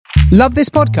Love this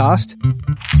podcast?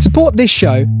 Support this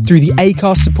show through the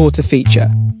Acast supporter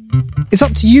feature. It's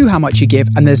up to you how much you give,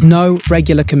 and there's no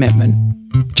regular commitment.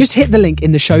 Just hit the link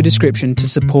in the show description to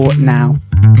support now.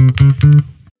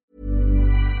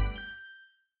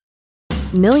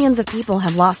 Millions of people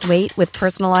have lost weight with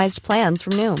personalized plans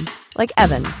from Noom. Like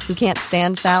Evan, who can't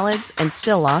stand salads and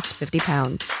still lost 50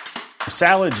 pounds.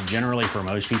 Salads generally for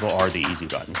most people are the easy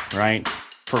button, right?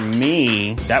 For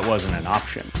me, that wasn't an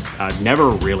option. I never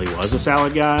really was a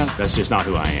salad guy. That's just not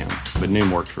who I am. But Noom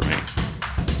worked for me.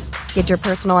 Get your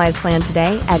personalized plan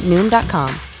today at Noom.com.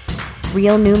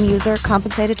 Real Noom user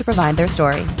compensated to provide their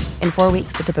story. In 4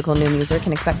 weeks, the typical Noom user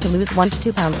can expect to lose 1 to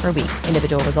 2 pounds per week.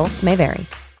 Individual results may vary.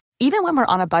 Even when we're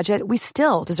on a budget, we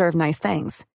still deserve nice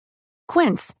things.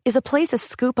 Quince is a place to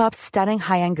scoop up stunning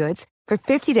high-end goods for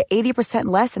 50 to 80%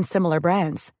 less than similar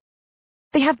brands.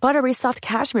 They have buttery soft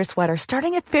cashmere sweaters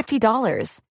starting at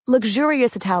 $50,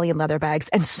 luxurious Italian leather bags,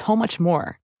 and so much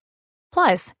more.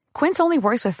 Plus, Quince only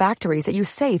works with factories that use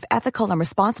safe, ethical, and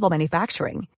responsible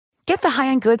manufacturing. Get the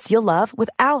high-end goods you'll love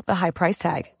without the high price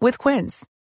tag with Quince.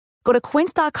 Go to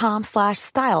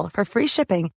quince.com/style for free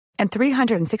shipping and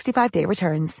 365-day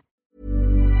returns.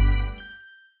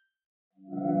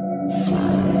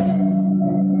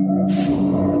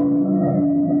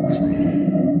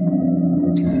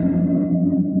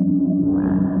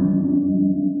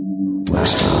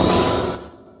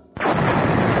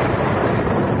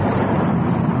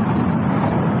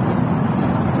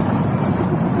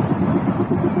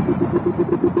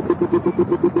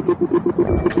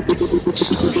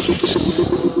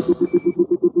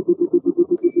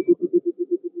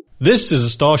 This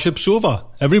is Starship Sofa.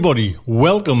 Everybody,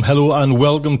 welcome, hello and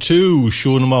welcome to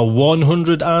show number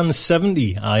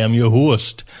 170. I am your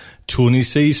host, Tony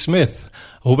C. Smith.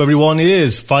 I hope everyone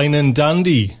is fine and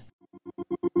dandy.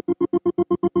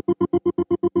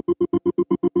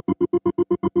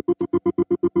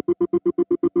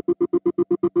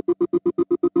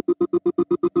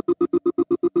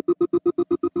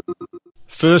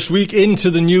 First week into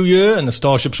the new year and the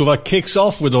Starship Sofa kicks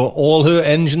off with all her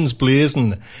engines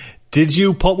blazing. Did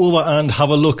you pop over and have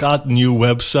a look at the new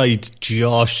website?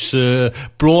 Josh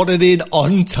brought it in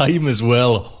on time as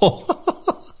well.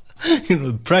 You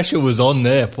know, the pressure was on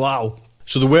there. Wow.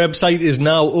 So the website is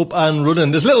now up and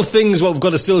running. There's little things what we've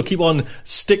got to still keep on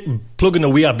plugging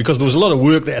away at because there was a lot of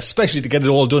work there, especially to get it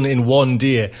all done in one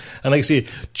day. And like I say,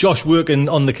 Josh working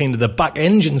on the kind of the back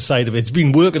engine side of it. It's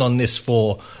been working on this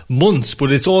for months,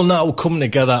 but it's all now coming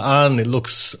together and it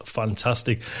looks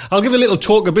fantastic. I'll give a little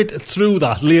talk a bit through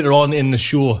that later on in the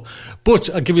show. But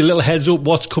I'll give you a little heads up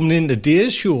what's coming in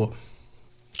today's show.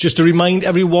 Just to remind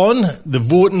everyone, the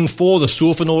voting for the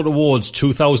Sofa Note Awards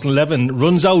 2011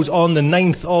 runs out on the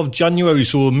 9th of January,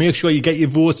 so make sure you get your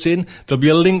votes in. There'll be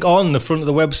a link on the front of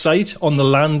the website, on the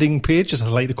landing page, as I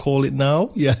like to call it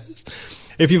now. Yes.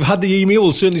 If you've had the email,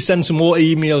 we'll certainly send some more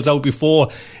emails out before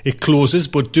it closes,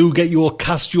 but do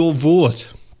cast your vote.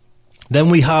 Then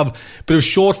we have a bit of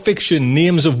short fiction,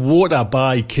 Names of Water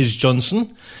by Kiz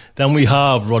Johnson. Then we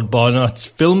have Rod Barnett's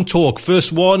Film Talk.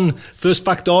 First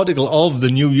fact article of the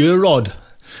new year, Rod.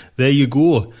 There you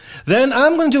go. Then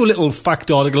I'm going to do a little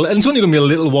fact article, and it's only going to be a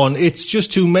little one. It's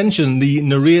just to mention the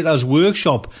Narrator's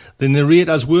Workshop. The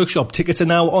Narrator's Workshop tickets are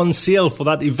now on sale for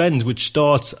that event, which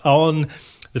starts on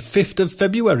the 5th of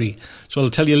February. So I'll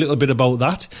tell you a little bit about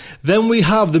that. Then we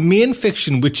have the main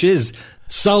fiction, which is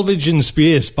Salvage in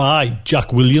Space by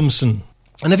Jack Williamson.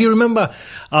 And if you remember,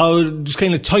 I was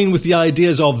kind of toying with the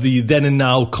ideas of the then and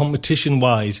now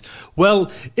competition-wise.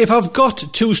 Well, if I've got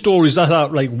two stories that are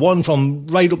like one from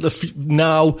right up the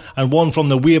now and one from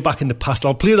the way back in the past,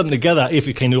 I'll play them together if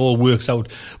it kind of all works out.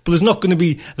 But there's not going to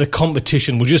be the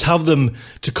competition. We'll just have them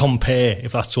to compare,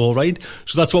 if that's all right.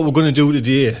 So that's what we're going to do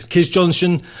today. Kiz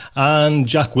Johnson and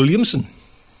Jack Williamson.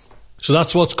 So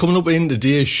that's what's coming up in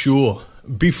today's show.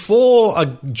 Before I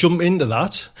jump into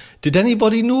that, did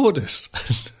anybody notice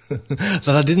that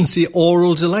I didn't say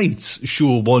Oral Delights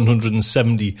show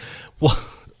 170?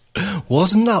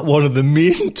 Wasn't that one of the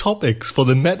main topics for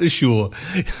the Meta show?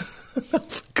 I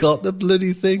forgot the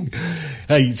bloody thing.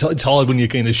 Hey, it's hard when you're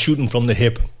kind of shooting from the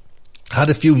hip. I had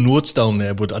a few notes down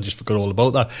there, but I just forgot all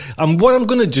about that. And what I'm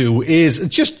going to do is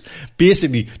just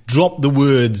basically drop the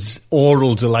words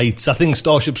Oral Delights. I think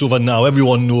Starship's over now.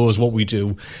 Everyone knows what we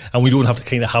do. And we don't have to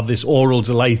kind of have this Oral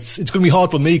Delights. It's going to be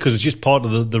hard for me because it's just part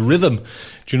of the rhythm.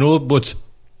 Do you know? But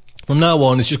from now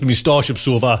on, it's just going to be Starship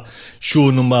Sofa, show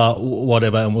number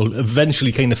whatever, and we'll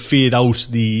eventually kind of fade out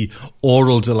the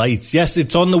Oral Delights. Yes,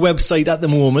 it's on the website at the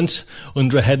moment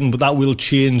under a heading, but that will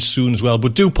change soon as well.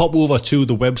 But do pop over to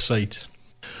the website.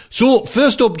 So,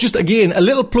 first up, just again, a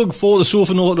little plug for the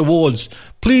Sofa Note Awards.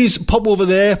 Please pop over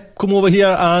there, come over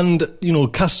here and,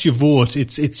 cast your vote.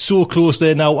 It's so close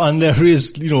there now, and there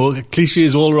is,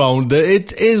 cliches all around.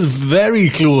 It is very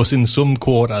close in some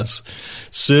quarters.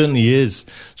 Certainly is.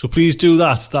 So please do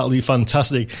that. That'll be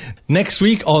fantastic. Next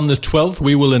week on the 12th,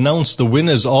 we will announce the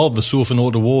winners of the Sofa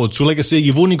Note Awards. So like I say,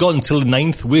 you've only got until the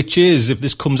 9th, which is, if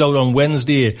this comes out on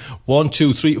Wednesday,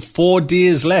 4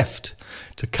 days left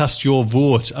to cast your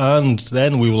vote, and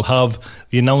then we will have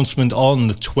the announcement on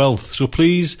the 12th. So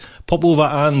please pop over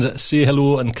and say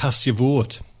hello and cast your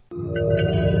vote.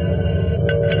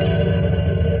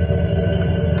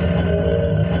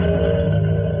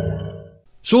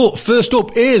 So first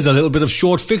up is a little bit of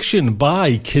short fiction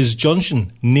by Kiz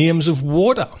Johnson, Names of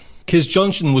Water. Kiz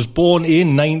Johnson was born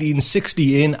in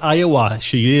 1960 in Iowa.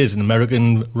 She is an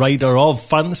American writer of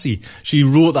fantasy. She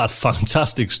wrote that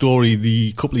fantastic story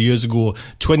a couple of years ago,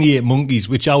 28 Monkeys,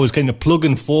 which I was kind of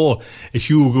plugging for a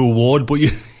Hugo Award, but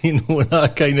when I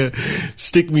kind of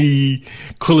stick me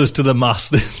colours to the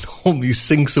mast, it normally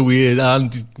sinks away,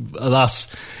 and alas,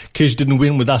 Kiz didn't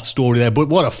win with that story there, but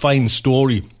what a fine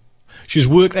story. She's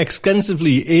worked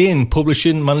extensively in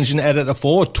publishing, managing editor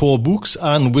for Tor Books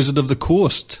and Wizard of the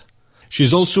Coast.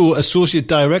 She's also Associate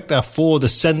Director for the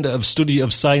Center of Study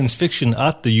of Science Fiction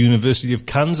at the University of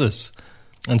Kansas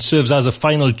and serves as a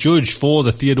final judge for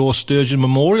the Theodore Sturgeon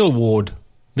Memorial Award.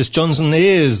 Miss Johnson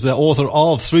is the author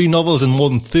of 3 novels and more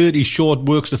than 30 short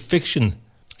works of fiction.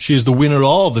 She is the winner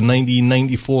of the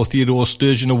 1994 Theodore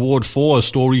Sturgeon Award for her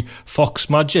story Fox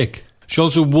Magic. She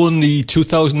also won the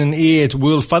 2008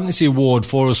 World Fantasy Award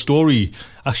for her story.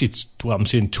 Actually, I'm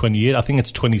saying 28. I think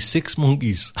it's 26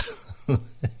 Monkeys. There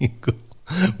you go.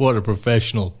 What a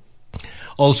professional.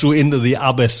 Also Into the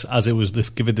Abyss, as it was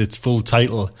given its full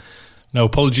title. Now,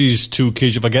 apologies to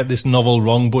Kiz if I get this novel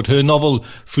wrong, but her novel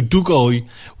Fudugoi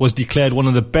was declared one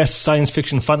of the best science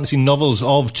fiction fantasy novels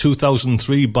of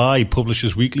 2003 by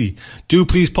Publishers Weekly. Do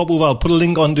please pop over. I'll put a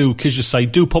link onto Kiz's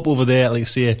site. Do pop over there. Like I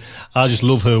say, I just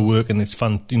love her work, and it's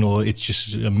fun. It's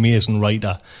just an amazing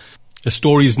writer. The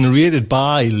story is narrated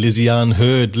by Lizzie Ann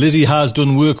Hurd. Lizzie has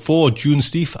done work for June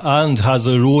Stieff and has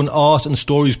her own art and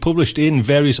stories published in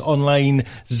various online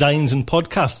zines and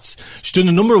podcasts. She's done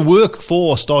a number of work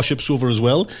for Starship Sofa as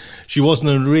well. She was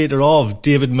the narrator of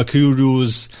David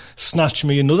Makuro's Snatch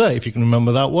Me Another, if you can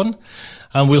remember that one.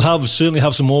 And we'll certainly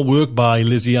have some more work by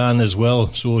Lizzie Ann as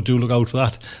well, so do look out for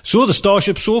that. So the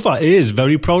Starship Sofa is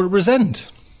very proud to present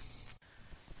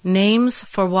Names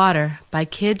for Water by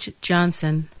Kiz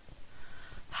Johnson.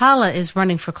 Hala is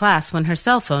running for class when her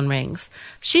cell phone rings.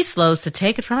 She slows to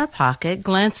take it from her pocket,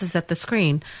 glances at the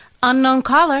screen. Unknown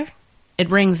caller. It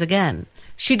rings again.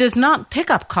 She does not pick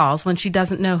up calls when she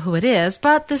doesn't know who it is,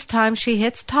 but this time she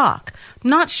hits talk.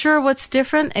 Not sure what's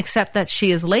different, except that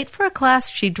she is late for a class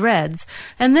she dreads,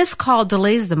 and this call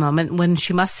delays the moment when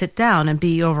she must sit down and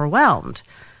be overwhelmed.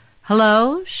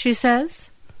 Hello, she says.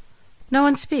 No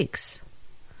one speaks.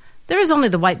 There is only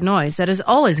the white noise that is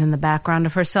always in the background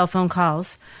of her cell phone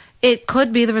calls. It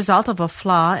could be the result of a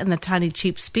flaw in the tiny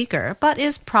cheap speaker, but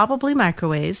is probably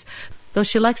microwaves, though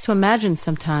she likes to imagine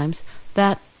sometimes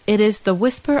that it is the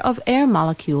whisper of air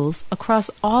molecules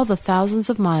across all the thousands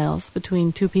of miles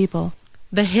between two people.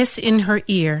 The hiss in her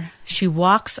ear. She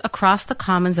walks across the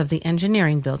commons of the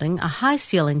engineering building, a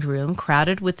high-ceilinged room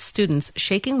crowded with students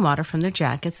shaking water from their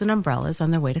jackets and umbrellas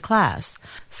on their way to class.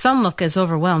 Some look as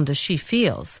overwhelmed as she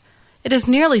feels. It is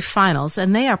nearly finals,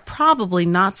 and they are probably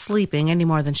not sleeping any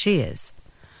more than she is.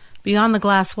 Beyond the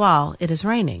glass wall, it is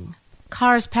raining.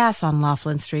 Cars pass on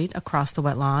Laughlin Street across the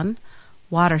wet lawn.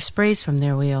 Water sprays from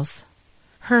their wheels.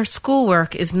 Her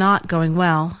schoolwork is not going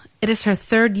well. It is her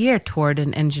 3rd year toward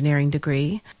an engineering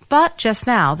degree, but just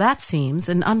now that seems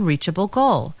an unreachable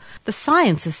goal. The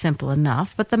science is simple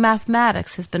enough, but the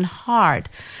mathematics has been hard,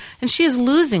 and she is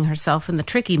losing herself in the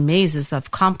tricky mazes of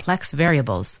complex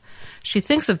variables. She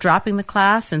thinks of dropping the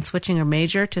class and switching her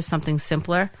major to something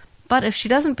simpler, but if she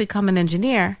doesn't become an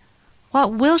engineer,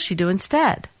 what will she do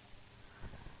instead?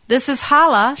 This is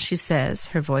Hala, she says,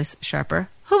 her voice sharper.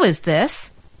 Who is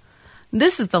this?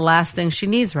 This is the last thing she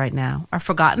needs right now, a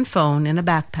forgotten phone in a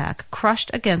backpack crushed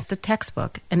against a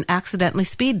textbook and accidentally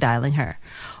speed dialing her.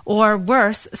 Or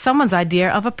worse, someone's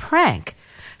idea of a prank.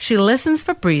 She listens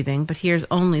for breathing, but hears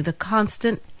only the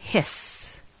constant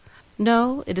hiss.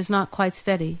 No, it is not quite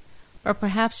steady. Or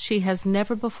perhaps she has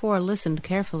never before listened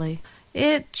carefully.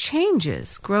 It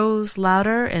changes, grows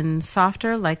louder and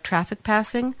softer like traffic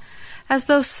passing, as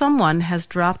though someone has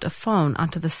dropped a phone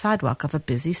onto the sidewalk of a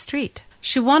busy street.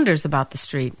 She wonders about the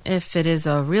street, if it is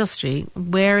a real street,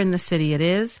 where in the city it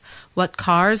is, what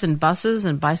cars and buses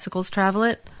and bicycles travel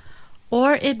it.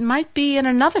 Or it might be in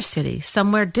another city,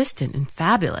 somewhere distant and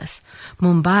fabulous.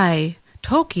 Mumbai,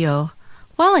 Tokyo,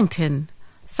 Wellington,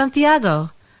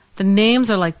 Santiago. The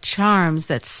names are like charms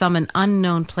that summon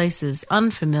unknown places,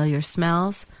 unfamiliar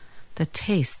smells, the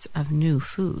tastes of new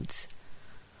foods.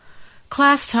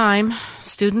 Class time.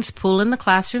 Students pull in the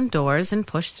classroom doors and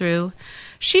push through.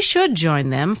 She should join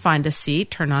them, find a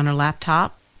seat, turn on her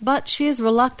laptop. But she is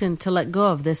reluctant to let go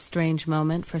of this strange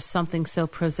moment for something so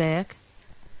prosaic.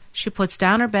 She puts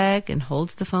down her bag and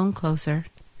holds the phone closer.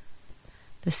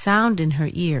 The sound in her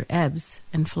ear ebbs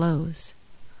and flows.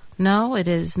 No, it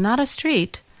is not a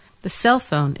street. The cell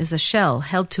phone is a shell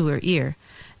held to her ear,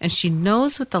 and she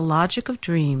knows with the logic of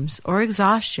dreams or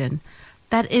exhaustion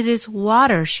that it is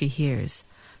water she hears,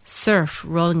 surf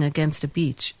rolling against a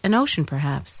beach, an ocean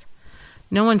perhaps.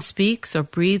 No one speaks or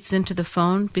breathes into the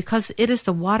phone because it is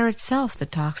the water itself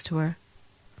that talks to her.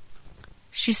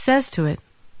 She says to it,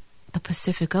 "The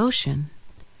Pacific Ocean."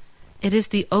 It is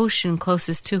the ocean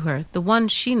closest to her, the one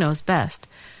she knows best.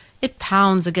 It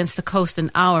pounds against the coast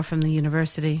an hour from the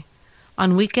university.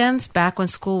 On weekends, back when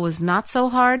school was not so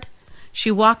hard,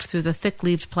 she walked through the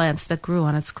thick-leaved plants that grew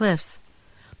on its cliffs.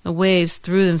 The waves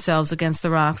threw themselves against the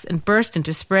rocks and burst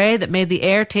into spray that made the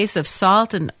air taste of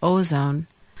salt and ozone.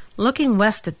 Looking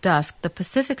west at dusk, the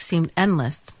Pacific seemed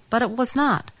endless, but it was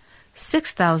not.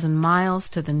 6,000 miles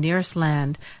to the nearest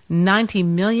land, 90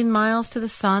 million miles to the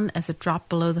sun as it dropped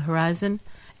below the horizon,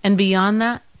 and beyond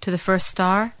that, to the first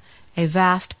star, a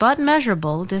vast but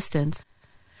measurable distance.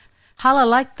 Hala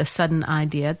liked the sudden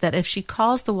idea that if she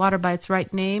calls the water by its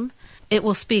right name, it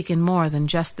will speak in more than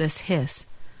just this hiss.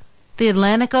 "The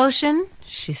Atlantic Ocean,"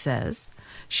 she says.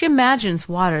 She imagines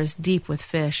waters deep with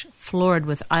fish, floored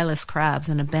with eyeless crabs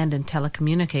and abandoned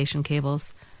telecommunication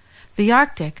cables. "The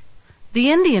Arctic," "the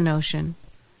Indian Ocean,"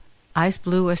 ice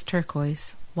blue as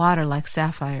turquoise, water like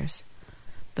sapphires.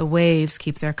 The waves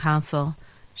keep their counsel.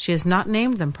 She has not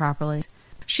named them properly.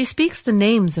 She speaks the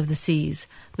names of the seas,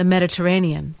 the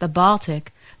Mediterranean, the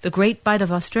Baltic, the Great Bight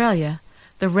of Australia,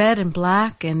 the Red and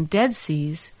Black and Dead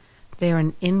Seas. They are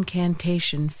an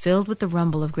incantation filled with the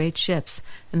rumble of great ships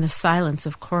and the silence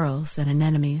of corals and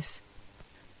anemones.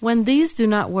 When these do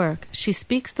not work, she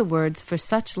speaks the words for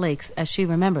such lakes as she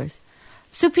remembers.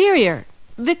 Superior,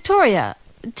 Victoria,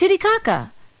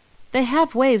 Titicaca. They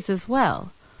have waves as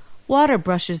well. Water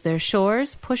brushes their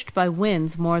shores, pushed by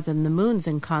winds more than the moon's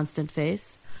inconstant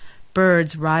face.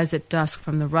 Birds rise at dusk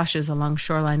from the rushes along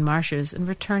shoreline marshes and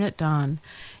return at dawn.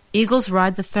 Eagles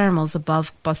ride the thermals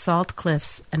above basalt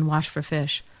cliffs and watch for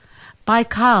fish.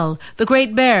 Baikal, the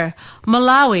Great Bear,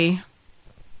 Malawi.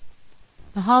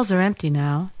 The halls are empty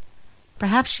now.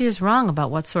 Perhaps she is wrong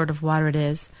about what sort of water it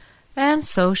is, and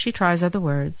so she tries other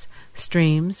words.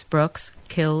 Streams, brooks,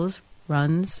 kills,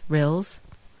 runs, rills.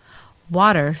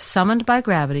 Water summoned by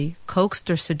gravity, coaxed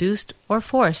or seduced or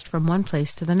forced from one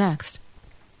place to the next.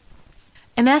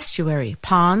 An estuary,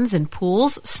 ponds and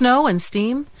pools, snow and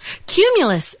steam.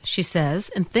 Cumulus, she says,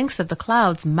 and thinks of the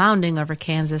clouds mounding over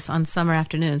Kansas on summer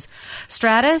afternoons.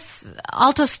 Stratus,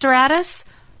 altostratus,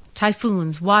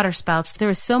 typhoons, waterspouts. There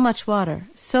is so much water,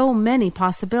 so many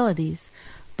possibilities.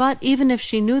 But even if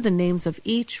she knew the names of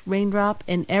each raindrop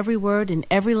and every word in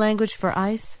every language for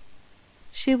ice,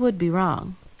 she would be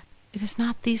wrong. It is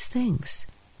not these things.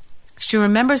 She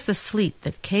remembers the sleet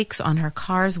that cakes on her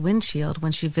car's windshield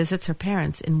when she visits her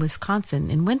parents in Wisconsin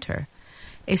in winter.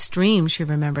 A stream she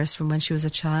remembers from when she was a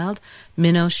child,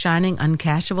 minnows shining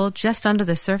uncatchable just under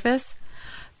the surface.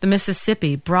 The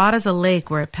Mississippi, broad as a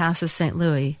lake where it passes St.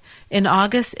 Louis. In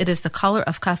August, it is the color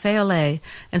of café au lait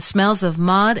and smells of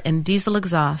mud and diesel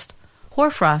exhaust.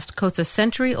 Hoarfrost coats a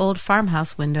century-old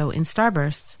farmhouse window in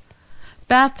starbursts.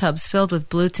 Bathtubs filled with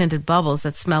blue-tinted bubbles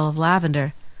that smell of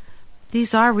lavender.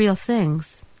 These are real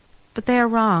things, but they are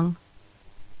wrong.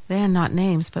 They are not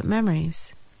names, but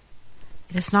memories.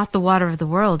 It is not the water of the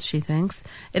world, she thinks.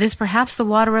 It is perhaps the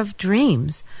water of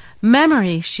dreams.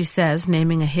 Memory, she says,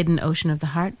 naming a hidden ocean of the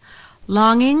heart.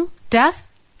 Longing, death,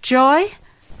 joy.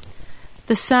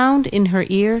 The sound in her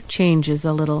ear changes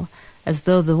a little, as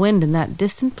though the wind in that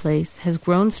distant place has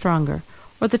grown stronger,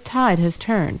 or the tide has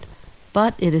turned,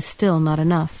 but it is still not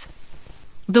enough.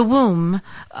 The womb,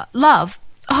 love,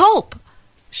 hope,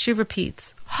 she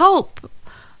repeats. Hope,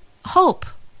 hope,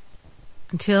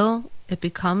 until it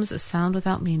becomes a sound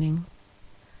without meaning.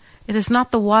 It is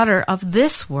not the water of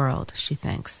this world, she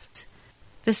thinks.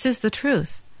 This is the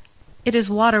truth. It is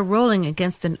water rolling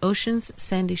against an ocean's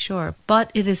sandy shore,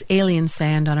 but it is alien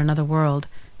sand on another world,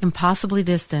 impossibly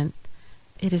distant.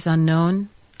 It is unknown,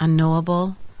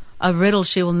 unknowable, a riddle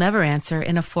she will never answer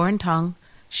in a foreign tongue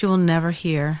she will never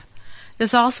hear. It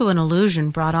is also an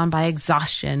illusion brought on by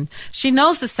exhaustion. She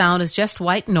knows the sound is just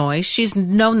white noise. She's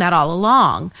known that all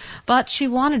along. But she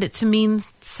wanted it to mean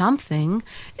something,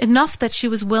 enough that she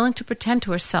was willing to pretend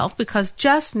to herself, because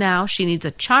just now she needs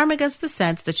a charm against the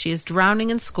sense that she is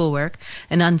drowning in schoolwork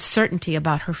and uncertainty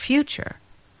about her future.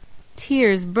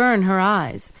 Tears burn her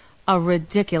eyes. A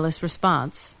ridiculous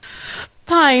response.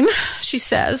 "Fine," she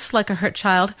says, like a hurt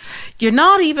child. "You're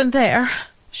not even there."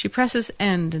 She presses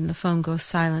end and the phone goes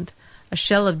silent, a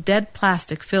shell of dead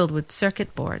plastic filled with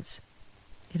circuit boards.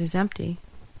 It is empty.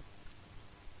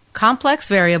 Complex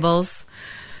variables.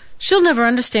 She'll never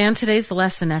understand today's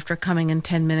lesson after coming in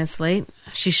 10 minutes late.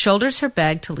 She shoulders her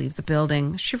bag to leave the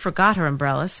building. She forgot her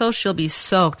umbrella, so she'll be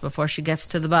soaked before she gets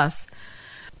to the bus.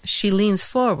 She leans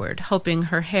forward, hoping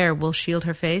her hair will shield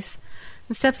her face,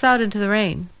 and steps out into the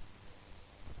rain.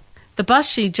 The bus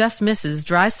she just misses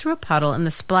drives through a puddle, and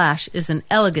the splash is an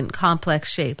elegant, complex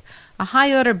shape, a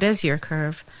high-order Bezier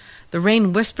curve. The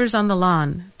rain whispers on the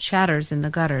lawn, chatters in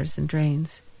the gutters and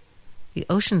drains. The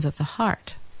oceans of the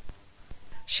heart.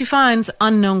 She finds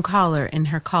unknown caller in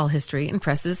her call history and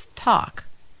presses talk.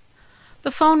 The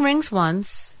phone rings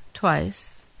once,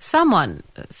 twice.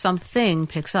 Something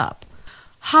picks up.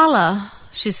 "Hala,"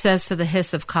 she says to the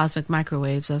hiss of cosmic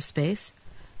microwaves of space.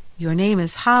 "Your name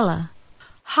is Hala."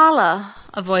 "Hala,"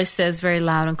 a voice says very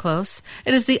loud and close.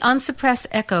 It is the unsuppressed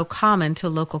echo common to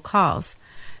local calls.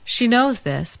 She knows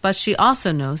this, but she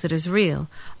also knows it is real,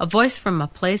 a voice from a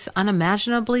place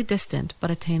unimaginably distant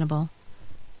but attainable.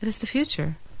 It is the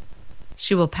future.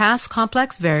 She will pass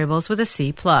complex variables with a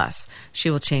C+.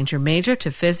 She will change her major to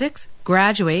physics,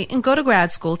 graduate, and go to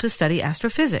grad school to study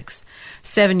astrophysics.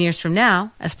 7 years from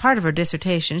now, as part of her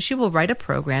dissertation, she will write a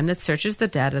program that searches the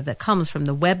data that comes from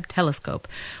the Webb telescope,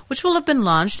 which will have been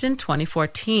launched in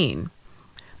 2014.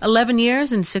 11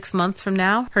 years and 6 months from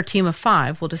now, her team of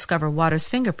 5 will discover water's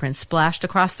fingerprints splashed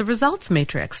across the results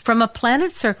matrix from a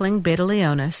planet circling Beta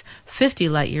Leonis 50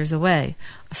 light-years away,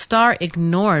 a star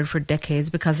ignored for decades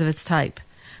because of its type.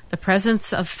 The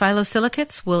presence of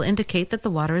phyllosilicates will indicate that the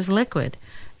water is liquid.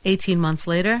 18 months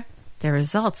later, their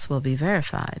results will be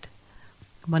verified.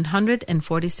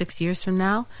 146 years from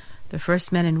now, the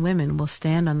first men and women will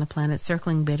stand on the planet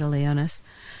circling Beta Leonis,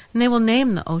 and they will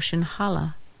name the ocean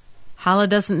Hala. Hala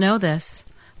doesn't know this,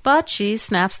 but she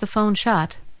snaps the phone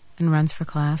shut and runs for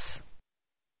class.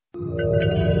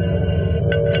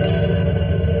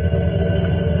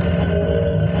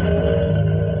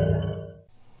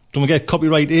 Don't forget,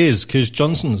 copyright is Kiz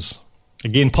Johnson's.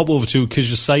 Again, pop over to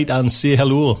Kiz's site and say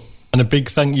hello. And a big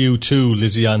thank you to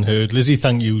Lizzie Ann Hurd. Lizzie,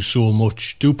 thank you so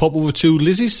much. Do pop over to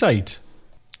Lizzie's site.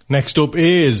 Next up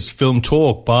is Film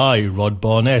Talk by Rod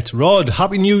Barnett. Rod,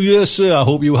 Happy New Year, sir. I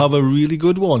hope you have a really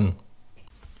good one.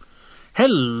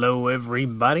 Hello,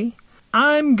 everybody.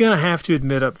 I'm going to have to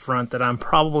admit up front that I'm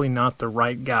probably not the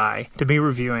right guy to be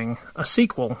reviewing a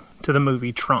sequel to the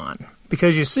movie Tron.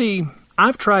 Because you see,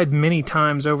 I've tried many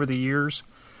times over the years,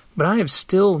 but I have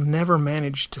still never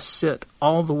managed to sit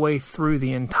all the way through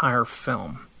the entire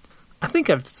film. I think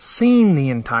I've seen the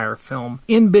entire film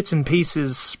in bits and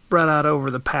pieces spread out over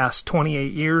the past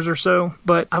 28 years or so,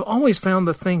 but I've always found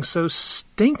the thing so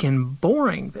stinking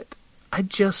boring that I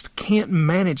just can't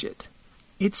manage it.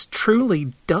 It's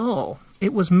truly dull.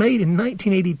 It was made in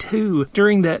 1982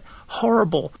 during that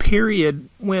horrible period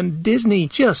when Disney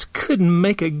just couldn't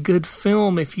make a good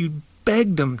film if you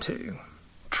begged them to.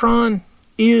 Tron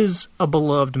is a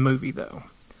beloved movie, though.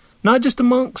 Not just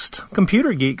amongst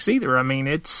computer geeks either. I mean,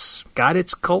 it's got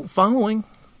its cult following.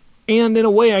 And in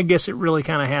a way, I guess it really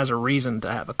kind of has a reason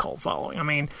to have a cult following. I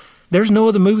mean, there's no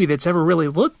other movie that's ever really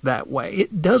looked that way.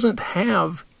 It doesn't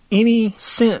have any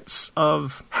sense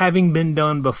of having been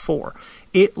done before.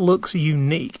 It looks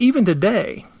unique. Even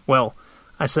today, well,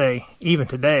 I say even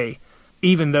today,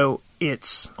 even though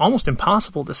it's almost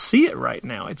impossible to see it right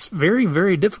now. It's very,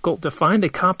 very difficult to find a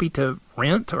copy to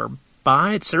rent or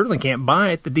buy. It certainly can't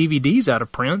buy it. The DVD's out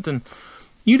of print, and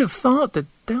you'd have thought that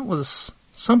that was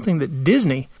something that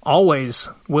Disney, always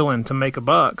willing to make a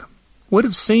buck, would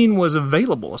have seen was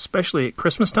available, especially at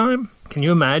Christmas time. Can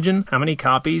you imagine how many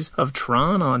copies of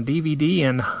Tron on DVD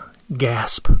and,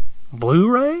 gasp,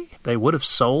 Blu-ray they would have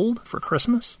sold for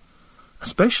Christmas?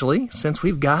 Especially since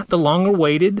we've got the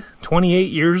long-awaited,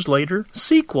 28 years later,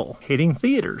 sequel hitting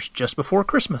theaters just before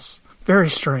Christmas. Very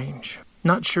strange.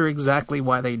 Not sure exactly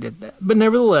why they did that. But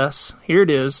nevertheless, here it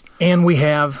is, and we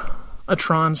have a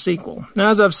Tron sequel. Now,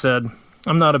 as I've said,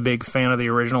 I'm not a big fan of the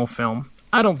original film.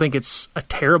 I don't think it's a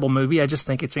terrible movie. I just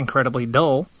think it's incredibly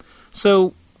dull.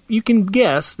 So you can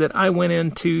guess that I went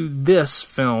into this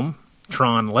film,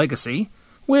 Tron Legacy,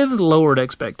 with lowered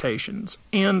expectations.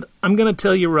 And I'm going to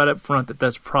tell you right up front that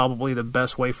that's probably the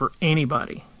best way for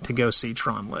anybody to go see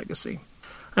Tron Legacy.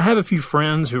 I have a few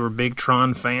friends who are big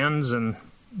Tron fans, and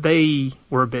they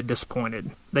were a bit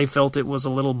disappointed. They felt it was a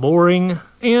little boring,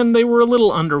 and they were a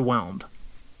little underwhelmed.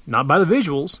 Not by the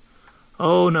visuals.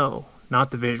 Oh no,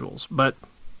 not the visuals. But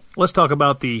let's talk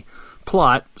about the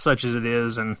plot, such as it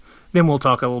is, and then we'll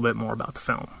talk a little bit more about the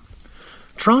film.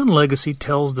 Tron Legacy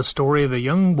tells the story of a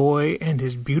young boy and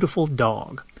his beautiful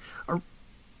dog. Oh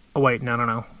wait,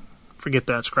 no. Forget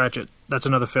that, scratch it. That's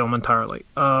another film entirely.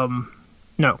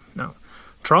 No.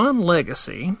 Tron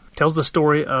Legacy tells the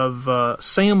story of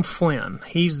Sam Flynn.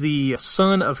 He's the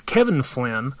son of Kevin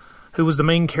Flynn, who was the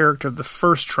main character of the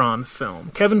first Tron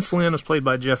film. Kevin Flynn was played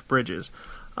by Jeff Bridges.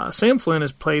 Sam Flynn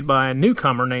is played by a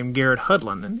newcomer named Garrett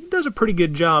Hudlin, and he does a pretty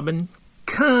good job and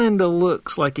kind of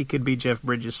looks like he could be Jeff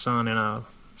Bridges' son in a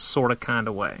sort of kind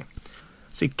of way.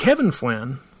 See, Kevin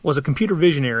Flynn was a computer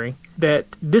visionary that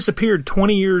disappeared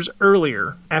 20 years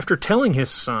earlier after telling his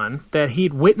son that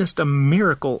he'd witnessed a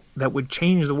miracle that would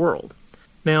change the world.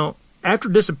 Now, after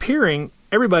disappearing,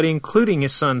 everybody, including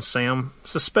his son Sam,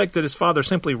 suspected his father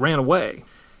simply ran away.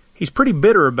 He's pretty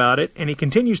bitter about it, and he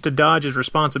continues to dodge his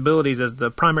responsibilities as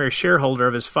the primary shareholder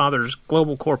of his father's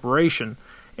global corporation,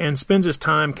 and spends his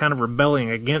time kind of rebelling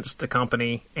against the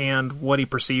company and what he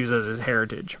perceives as his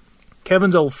heritage.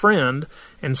 Kevin's old friend,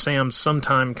 and Sam's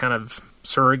sometime kind of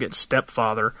surrogate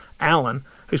stepfather, Alan,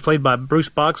 who's played by Bruce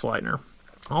Boxleitner,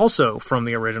 also from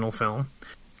the original film,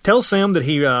 tells Sam that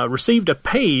he received a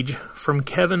page from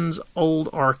Kevin's old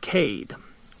arcade,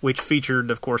 which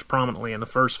featured, of course, prominently in the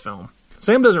first film.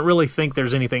 Sam doesn't really think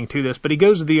there's anything to this, but he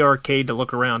goes to the arcade to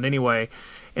look around anyway,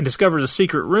 and discovers a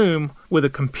secret room with a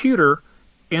computer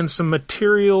and some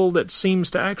material that seems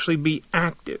to actually be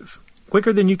active.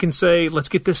 Quicker than you can say, let's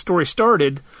get this story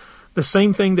started, the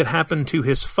same thing that happened to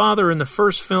his father in the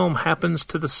first film happens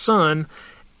to the son,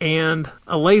 and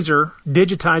a laser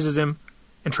digitizes him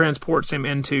and transports him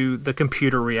into the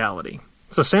computer reality.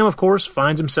 So Sam, of course,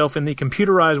 finds himself in the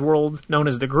computerized world known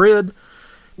as the Grid,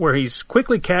 where he's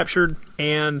quickly captured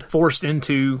and forced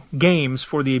into games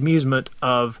for the amusement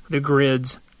of the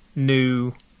Grid's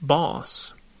new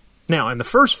boss. Now, in the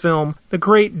first film, the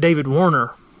great David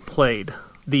Warner played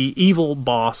the evil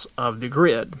boss of the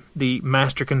Grid, the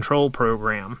Master Control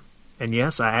Program. And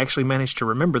yes, I actually managed to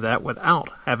remember that without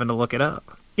having to look it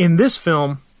up. In this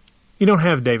film, you don't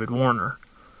have David Warner,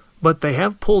 but they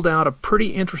have pulled out a pretty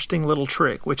interesting little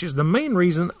trick, which is the main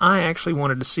reason I actually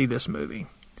wanted to see this movie.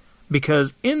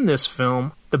 Because in this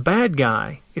film, the bad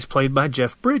guy is played by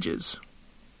Jeff Bridges.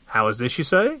 How is this, you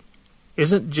say?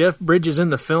 Isn't Jeff Bridges in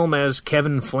the film as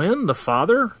Kevin Flynn, the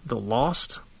father, the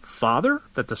lost father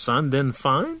that the son then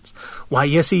finds? Why,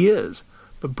 yes, he is.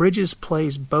 But Bridges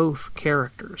plays both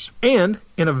characters. And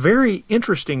in a very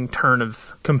interesting turn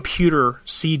of computer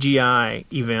CGI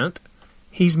event,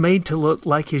 he's made to look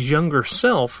like his younger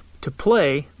self to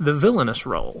play the villainous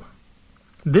role.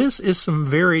 This is some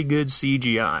very good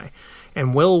CGI,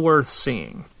 and well worth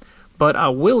seeing. But I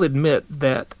will admit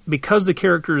that because the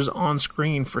character is on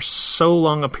screen for so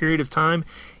long a period of time,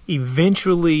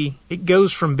 eventually it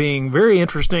goes from being very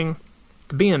interesting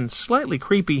to being slightly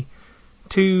creepy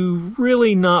to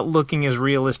really not looking as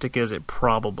realistic as it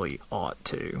probably ought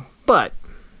to. But,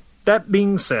 that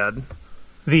being said,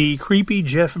 the creepy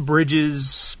Jeff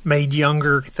Bridges made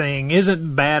younger thing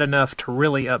isn't bad enough to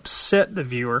really upset the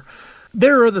viewer.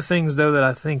 There are other things, though, that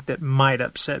I think that might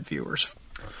upset viewers.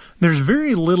 There's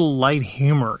very little light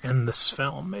humor in this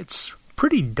film. It's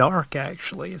pretty dark,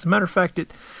 actually. As a matter of fact,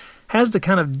 it has the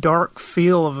kind of dark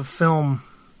feel of a film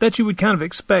that you would kind of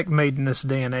expect made in this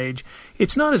day and age.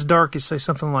 It's not as dark as, say,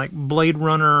 something like Blade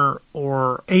Runner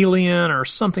or Alien or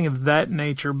something of that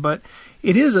nature, but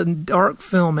it is a dark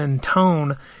film in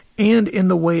tone and in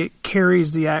the way it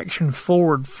carries the action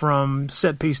forward from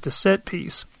set piece to set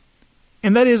piece.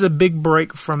 And that is a big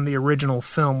break from the original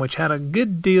film, which had a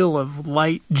good deal of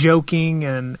light joking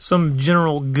and some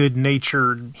general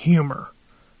good-natured humor.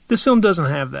 This film doesn't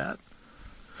have that.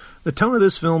 The tone of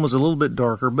this film is a little bit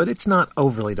darker, but it's not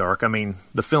overly dark. I mean,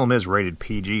 the film is rated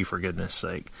PG, for goodness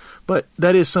sake. But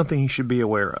that is something you should be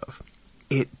aware of.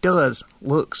 It does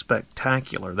look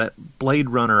spectacular. That Blade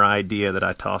Runner idea that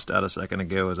I tossed out a second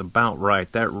ago is about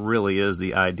right. That really is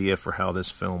the idea for how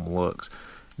this film looks.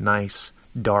 Nice,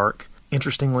 dark,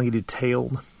 interestingly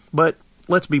detailed. But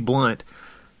let's be blunt.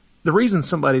 The reason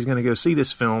somebody's going to go see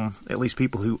this film, at least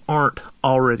people who aren't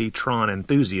already Tron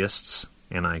enthusiasts,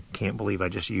 and I can't believe I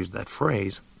just used that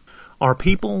phrase, are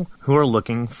people who are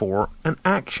looking for an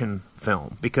action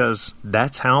film, because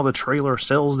that's how the trailer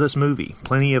sells this movie.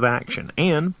 Plenty of action.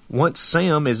 And once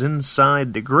Sam is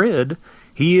inside the grid,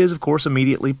 he is, of course,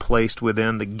 immediately placed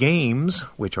within the games,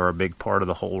 which are a big part of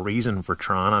the whole reason for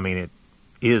Tron. I mean, it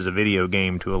is a video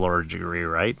game to a large degree,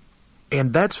 right?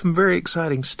 And that's some very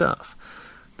exciting stuff.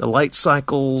 The light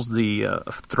cycles, the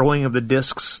throwing of the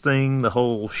discs thing, the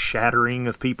whole shattering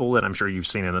of people that I'm sure you've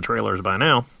seen in the trailers by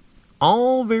now.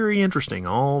 All very interesting,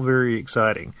 all very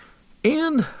exciting.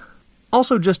 And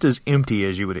also just as empty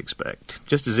as you would expect.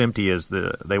 Just as empty as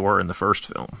they were in the first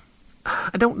film.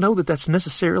 I don't know that that's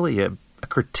necessarily a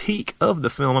critique of the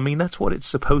film. I mean, that's what it's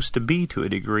supposed to be to a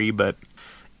degree, but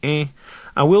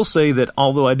I will say that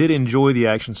although I did enjoy the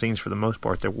action scenes for the most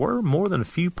part, there were more than a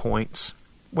few points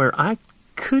where I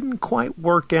couldn't quite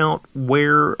work out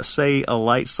where, say, a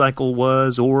light cycle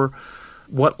was, or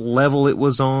what level it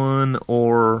was on,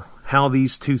 or how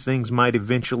these two things might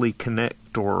eventually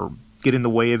connect or get in the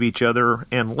way of each other.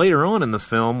 And later on in the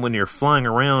film, when you're flying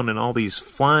around in all these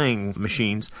flying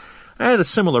machines, I had a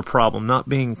similar problem, not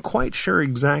being quite sure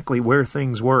exactly where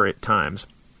things were at times.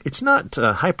 It's not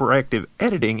hyperactive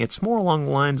editing, it's more along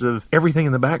the lines of everything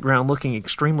in the background looking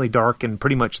extremely dark and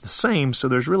pretty much the same, so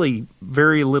there's really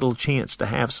very little chance to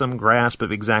have some grasp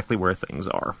of exactly where things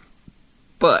are.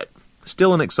 But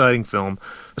still an exciting film,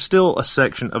 still a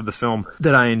section of the film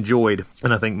that I enjoyed,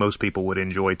 and I think most people would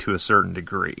enjoy to a certain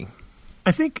degree.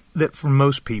 I think that for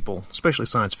most people, especially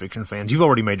science fiction fans, you've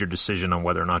already made your decision on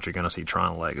whether or not you're going to see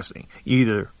Tron Legacy. You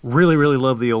either really, really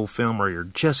love the old film, or you're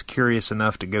just curious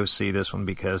enough to go see this one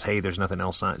because, hey, there's nothing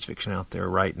else science fiction out there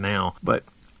right now. But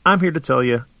I'm here to tell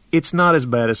you, it's not as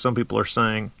bad as some people are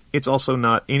saying. It's also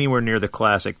not anywhere near the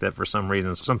classic that for some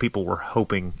reason some people were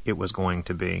hoping it was going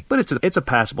to be. But it's a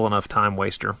passable enough time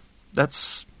waster.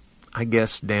 That's, I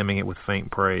guess, damning it with faint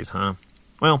praise, huh?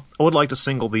 Well, I would like to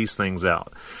single these things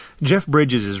out. Jeff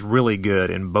Bridges is really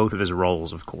good in both of his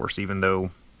roles, of course, even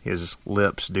though his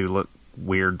lips do look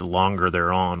weird the longer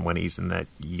they're on when he's in that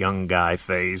young guy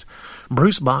phase.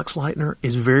 Bruce Boxleitner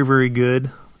is very, very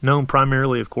good, known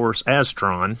primarily, of course, as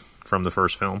Tron from the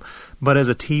first film, but as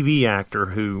a TV actor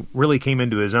who really came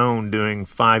into his own doing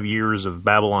 5 years of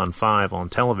Babylon 5 on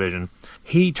television.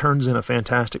 He turns in a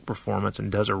fantastic performance and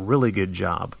does a really good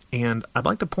job. And I'd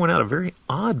like to point out a very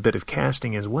odd bit of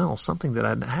casting as well, something that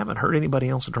I haven't heard anybody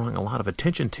else drawing a lot of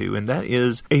attention to, and that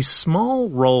is a small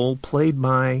role played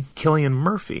by Cillian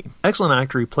Murphy. Excellent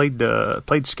actor. He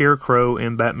played Scarecrow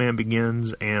in Batman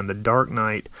Begins and The Dark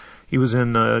Knight. He was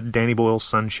in Danny Boyle's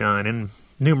Sunshine and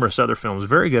numerous other films.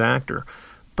 Very good actor.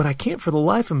 But I can't for the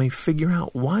life of me figure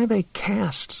out why they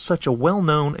cast such a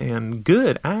well-known and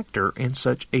good actor in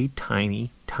such a tiny,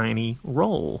 tiny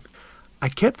role. I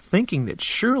kept thinking that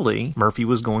surely Murphy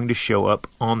was going to show up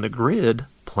on the grid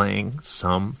playing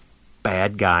some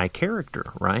bad guy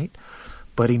character, right?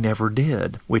 But he never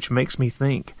did, which makes me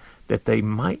think that they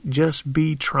might just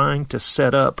be trying to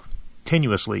set up,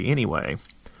 tenuously anyway,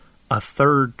 a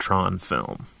third Tron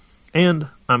film. And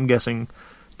I'm guessing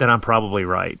that I'm probably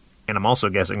right. And I'm also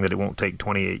guessing that it won't take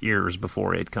 28 years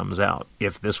before it comes out,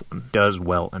 if this one does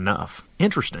well enough.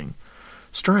 Interesting.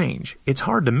 Strange. It's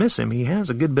hard to miss him. He has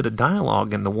a good bit of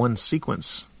dialogue in the one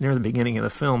sequence near the beginning of the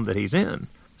film that he's in.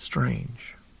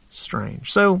 Strange.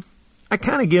 So, I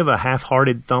kind of give a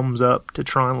half-hearted thumbs up to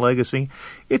Tron Legacy.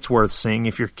 It's worth seeing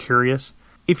if you're curious.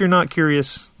 If you're not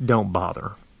curious, don't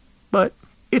bother. But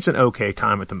it's an okay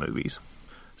time at the movies.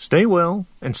 Stay well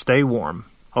and stay warm.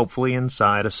 Hopefully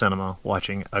inside a cinema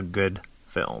watching a good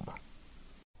film.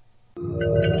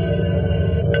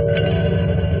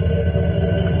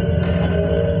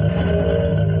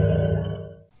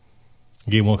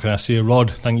 Again, what can I say,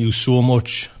 Rod? Thank you so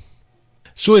much.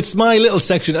 So it's my little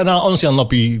section, and honestly I'll not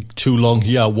be too long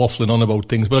here waffling on about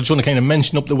things, but I just want to kind of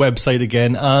mention up the website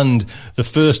again and the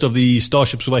first of the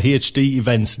Starship Sofa HD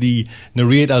events, the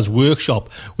Narrator's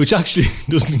Workshop, which actually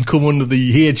doesn't come under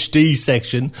the HD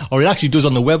section, or it actually does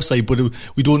on the website, but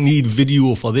we don't need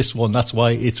video for this one. That's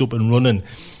why it's up and running.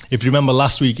 If you remember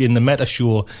last week in the Meta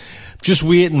Show, just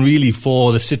waiting really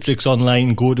for the Citrix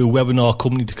Online GoToWebinar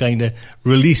company to kind of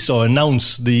release or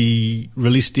announce the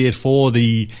release date for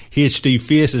the HD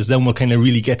Faces, then we'll kind of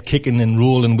really get kicking and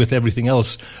rolling with everything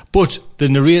else. But the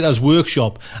Narrator's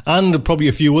Workshop, and probably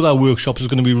a few other workshops is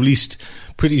going to be released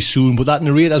pretty soon, but that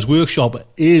Narrator's Workshop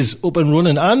is up and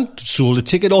running and sold a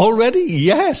ticket already.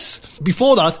 Yes.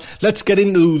 Before that, let's get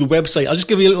into the website. I'll just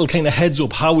give you a little kind of heads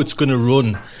up how it's going to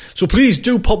run. So please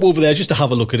do pop over there just to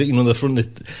have a look at it. You know, the front.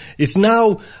 It's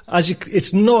now,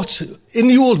 it's not, in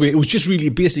the old way, it was just really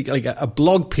basic, like a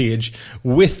blog page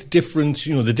with different,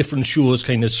 you know, the different shows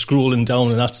kind of scrolling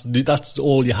down, and that's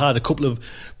all you had, a couple of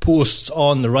posts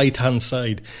on the right-hand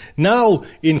side. Now,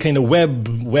 in kind of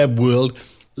web world,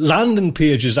 landing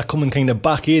pages are coming kind of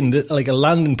back in, like a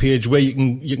landing page where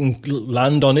you can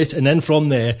land on it and then from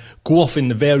there go off in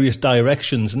the various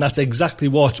directions, and that's exactly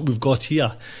what we've got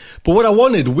here. But what I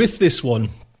wanted with this one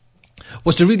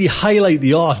was to really highlight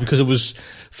the art, because it was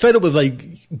fed up with like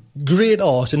great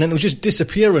art and then it was just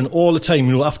disappearing all the time.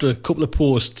 You know, after a couple of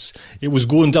posts it was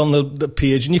going down the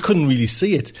page and you couldn't really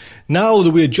see it. Now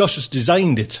the way Josh has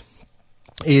designed it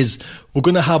is we're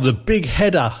going to have the big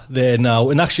header there now,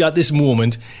 and actually at this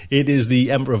moment it is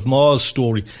the Emperor of Mars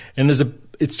story, and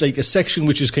it's like a section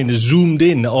which is kind of zoomed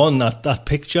in on that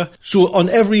picture. So on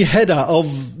every header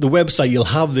of the website you'll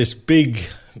have this big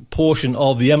portion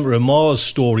of the Emperor of Mars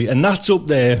story, and that's up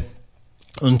there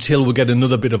until we get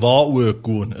another bit of artwork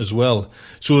going as well.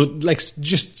 So let's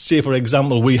just say, for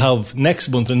example, we have next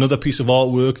month another piece of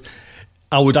artwork.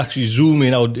 I would actually zoom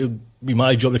in, it would be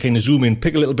my job to kind of zoom in,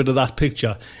 pick a little bit of that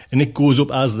picture, and it goes up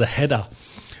as the header.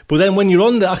 But then when you're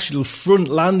on the actual front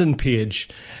landing page,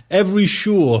 every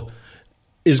show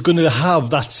is going to have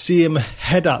that same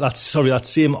header, that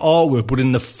same artwork, but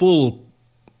in the full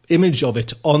image of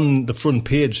it on the front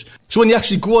page. So when you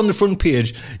actually go on the front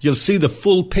page, you'll see the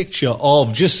full picture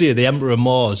of, just say, the Emperor of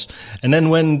Mars. And then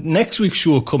when next week's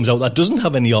show comes out that doesn't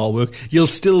have any artwork, you'll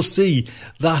still see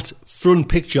that front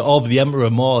picture of the Emperor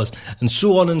of Mars, and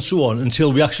so on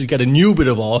until we actually get a new bit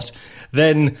of art.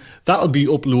 Then that'll be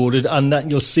uploaded, and that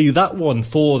you'll see that one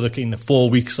for the kind of 4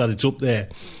 weeks that it's up there.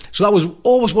 So that was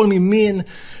always one of my main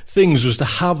things, was to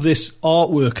have this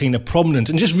artwork kind of prominent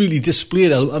and just really display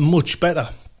it a much better.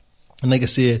 And like I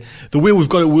say, the way we've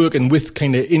got it working with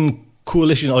kind of in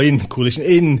conjunction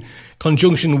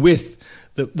with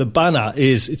the banner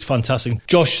it's fantastic.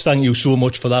 Josh, thank you so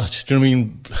much for that. Do you know what I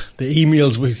mean? The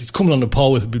emails, it's coming on the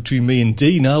par with between me and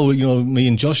Dee now, you know, me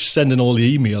and Josh sending all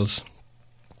the emails.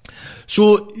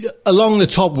 So along the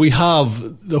top we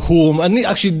have the home, and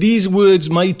actually these words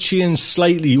might change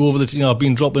slightly over the, you know, I've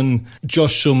been dropping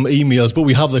Josh some emails, but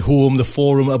we have the home, the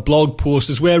forum, a blog post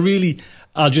is where really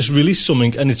I'll just release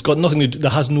something and it's got nothing to do,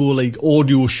 there has no like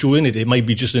audio show in it. It might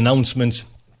be just an announcement,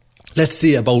 let's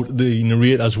say, about the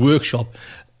Narrator's Workshop.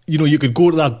 You know, you could go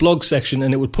to that blog section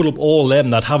and it would put up all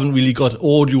them that haven't really got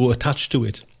audio attached to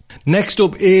it. Next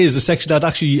up is a section that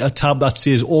actually, a tab that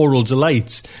says Oral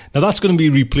Delights. Now that's going to be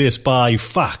replaced by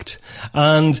Fact,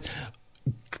 and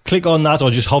click on that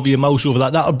or just hover your mouse over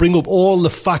that. That'll bring up all the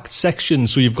fact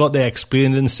sections. So you've got there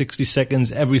explained in 60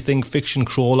 seconds, everything fiction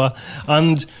crawler,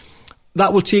 and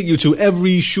that will take you to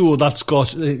every show that's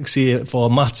got, say, for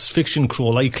Matt's Fiction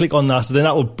Crawler. You click on that, then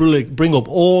that will bring up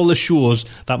all the shows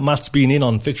that Matt's been in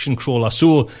on Fiction Crawler.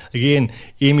 So, again,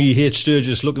 Amy H.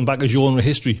 Sturgis, looking back at genre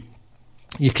history.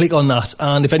 You click on that,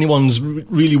 and if anyone's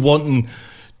really wanting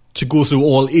to go through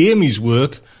all Amy's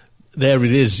work, there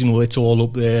it is. You know, it's all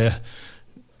up there.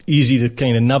 Easy to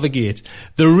kind of navigate.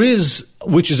 There is,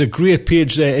 which is a great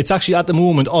page there, it's actually at the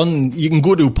moment on, you can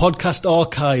go to Podcast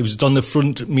Archives, it's on the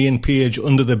front main page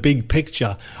under the big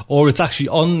picture, or it's actually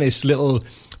on this little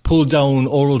pull down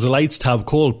Oral Delights tab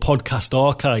called Podcast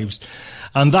Archives,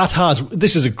 and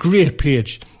this is a great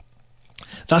page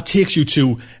that takes you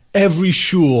to every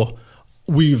show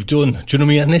we've done. Do you know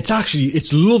what I mean? And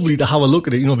it's lovely to have a look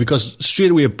at it, you know, because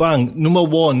straight away, bang, number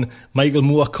 1, Michael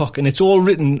Moorcock, and it's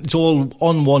all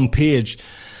on one page.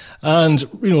 And,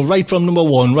 you know, right from number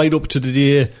 1 right up to the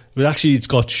day, but actually it's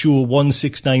got show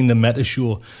 169, the Meta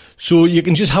Show. So you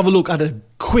can just have a look at a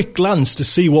quick glance to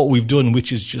see what we've done,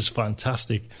 which is just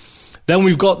fantastic. Then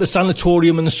we've got the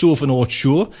Sanatorium and the Sofa Note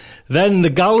Show. Then the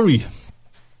gallery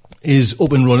is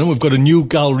up and running. We've got a new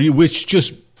gallery, which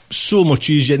just so much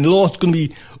easier, and a lot's going to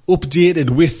be updated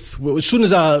with, as soon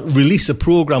as I release a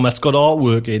program that's got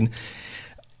artwork in,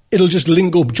 it'll just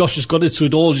link up. Josh has got it, so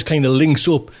it all just kind of links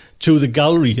up to the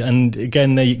gallery, and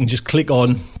again there you can just click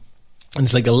on, and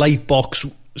it's like a light box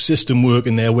system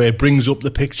working there where it brings up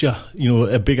the picture, you know,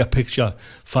 a bigger picture.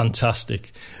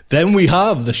 Fantastic. Then we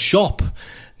have the shop.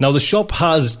 Now the shop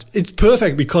it's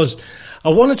perfect because I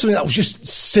wanted something that was just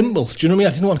simple. Do you know what I mean?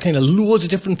 I didn't want kind of loads of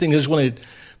different things. I just wanted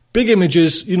big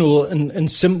images, you know,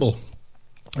 and simple.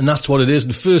 And that's what it is.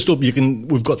 And first up,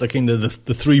 we've got the kind of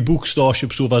the 3 book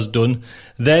Starship Sofa's done.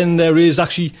 Then there is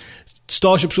actually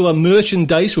Starship Sofa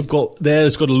merchandise, we've got there,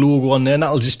 it's got a logo on there, and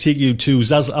that'll just take you to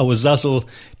our Zazzle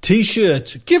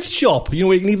t-shirt gift shop. You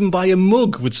know, you can even buy a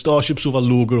mug with Starship Sofa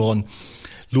logo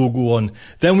on.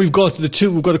 Then we've got a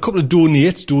couple of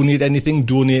donates. Donate anything,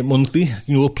 donate monthly.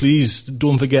 You know, please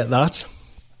don't forget that.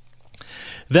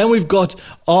 Then we've got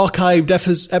archived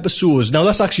episodes. Now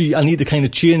that's actually, I need to kind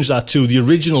of change that to the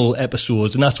original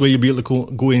episodes, and that's where you'll be able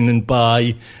to go in and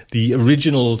buy the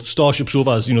original Starship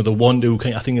Sofas, you know, the one to,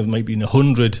 I think it might be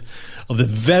 100 of the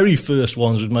very first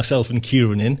ones with myself and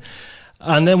Kieran in.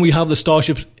 And then we have the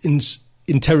Starship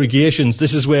Interrogations.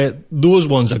 This is where those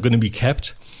ones are going to be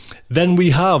kept. Then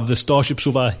we have the Starship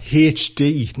Sofa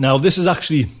HD. Now this is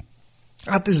actually,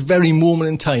 at this very moment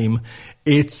in time,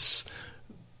 it's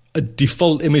a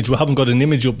default image. We haven't got an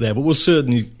image up there, but we'll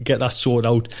certainly get that sorted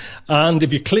out. And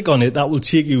if you click on it, that will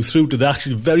take you through to the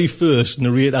actually very first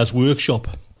Narrator's Workshop.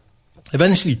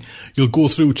 Eventually, you'll go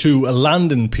through to a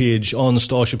landing page on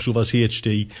Starship Sofas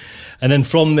HD, and then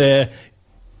from there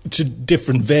to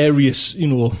different various, you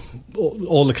know,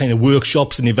 all the kind of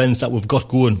workshops and events that we've got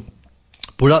going.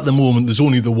 But at the moment, there's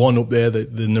only the one up there,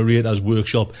 the Narrator's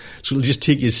Workshop. So it'll just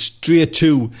take you straight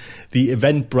to the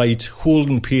Eventbrite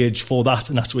holding page for that,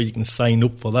 and that's where you can sign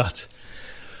up for that.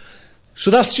 So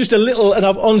that's just a little, and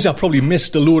I've probably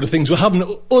missed a load of things. We're having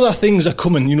other things are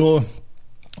coming, you know,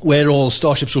 where all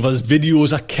Starship Sofas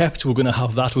videos are kept. We're going to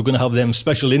have that. We're going to have them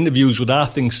special interviews with our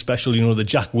things special, you know, the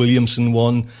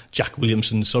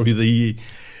the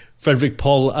Frederick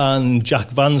Poll and Jack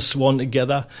Vance one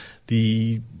together,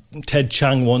 the Ted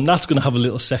Chang one, that's going to have a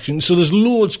little section. So there's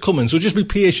loads coming, so just be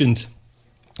patient.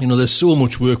 You know, there's so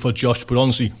much work for Josh, but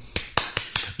honestly,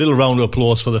 little round of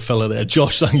applause for the fella there.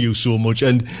 Josh, thank you so much.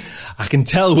 And I can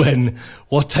tell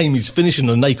what time he's finishing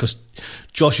the night, because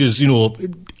Josh is, you know,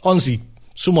 honestly,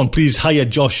 someone please hire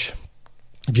Josh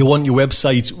if you want your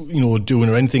website, you know, doing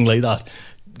or anything like that.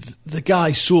 The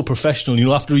guy's so professional, you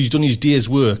know, after he's done his day's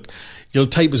work, he'll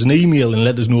type us an email and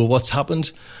let us know what's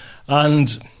happened.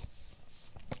 And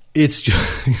it's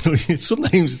just, you know,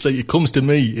 sometimes it's like it comes to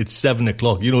me, it's 7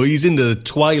 o'clock. You know, he's in the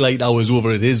twilight hours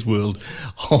over at his world.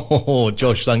 Oh,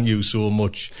 Josh, thank you so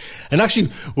much. And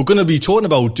actually, we're going to be talking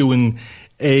about doing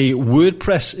a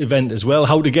WordPress event as well,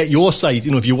 how to get your site.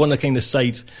 You know, if you want a kind of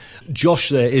site, Josh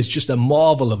there is just a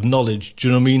marvel of knowledge. Do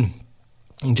you know what I mean?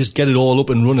 And just get it all up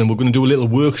and running. We're going to do a little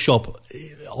workshop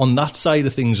on that side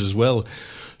of things as well.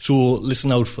 So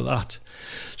listen out for that.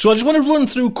 So I just want to run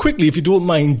through quickly, if you don't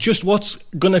mind, just what's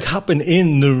going to happen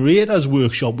in Narrator's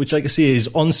Workshop, which, like I say, is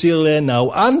on sale there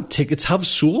now, and tickets have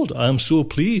sold. I am so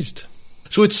pleased.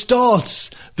 So it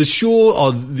starts, the show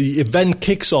or the event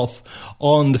kicks off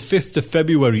on the 5th of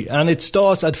February, and it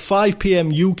starts at 5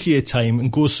 p.m. UK time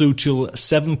and goes through till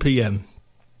 7 p.m.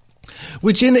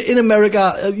 Which in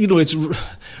America, you know, it's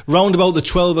round about the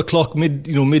 12 o'clock,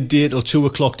 midday till 2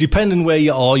 o'clock, depending where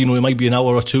you are. You know, it might be an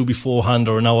hour or two beforehand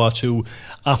or an hour or two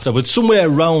after, but somewhere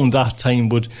around that time.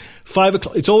 But 5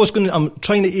 o'clock, it's always going to, I'm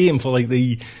trying to aim for like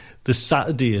the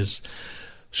Saturdays.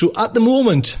 So at the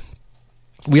moment,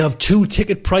 we have 2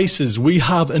 ticket prices. We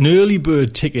have an early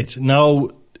bird ticket. Now,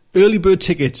 early bird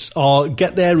tickets are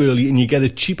get there early and you get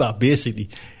it cheaper, basically.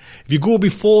 If you go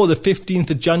before the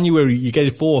 15th of January, you get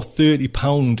it for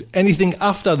 £30. Anything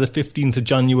after the 15th of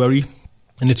January,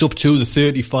 and it's up to the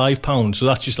 £35. So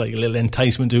that's just like a little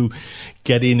enticement to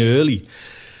get in early.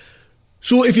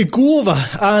 So if you go over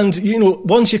and, you know,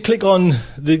 once you click on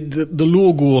the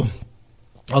logo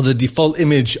or the default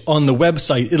image on the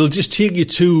website, it'll just take you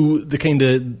to the kind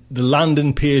of the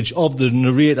landing page of the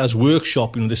Narrator's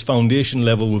Workshop, you know, this foundation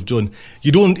level we've done.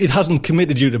 It hasn't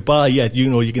committed you to buy yet. You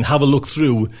know, you can have a look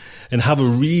through and have a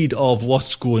read of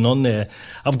what's going on there.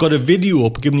 I've got a video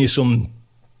up giving you some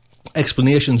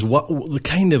explanations, what the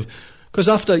kind of, because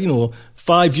after, you know,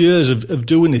 5 years of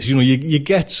doing this, you know, you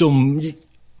get some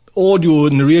audio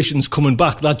narrations coming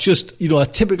back that just, you know, are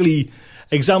typically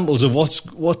examples of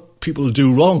what people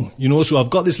do wrong, you know. So I've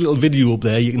got this little video up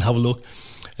there, you can have a look,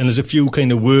 and there's a few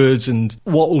kind of words and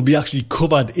what will be actually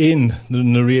covered in the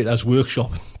Narrator's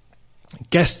Workshop.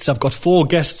 Guests, I've got 4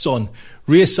 guests on.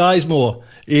 Ray Sizemore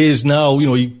is now, you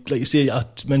know, like you say, I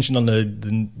mentioned on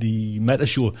the Meta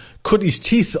show, cut his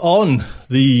teeth on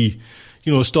the,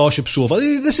 you know, Starship Sofa.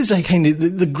 This is like kind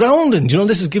of the grounding, you know,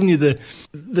 this is giving you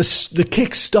the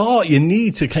kick start you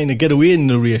need to kind of get away in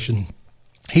narration.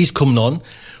 He's coming on.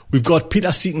 We've got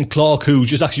Peter Seaton Clark, who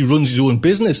just actually runs his own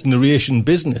business, narration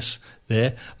business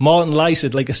there. Martin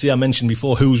Lysett, like I say, I mentioned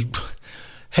before, who's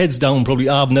heads down probably.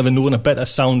 I've never known a better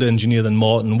sound engineer than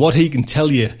Martin. What he can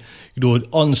tell you, you know,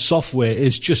 on software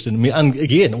is just amazing. And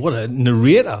again, what a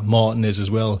narrator Martin is as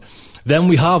well. Then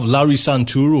we have Larry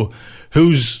Santoro,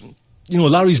 who's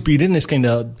Larry's been in this kind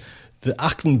of the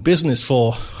acting business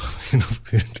for a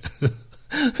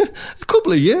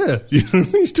couple of years.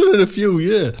 He's done it a few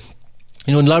years.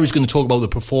 And Larry's going to talk about the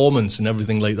performance and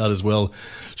everything like that as well.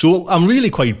 So I'm really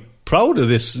quite proud of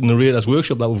this Narrator's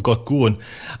Workshop that we've got going.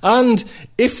 And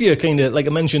if you're kind of, like I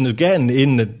mentioned again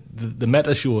in the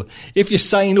Meta Show, if you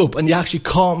sign up and you actually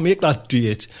can't make that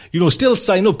date, still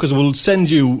sign up, because I'll send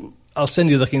you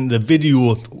the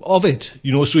video of it,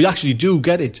 so you actually do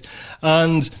get it.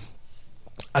 And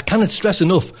I cannot stress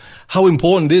enough how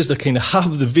important it is to kind of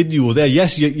have the video there.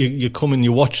 Yes, you come and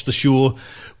you watch the show,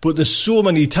 but there's so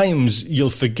many times you'll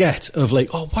forget of like,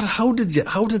 how did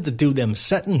they do them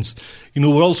settings?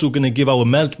 We're also going to give our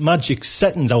magic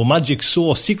settings, our magic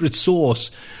sauce, secret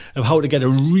sauce of how to get a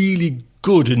really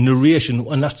good narration,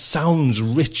 and that sounds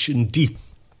rich and deep.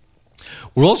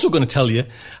 We're also going to tell you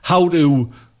how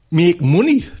to make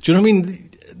money. Do you know what I mean?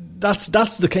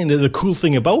 That's the kind of the cool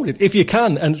thing about it. If you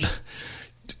can, and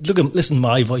listen to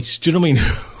my voice. Do you know what I mean?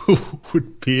 Who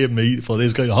would pay me for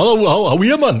this guy? How are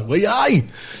you, man? Where are you?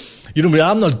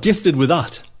 I'm not gifted with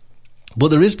that. But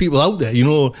there is people out there,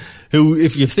 who,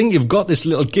 if you think you've got this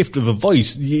little gift of a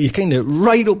voice, you're kind of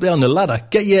right up there on the ladder.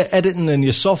 Get your editing and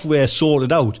your software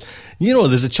sorted out.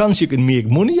 There's a chance you can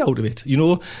make money out of it,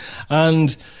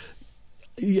 and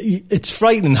it's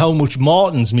frightening how much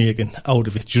Martin's making out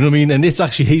of it. Do you know what I mean? And it's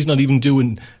actually, he's not even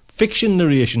doing fiction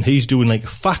narration. He's doing like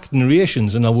fact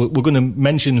narrations. And we're going to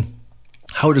mention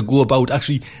how to go about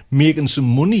actually making some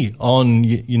money on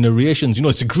your narrations.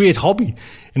 It's a great hobby.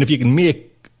 And if you can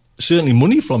make certainly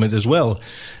money from it as well,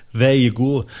 there you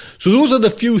go. So those are the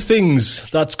few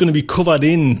things that's going to be covered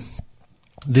in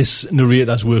this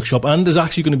Narrator's Workshop. And there's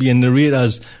actually going to be a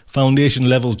Narrator's Foundation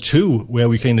Level 2 where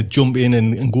we kind of jump in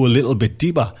and go a little bit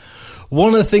deeper.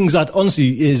 One of the things that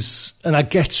honestly is, and I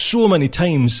get so many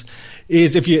times,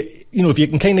 is if you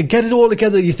can kind of get it all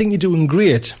together, you think you're doing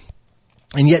great,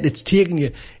 and yet it's taking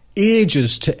you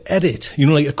ages to edit,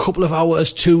 like a couple of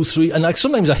hours, 2, 3, and like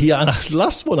sometimes I hear, and the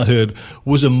last one I heard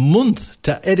was a month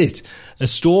to edit a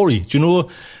story,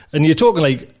 and you're talking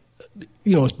like,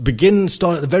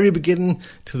 start at the very beginning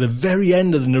to the very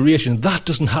end of the narration. That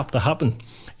doesn't have to happen.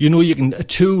 You can, a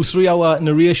 2-3 hour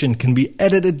narration can be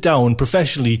edited down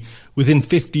professionally within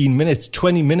 15 minutes,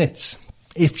 20 minutes,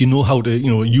 if you know how to,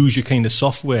 use your kind of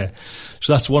software.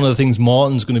 So that's one of the things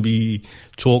Martin's going to be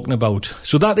talking about.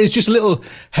 So that is just a little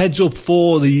heads up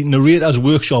for the Narrator's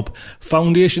Workshop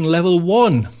Foundation Level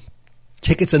 1.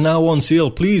 Tickets are now on sale.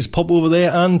 Please pop over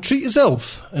there and treat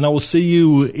yourself. And I will see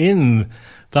you in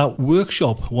that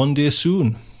workshop one day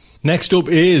soon. Next up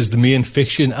is the main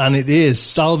fiction, and it is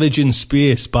Salvage in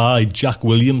Space by Jack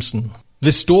Williamson.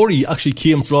 This story actually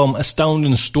came from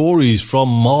Astounding Stories from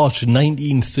March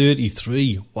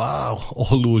 1933. Wow,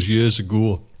 all those years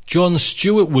ago. John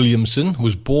Stuart Williamson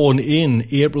was born in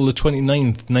April the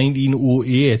 29th,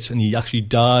 1908, and he actually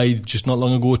died just not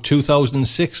long ago,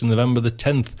 2006, on November the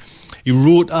 10th. He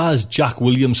wrote as Jack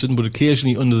Williamson, but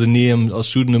occasionally under the name or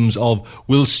pseudonyms of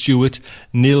Will Stewart,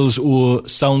 Nils O.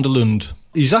 Sunderland.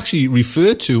 He's actually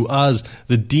referred to as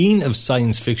the Dean of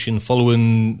Science Fiction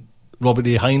following Robert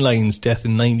A. Heinlein's death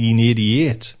in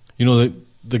 1988.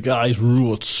 The guys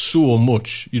wrote so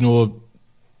much,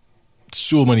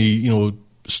 so many,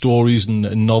 stories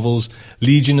and novels.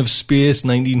 Legion of Space,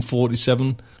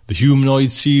 1947. The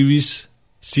Humanoid series,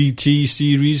 CT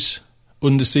series,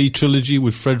 Undersea Trilogy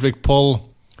with Frederick Pohl,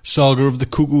 Saga of the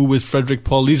Cuckoo with Frederick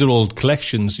Pohl. These are all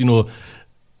collections,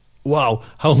 Wow,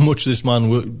 how much this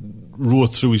man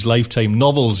wrote through his lifetime.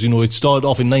 Novels, it started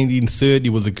off in 1930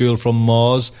 with The Girl from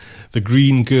Mars, The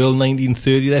Green Girl,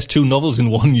 1930. That's 2 novels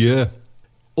in 1 year.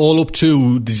 All up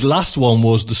to this last one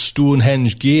was The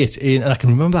Stonehenge Gate, and I can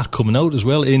remember that coming out as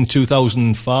well in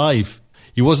 2005.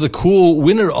 He was the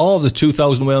co-winner of the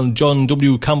 2001 John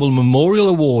W. Campbell Memorial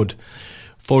Award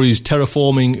for his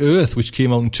Terraforming Earth, which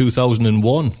came out in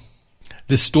 2001.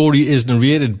 This story is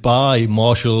narrated by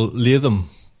Marshall Latham.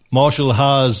 Marshall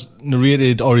has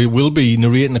narrated, or he will be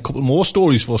narrating, a couple more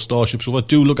stories for Starship Sofa.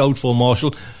 Do look out for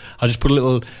Marshall. I just put a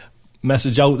little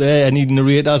message out there, any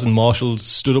narrators, and Marshall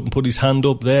stood up and put his hand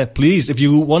up there. Please, if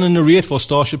you want to narrate for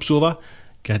Starship Sofa,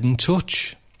 get in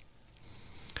touch.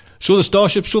 So the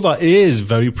Starship Sofa is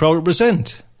very proud to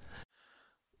present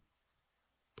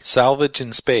Salvage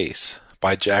in Space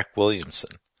by Jack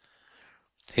Williamson.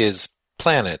 His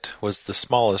planet was the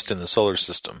smallest in the solar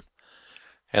system,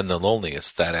 and the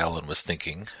loneliest, that Alan was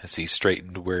thinking, as he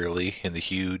straightened wearily in the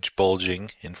huge,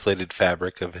 bulging, inflated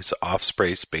fabric of his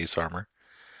off-spray space armor.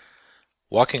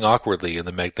 Walking awkwardly in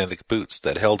the magnetic boots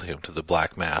that held him to the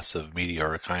black mass of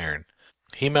meteoric iron,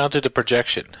 he mounted a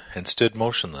projection and stood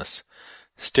motionless,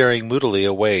 staring moodily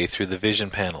away through the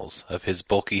vision panels of his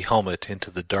bulky helmet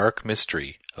into the dark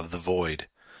mystery of the void.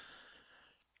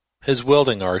 His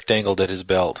welding arc dangled at his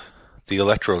belt, the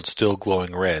electrodes still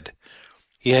glowing red.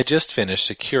 He had just finished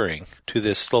securing to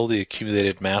this slowly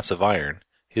accumulated mass of iron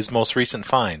his most recent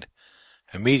find,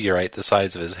 a meteorite the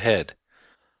size of his head.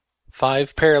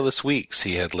 5 perilous weeks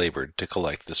he had labored to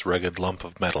collect this rugged lump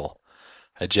of metal,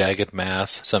 a jagged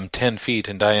mass some 10 feet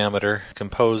in diameter,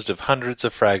 composed of hundreds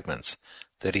of fragments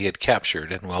that he had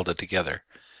captured and welded together.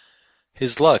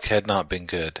 His luck had not been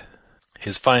good.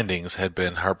 His findings had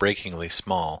been heartbreakingly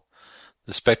small.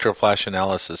 The spectroflash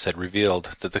analysis had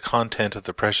revealed that the content of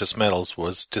the precious metals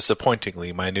was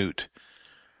disappointingly minute.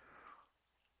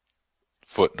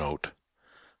 Footnote: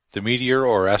 the meteor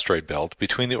or asteroid belt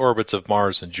between the orbits of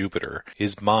Mars and Jupiter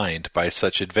is mined by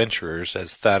such adventurers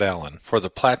as Thad Allen for the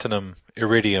platinum,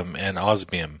 iridium, and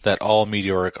osmium that all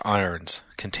meteoric irons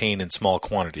contain in small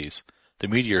quantities. The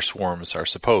meteor swarms are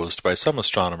supposed by some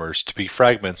astronomers to be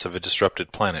fragments of a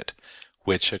disrupted planet,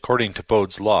 which, according to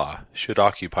Bode's law, should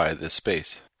occupy this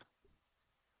space.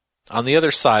 On the other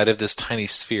side of this tiny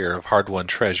sphere of hard-won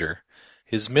treasure,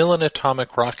 his Millen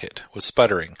atomic rocket was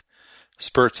sputtering,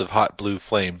 spurts of hot blue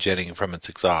flame jetting from its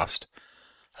exhaust.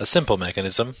 A simple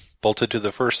mechanism, bolted to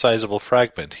the first sizable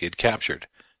fragment he had captured,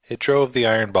 it drove the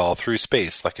iron ball through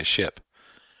space like a ship.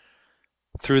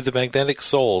 Through the magnetic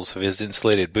soles of his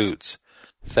insulated boots,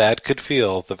 Thad could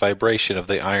feel the vibration of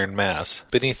the iron mass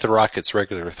beneath the rocket's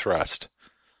regular thrust.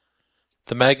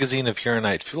 The magazine of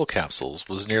uranite fuel capsules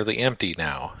was nearly empty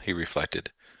now, he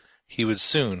reflected. He would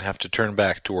soon have to turn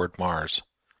back toward Mars.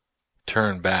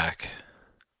 Turn back.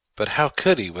 But how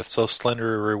could he with so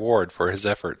slender a reward for his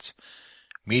efforts?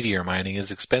 Meteor mining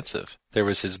is expensive. There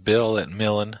was his bill at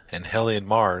Millen and Hellion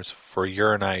Mars for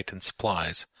uranite and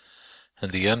supplies,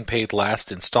 and the unpaid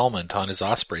last installment on his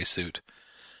Osprey suit.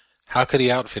 How could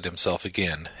he outfit himself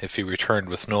again if he returned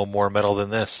with no more metal than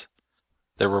this?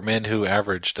 There were men who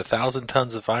averaged 1,000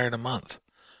 tons of iron a month.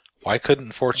 Why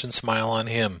couldn't fortune smile on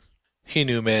him? He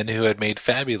knew men who had made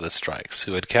fabulous strikes,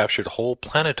 who had captured whole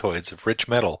planetoids of rich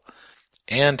metal,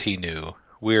 and he knew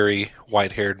weary,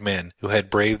 white-haired men who had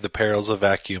braved the perils of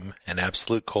vacuum and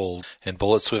absolute cold and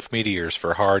bullet-swift meteors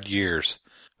for hard years,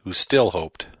 who still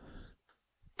hoped.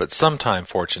 But sometime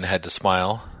fortune had to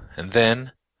smile, and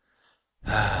then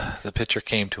the picture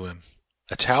came to him.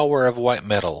 A tower of white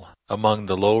metal among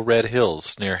the low red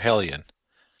hills near Hellion.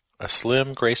 A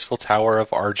slim, graceful tower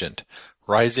of argent,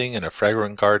 rising in a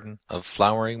fragrant garden of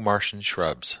flowering Martian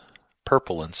shrubs,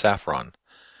 purple and saffron,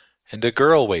 and a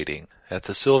girl waiting at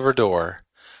the silver door,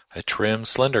 a trim,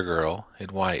 slender girl in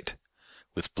white,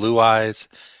 with blue eyes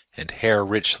and hair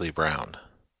richly brown.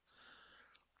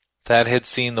 Thad had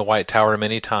seen the White Tower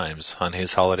many times on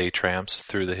his holiday tramps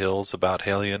through the hills about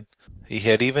Hellion. He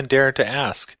had even dared to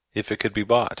ask if it could be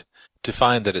bought, to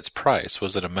find that its price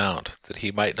was an amount that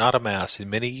he might not amass in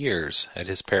many years at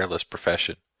his perilous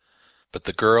profession. But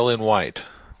the girl in white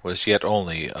was yet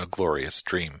only a glorious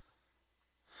dream.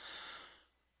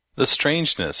 The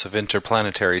strangeness of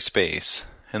interplanetary space,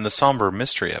 and the somber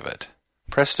mystery of it,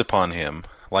 pressed upon him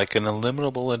like an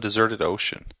illimitable and deserted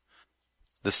ocean.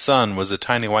 The sun was a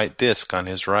tiny white disk on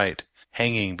his right,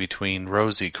 hanging between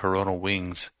rosy coronal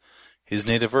wings. His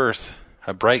native Earth,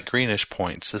 a bright greenish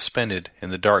point suspended in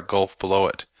the dark gulf below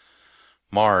it.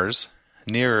 Mars,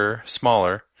 nearer,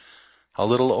 smaller, a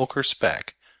little ochre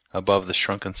speck above the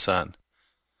shrunken sun.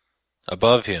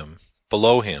 Above him,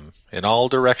 below him, in all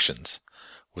directions,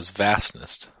 was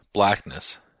vastness,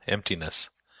 blackness, emptiness,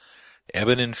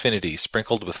 ebon infinity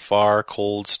sprinkled with far,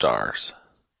 cold stars.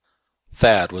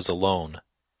 Thad was alone,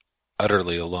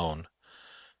 utterly alone.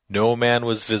 No man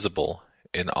was visible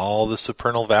in all the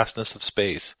supernal vastness of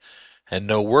space, and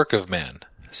no work of man,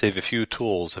 save a few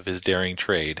tools of his daring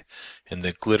trade, in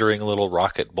the glittering little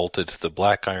rocket bolted to the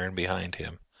black iron behind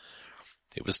him.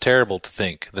 It was terrible to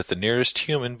think that the nearest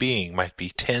human being might be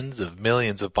tens of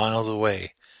millions of miles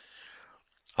away.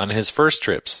 On his first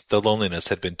trips, the loneliness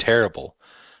had been terrible,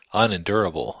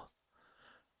 unendurable.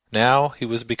 Now he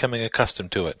was becoming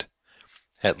accustomed to it.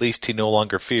 At least he no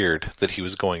longer feared that he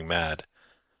was going mad.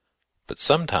 But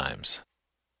sometimes...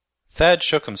 Thad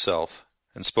shook himself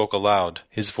and spoke aloud,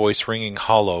 his voice ringing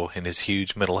hollow in his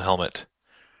huge metal helmet.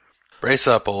 "Brace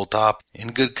up, old top.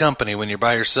 In good company when you're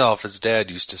by yourself, as Dad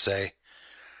used to say.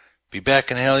 Be back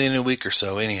in Hellion in a week or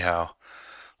so, anyhow.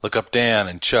 Look up Dan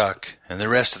and Chuck and the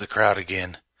rest of the crowd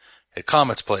again. At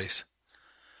Comet's place.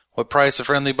 What price a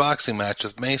friendly boxing match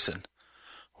with Mason?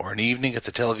 Or an evening at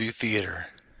the Teleview Theater?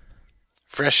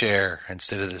 Fresh air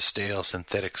instead of this stale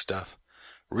synthetic stuff.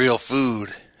 Real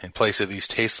food in place of these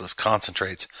tasteless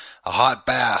concentrates. A hot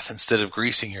bath instead of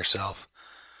greasing yourself.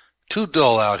 Too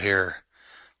dull out here.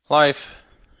 Life—"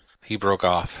 He broke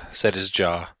off, set his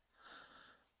jaw.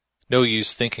 No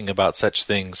use thinking about such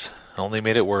things, only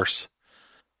made it worse.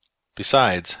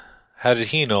 Besides, how did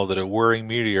he know that a whirring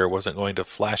meteor wasn't going to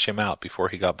flash him out before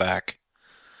he got back?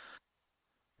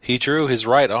 He drew his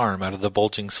right arm out of the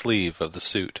bulging sleeve of the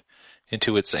suit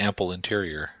into its ample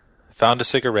interior, found a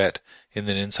cigarette in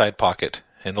an inside pocket,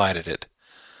 and lighted it.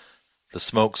 The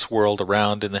smoke swirled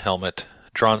around in the helmet,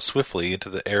 drawn swiftly into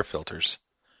the air filters.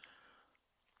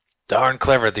 "Darn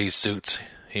clever, these suits,"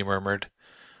 he murmured.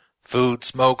 "Food,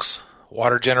 smokes,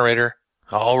 water generator,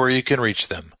 all where you can reach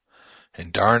them.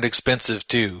 And darned expensive,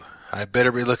 too. I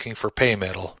better be looking for pay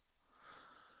metal."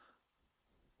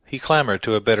 He clambered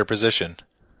to a better position,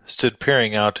 stood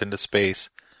peering out into space,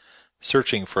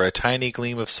 searching for a tiny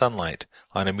gleam of sunlight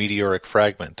on a meteoric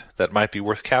fragment that might be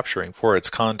worth capturing for its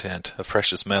content of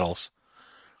precious metals.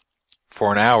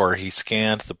 For an hour he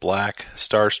scanned the black,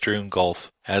 star-strewn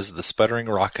gulf as the sputtering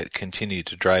rocket continued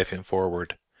to drive him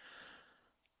forward.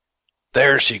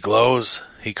 "There she glows!"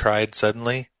 he cried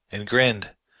suddenly, and grinned.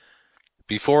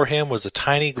 Before him was a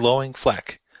tiny glowing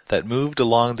fleck that moved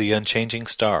along the unchanging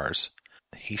stars.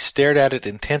 He stared at it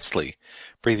intensely,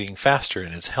 breathing faster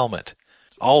in his helmet.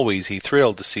 Always he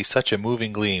thrilled to see such a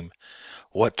moving gleam.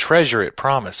 What treasure it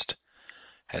promised!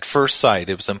 At first sight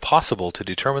it was impossible to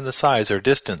determine the size or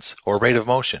distance or rate of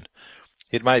motion.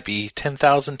 It might be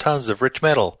 10,000 tons of rich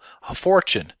metal, a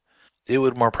fortune. It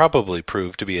would more probably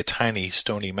prove to be a tiny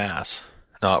stony mass,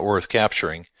 not worth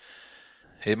capturing.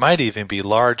 It might even be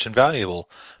large and valuable,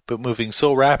 but moving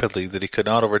so rapidly that he could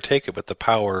not overtake it with the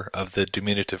power of the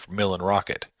diminutive Millen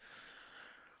rocket.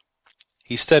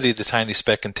 He studied the tiny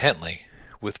speck intently,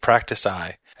 with practiced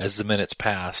eye, as the minutes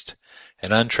passed.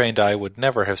 An untrained eye would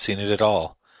never have seen it at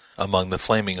all, among the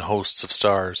flaming hosts of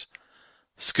stars.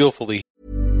 Skillfully,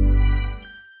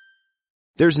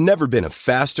 There's never been a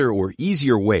faster or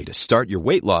easier way to start your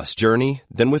weight loss journey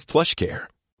than with PlushCare.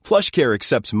 PlushCare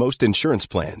accepts most insurance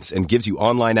plans and gives you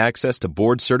online access to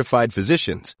board-certified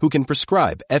physicians who can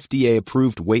prescribe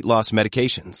FDA-approved weight loss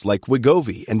medications like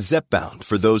Wegovy and Zepbound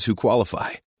for those who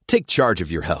qualify. Take charge of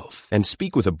your health and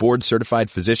speak with a board-certified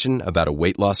physician about a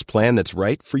weight loss plan that's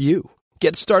right for you.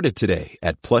 Get started today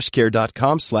at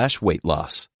plushcare.com/weight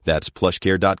loss. That's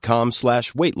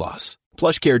plushcare.com/weight loss.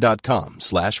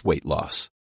 plushcare.com/weight loss.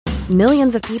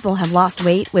 Millions of people have lost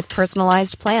weight with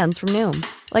personalized plans from Noom.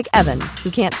 Like Evan,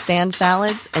 who can't stand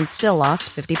salads and still lost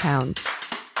 50 pounds.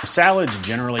 Salads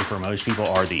generally for most people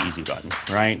are the easy button,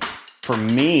 right? For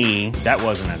me, that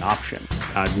wasn't an option.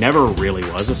 I never really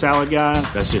was a salad guy.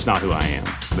 That's just not who I am.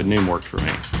 But Noom worked for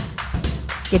me.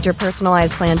 Get your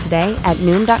personalized plan today at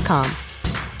Noom.com.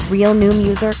 Real Noom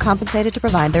user compensated to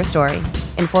provide their story.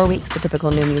 In 4 weeks, the typical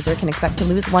Noom user can expect to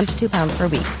lose 1 to 2 pounds per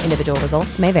week. Individual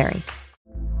results may vary.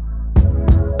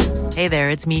 Hey there,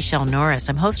 it's Michelle Norris.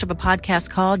 I'm host of a podcast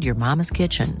called Your Mama's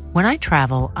Kitchen. When I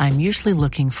travel, I'm usually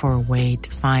looking for a way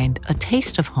to find a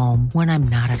taste of home when I'm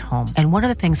not at home. And one of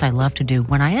the things I love to do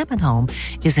when I am at home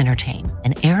is entertain.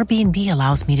 And Airbnb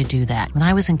allows me to do that. When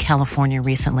I was in California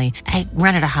recently, I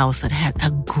rented a house that had a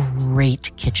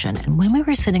great kitchen. And when we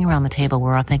were sitting around the table, we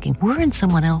were all thinking, we're in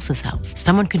someone else's house.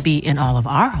 Someone could be in all of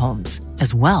our homes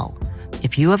as well.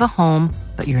 If you have a home,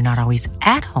 but you're not always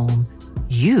at home,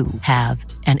 you have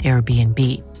an Airbnb.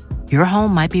 Your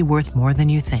home might be worth more than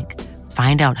you think.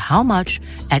 Find out how much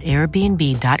at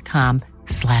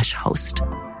airbnb.com/host.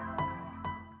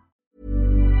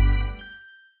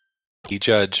 he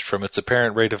judged from its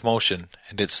apparent rate of motion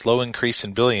and its slow increase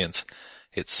in brilliance,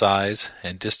 its size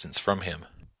and distance from him.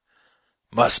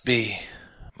 Must be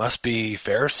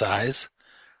fair size,"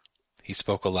 he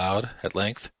spoke aloud at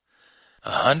length.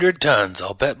 100 tons,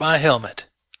 I'll bet my helmet.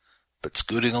 But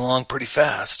scooting along pretty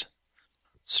fast.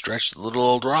 Stretch the little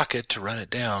old rocket to run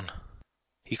it down."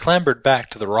 He clambered back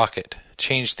to the rocket,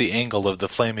 changed the angle of the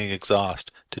flaming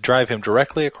exhaust to drive him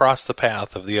directly across the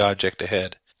path of the object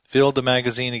ahead, filled the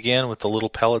magazine again with the little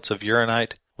pellets of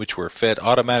uranite, which were fed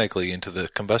automatically into the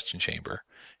combustion chamber,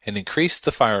 and increased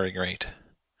the firing rate.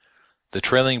 The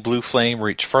trailing blue flame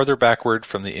reached farther backward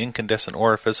from the incandescent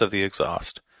orifice of the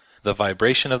exhaust. The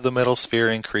vibration of the metal sphere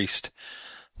increased.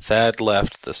 Thad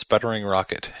left the sputtering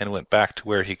rocket and went back to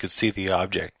where he could see the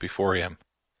object before him.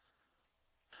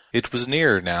 It was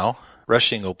nearer now,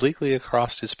 rushing obliquely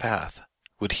across his path.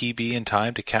 Would he be in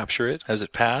time to capture it as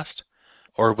it passed?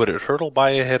 Or would it hurtle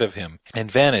by ahead of him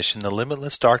and vanish in the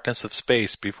limitless darkness of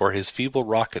space before his feeble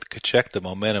rocket could check the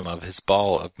momentum of his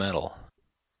ball of metal?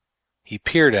 He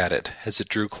peered at it as it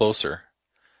drew closer.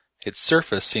 Its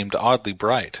surface seemed oddly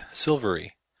bright,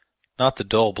 silvery, not the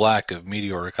dull black of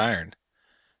meteoric iron.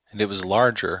 and it was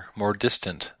larger, more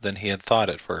distant than he had thought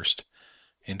at first.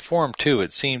 In form, too,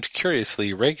 it seemed curiously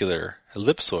irregular,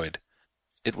 ellipsoid.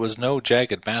 It was no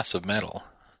jagged mass of metal.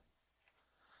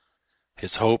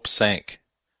 His hope sank,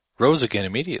 rose again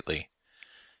immediately.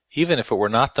 Even if it were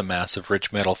not the mass of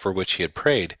rich metal for which he had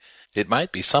prayed, it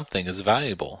might be something as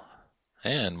valuable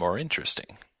and more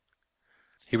interesting.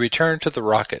 He returned to the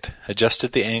rocket,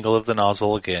 adjusted the angle of the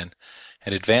nozzle again,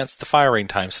 and advanced the firing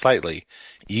time slightly,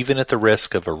 even at the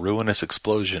risk of a ruinous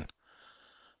explosion.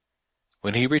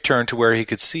 When he returned to where he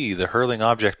could see the hurling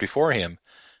object before him,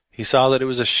 he saw that it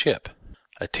was a ship,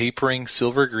 a tapering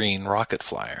silver-green rocket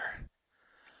flyer.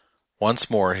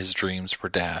 Once more his dreams were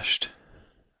dashed.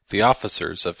 The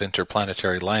officers of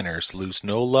interplanetary liners lose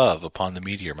no love upon the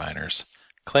meteor miners,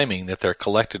 claiming that their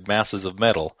collected masses of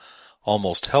metal,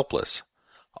 almost helpless,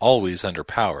 always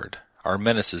underpowered, are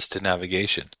menaces to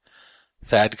navigation.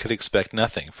 Thad could expect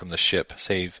nothing from the ship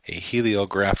save a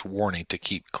heliographed warning to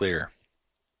keep clear.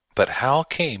 But how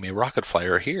came a rocket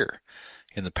flyer here,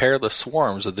 in the perilous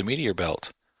swarms of the meteor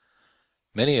belt?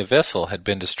 Many a vessel had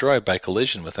been destroyed by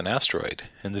collision with an asteroid,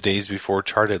 in the days before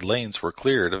charted lanes were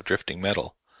cleared of drifting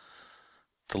metal.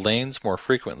 The lanes more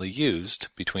frequently used,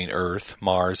 between Earth,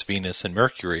 Mars, Venus, and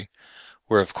Mercury,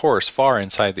 were of course far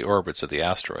inside the orbits of the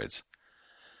asteroids,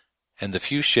 and the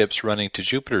few ships running to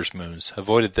Jupiter's moons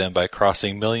avoided them by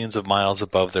crossing millions of miles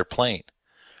above their plane.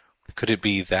 Could it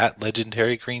be that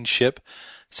legendary green ship,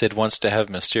 said once to have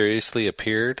mysteriously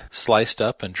appeared, sliced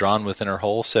up and drawn within her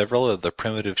hull several of the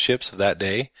primitive ships of that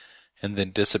day, and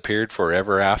then disappeared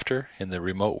forever after in the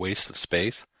remote wastes of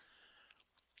space?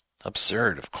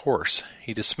 Absurd, of course.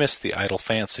 He dismissed the idle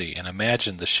fancy and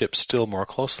imagined the ship still more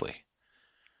closely.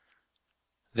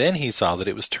 Then he saw that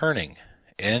it was turning,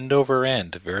 end over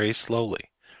end, very slowly.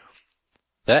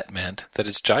 That meant that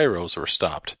its gyros were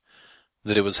stopped,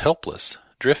 that it was helpless,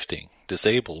 drifting,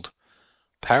 disabled,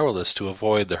 powerless to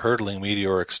avoid the hurtling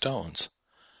meteoric stones.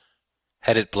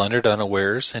 Had it blundered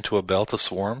unawares into a belt of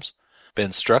swarms,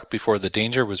 been struck before the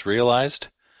danger was realized?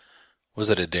 Was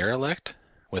it a derelict,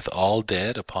 with all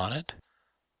dead upon it?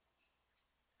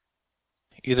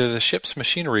 Either the ship's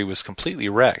machinery was completely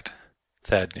wrecked,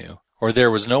 Thad knew, or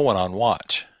there was no one on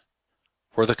watch.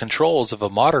 For the controls of a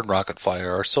modern rocket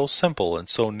flyer are so simple and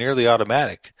so nearly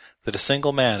automatic that a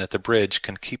single man at the bridge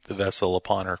can keep the vessel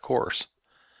upon her course.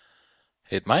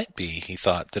 It might be, he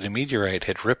thought, that a meteorite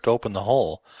had ripped open the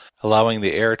hull, allowing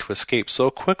the air to escape so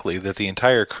quickly that the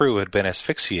entire crew had been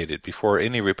asphyxiated before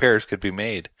any repairs could be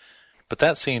made. But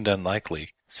that seemed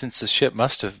unlikely, since the ship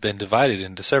must have been divided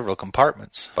into several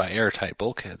compartments by airtight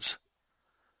bulkheads.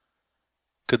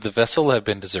 Could the vessel have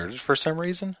been deserted for some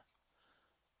reason?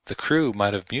 The crew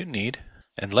might have mutinied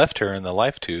and left her in the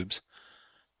life tubes.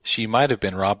 She might have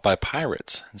been robbed by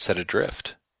pirates and set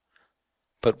adrift.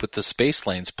 But with the space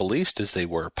lanes policed as they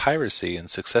were, piracy and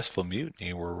successful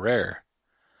mutiny were rare.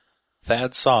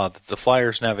 Thad saw that the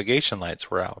flyer's navigation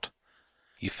lights were out.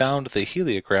 He found the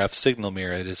heliograph signal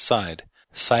mirror at his side,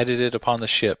 sighted it upon the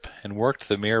ship, and worked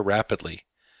the mirror rapidly.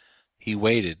 He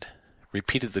waited,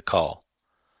 repeated the call.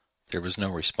 There was no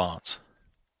response.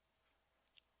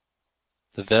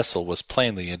 The vessel was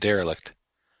plainly a derelict.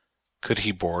 Could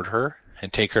he board her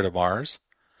and take her to Mars?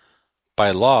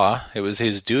 By law, it was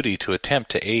his duty to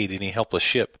attempt to aid any helpless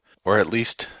ship, or at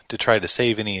least to try to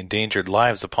save any endangered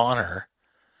lives upon her.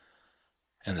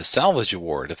 And the salvage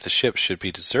award, if the ship should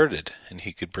be deserted and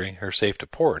he could bring her safe to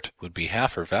port, would be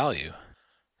half her value.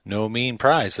 No mean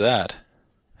prize, that.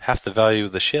 Half the value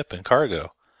of the ship and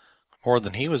cargo. More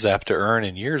than he was apt to earn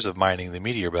in years of mining the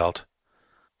meteor belt.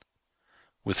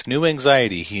 With new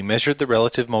anxiety, he measured the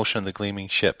relative motion of the gleaming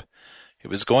ship. It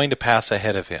was going to pass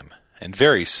ahead of him, and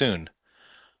very soon.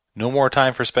 No more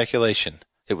time for speculation.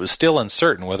 It was still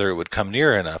uncertain whether it would come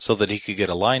near enough so that he could get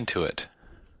a line to it.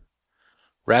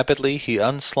 Rapidly he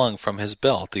unslung from his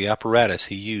belt the apparatus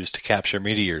he used to capture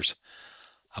meteors,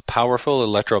 a powerful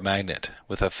electromagnet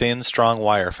with a thin, strong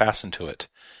wire fastened to it,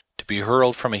 to be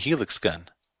hurled from a helix gun.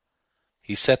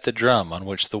 He set the drum on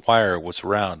which the wire was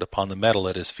wound upon the metal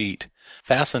at his feet,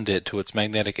 fastened it to its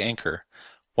magnetic anchor,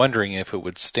 wondering if it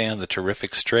would stand the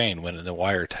terrific strain when the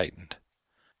wire tightened.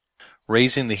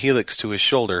 Raising the helix to his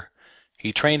shoulder,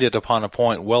 he trained it upon a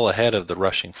point well ahead of the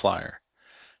rushing flyer,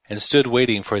 and stood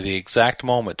waiting for the exact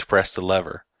moment to press the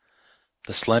lever.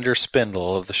 The slender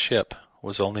spindle of the ship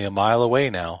was only a mile away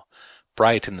now,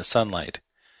 bright in the sunlight.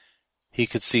 He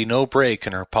could see no break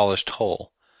in her polished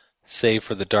hull, save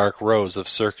for the dark rows of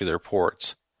circular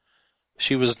ports.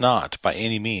 She was not, by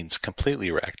any means, completely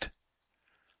wrecked.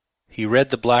 He read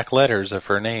the black letters of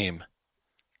her name,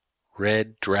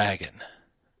 Red Dragon.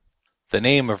 The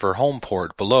name of her home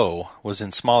port below was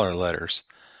in smaller letters,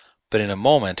 but in a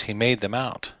moment he made them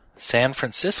out. San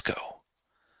Francisco!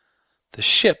 The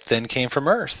ship then came from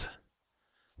Earth,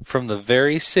 from the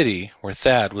very city where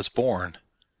Thad was born.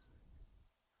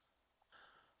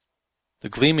 The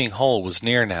gleaming hull was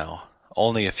near now,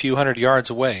 only a few hundred yards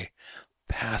away,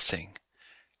 passing.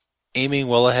 Aiming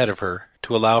well ahead of her,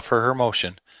 to allow for her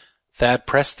motion, Thad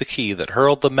pressed the key that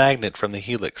hurled the magnet from the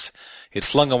helix. It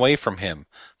flung away from him,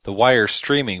 the wire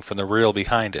streaming from the reel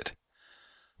behind it.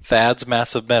 Thad's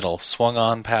mass of metal swung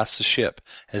on past the ship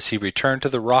as he returned to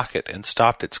the rocket and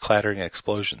stopped its clattering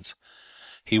explosions.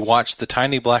 He watched the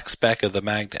tiny black speck of the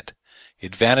magnet.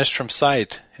 It vanished from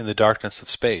sight in the darkness of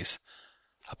space,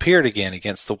 appeared again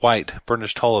against the white,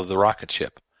 burnished hull of the rocket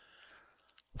ship.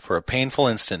 For a painful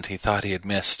instant he thought he had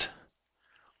missed.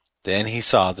 Then he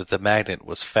saw that the magnet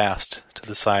was fast to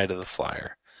the side of the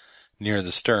flyer, near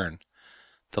the stern.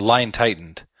 The line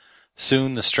tightened.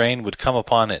 Soon the strain would come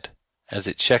upon it, as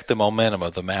it checked the momentum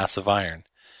of the mass of iron.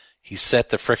 He set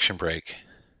the friction brake.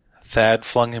 Thad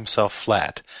flung himself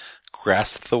flat,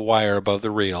 grasped the wire above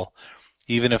the reel.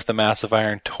 Even if the mass of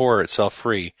iron tore itself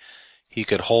free, he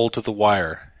could hold to the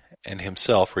wire and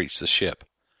himself reach the ship.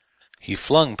 He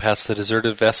flung past the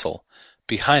deserted vessel.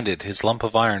 Behind it his lump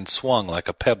of iron swung like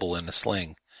a pebble in a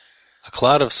sling. A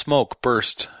cloud of smoke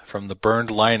burst from the burned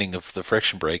lining of the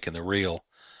friction brake in the reel.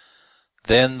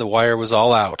 Then the wire was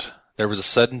all out. There was a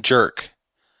sudden jerk,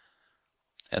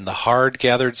 and the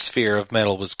hard-gathered sphere of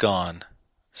metal was gone,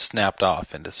 snapped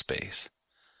off into space.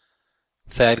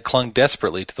 Thad clung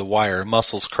desperately to the wire,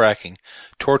 muscles cracking,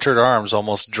 tortured arms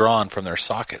almost drawn from their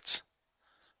sockets.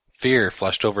 Fear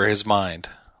flushed over his mind.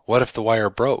 What if the wire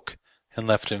broke and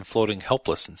left him floating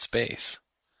helpless in space?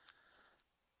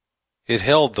 It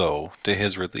held, though, to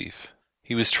his relief.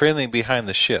 He was trailing behind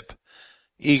the ship.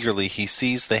 Eagerly he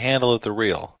seized the handle of the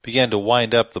reel, began to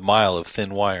wind up the mile of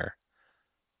thin wire.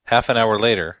 Half an hour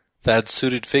later, Thad's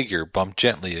suited figure bumped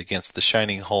gently against the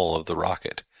shining hull of the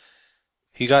rocket.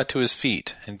 He got to his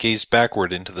feet and gazed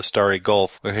backward into the starry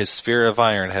gulf where his sphere of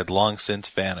iron had long since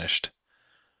vanished.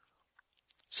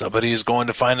 "Somebody is going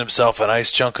to find himself a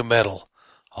nice chunk of metal,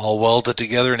 all welded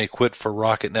together and equipped for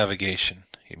rocket navigation,"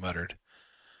 he muttered.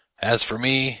 "As for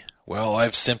me, well,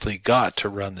 I've simply got to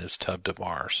run this tub to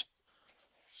Mars."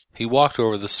 He walked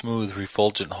over the smooth,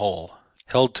 refulgent hull,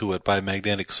 held to it by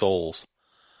magnetic soles.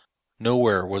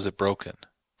 Nowhere was it broken,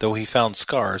 though he found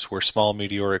scars where small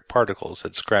meteoric particles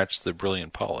had scratched the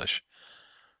brilliant polish.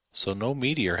 So no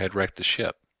meteor had wrecked the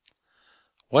ship.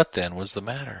 What, then, was the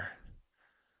matter?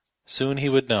 Soon he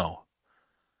would know.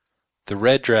 The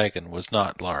Red Dragon was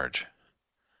not large.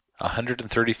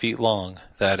 130 feet long,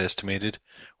 Thad estimated,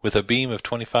 with a beam of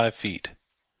 25 feet.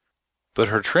 But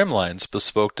her trimlines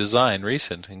bespoke design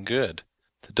recent and good.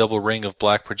 The double ring of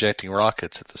black projecting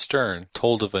rockets at the stern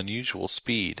told of unusual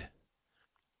speed.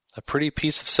 A pretty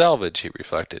piece of salvage, he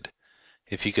reflected,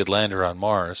 if he could land her on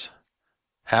Mars.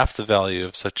 Half the value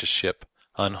of such a ship,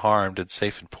 unharmed and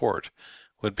safe in port,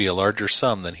 would be a larger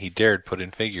sum than he dared put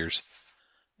in figures.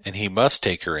 And he must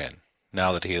take her in,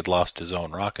 now that he had lost his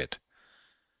own rocket.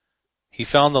 He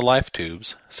found the life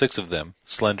tubes, 6 of them,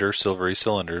 slender silvery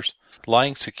cylinders,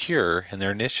 lying secure in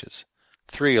their niches,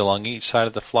 3 along each side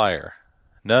of the flyer.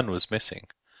 None was missing,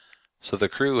 so the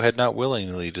crew had not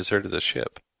willingly deserted the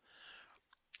ship.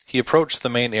 He approached the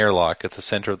main airlock at the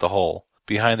center of the hull,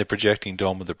 behind the projecting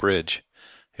dome of the bridge.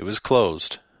 It was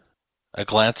closed. A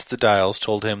glance at the dials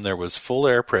told him there was full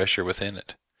air pressure within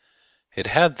it. It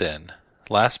had, then,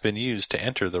 last been used to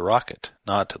enter the rocket,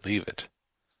 not to leave it.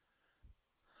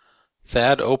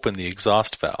 Thad opened the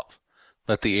exhaust valve,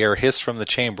 let the air hiss from the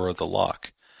chamber of the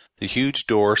lock. The huge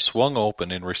door swung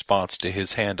open in response to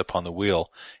his hand upon the wheel,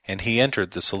 and he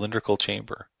entered the cylindrical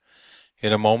chamber.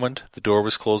 In a moment the door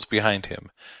was closed behind him.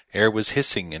 Air was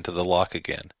hissing into the lock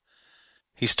again.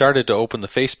 He started to open the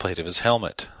faceplate of his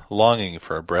helmet, longing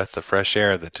for a breath of fresh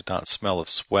air that did not smell of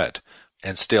sweat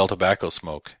and stale tobacco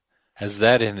smoke, as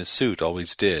that in his suit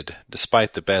always did,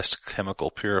 despite the best chemical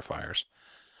purifiers.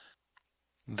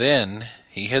 Then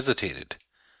he hesitated.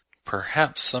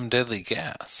 Perhaps some deadly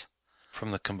gas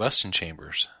from the combustion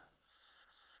chambers.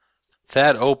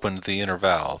 Thad opened the inner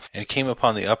valve and came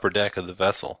upon the upper deck of the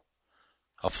vessel.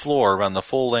 A floor ran the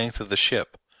full length of the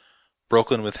ship,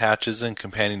 broken with hatches and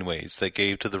companionways that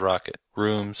gave to the rocket,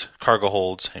 rooms, cargo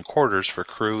holds, and quarters for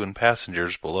crew and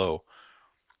passengers below.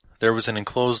 There was an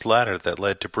enclosed ladder that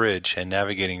led to bridge and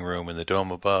navigating room in the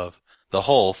dome above. The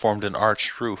hull formed an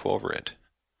arched roof over it.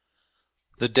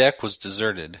 The deck was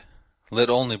deserted, lit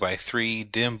only by 3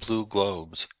 dim blue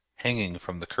globes hanging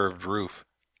from the curved roof.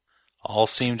 All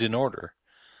seemed in order,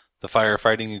 the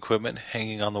firefighting equipment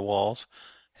hanging on the walls,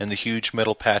 and the huge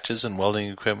metal patches and welding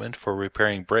equipment for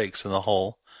repairing breaks in the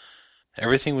hull.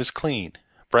 Everything was clean,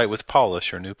 bright with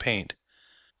polish or new paint.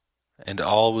 And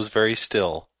all was very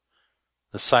still.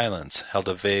 The silence held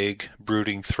a vague,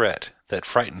 brooding threat that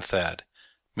frightened Thad,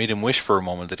 made him wish for a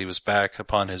moment that he was back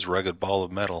upon his rugged ball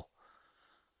of metal.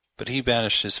 But he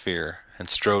banished his fear and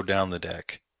strode down the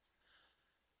deck.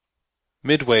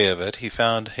 Midway of it he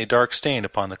found a dark stain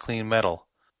upon the clean metal,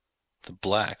 the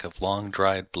black of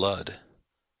long-dried blood.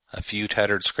 A few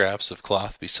tattered scraps of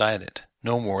cloth beside it,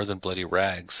 no more than bloody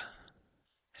rags,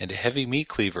 and a heavy meat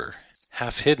cleaver,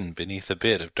 half hidden beneath a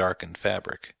bit of darkened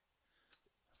fabric.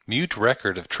 Mute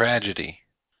record of tragedy.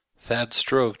 Thad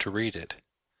strove to read it.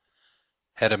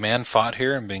 Had a man fought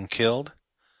here and been killed?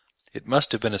 It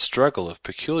must have been a struggle of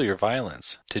peculiar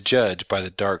violence, to judge by the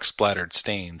dark splattered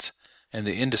stains, and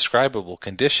the indescribable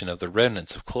condition of the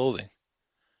remnants of clothing.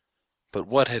 But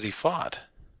what had he fought?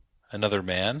 Another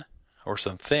man, or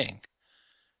something?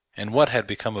 And what had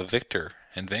become of victor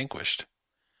and vanquished?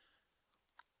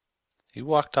 He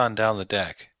walked on down the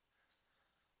deck.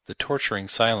 The torturing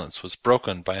silence was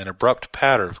broken by an abrupt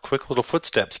patter of quick little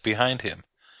footsteps behind him.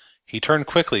 He turned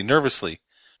quickly, nervously,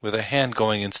 with a hand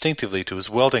going instinctively to his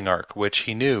welding arc, which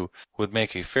he knew would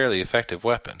make a fairly effective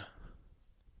weapon.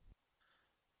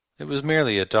 It was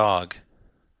merely a dog.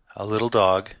 A little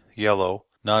dog, yellow,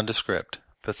 nondescript,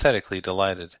 pathetically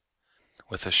delighted.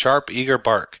 With a sharp, eager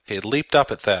bark, it had leaped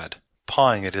up at Thad,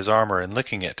 pawing at his armor and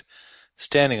licking it,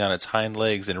 standing on its hind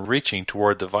legs and reaching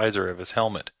toward the visor of his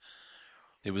helmet.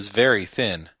 It was very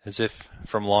thin, as if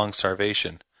from long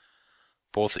starvation.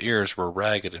 Both ears were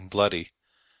ragged and bloody,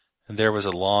 and there was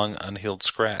a long, unhealed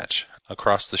scratch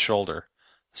across the shoulder,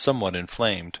 somewhat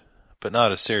inflamed, but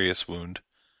not a serious wound.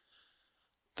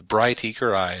 The bright,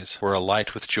 eager eyes were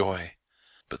alight with joy,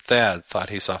 but Thad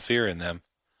thought he saw fear in them,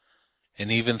 and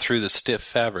even through the stiff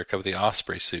fabric of the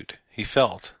osprey suit he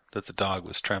felt that the dog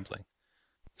was trembling.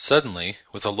 Suddenly,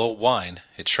 with a low whine,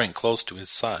 it shrank close to his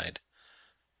side,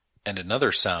 and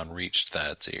another sound reached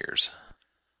Thad's ears.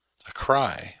 A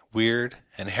cry, weird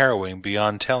and harrowing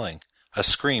beyond telling, a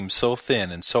scream so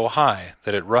thin and so high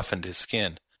that it roughened his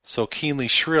skin, so keenly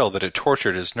shrill that it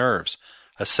tortured his nerves,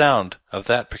 a sound of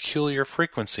that peculiar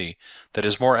frequency that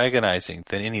is more agonizing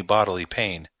than any bodily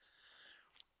pain.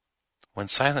 When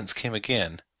silence came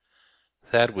again,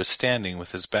 Thad was standing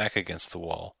with his back against the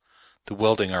wall, the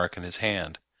welding arc in his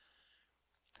hand.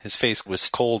 His face was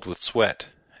cold with sweat,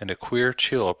 and a queer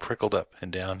chill prickled up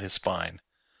and down his spine.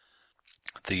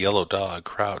 The yellow dog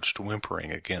crouched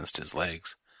whimpering against his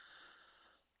legs.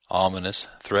 Ominous,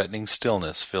 threatening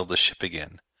stillness filled the ship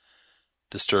again,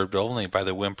 disturbed only by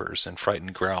the whimpers and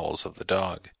frightened growls of the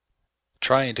dog.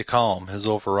 Trying to calm his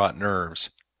overwrought nerves,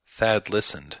 Thad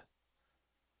listened,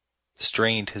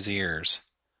 strained his ears.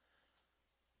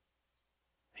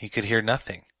 He could hear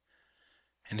nothing,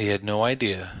 and he had no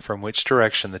idea from which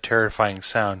direction the terrifying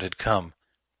sound had come.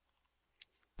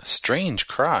 A strange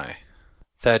cry.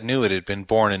 Thad knew it had been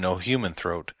born in no human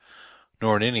throat,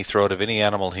 nor in any throat of any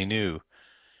animal he knew,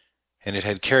 and it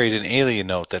had carried an alien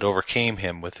note that overcame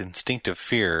him with instinctive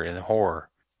fear and horror.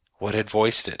 What had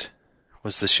voiced it?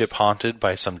 Was the ship haunted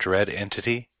by some dread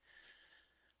entity?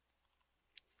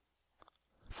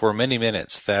 For many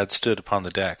minutes Thad stood upon the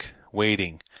deck,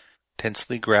 waiting,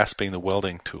 tensely grasping the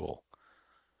welding tool.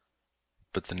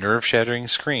 But the nerve-shattering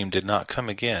scream did not come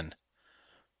again,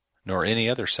 nor any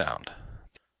other sound.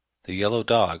 The yellow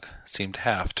dog seemed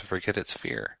half to forget its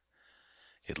fear.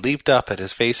 It leaped up at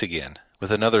his face again,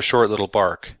 with another short little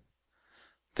bark.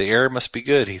 The air must be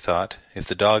good, he thought, if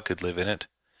the dog could live in it.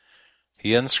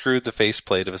 He unscrewed the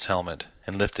faceplate of his helmet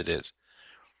and lifted it.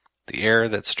 The air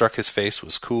that struck his face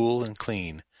was cool and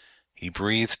clean. He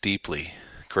breathed deeply,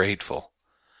 grateful,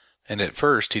 and at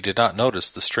first he did not notice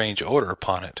the strange odor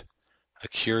upon it, a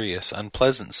curious,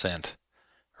 unpleasant scent,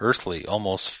 earthly,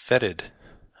 almost fetid,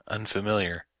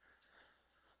 unfamiliar.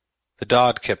 The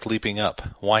dog kept leaping up,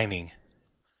 whining.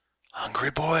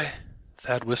 "Hungry, boy?"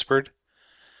 Thad whispered.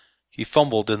 He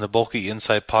fumbled in the bulky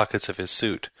inside pockets of his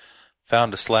suit,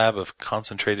 found a slab of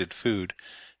concentrated food,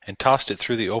 and tossed it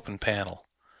through the open panel.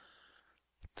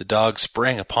 The dog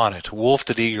sprang upon it, wolfed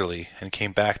it eagerly, and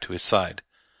came back to his side.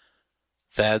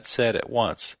 Thad set at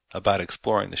once about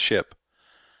exploring the ship.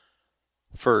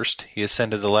 First, he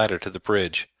ascended the ladder to the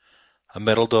bridge. A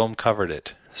metal dome covered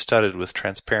it, studded with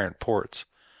transparent ports.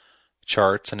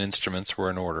 Charts and instruments were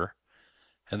in order,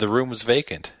 and the room was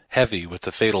vacant, heavy with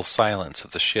the fatal silence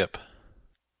of the ship.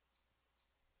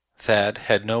 Thad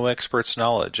had no expert's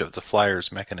knowledge of the flyer's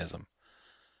mechanism,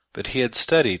 but he had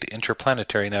studied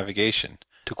interplanetary navigation,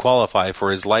 to qualify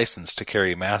for his license to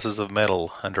carry masses of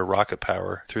metal under rocket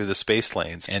power through the space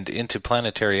lanes and into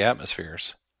planetary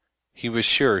atmospheres. He was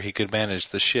sure he could manage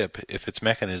the ship if its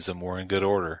mechanism were in good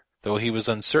order, though he was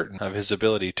uncertain of his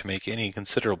ability to make any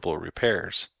considerable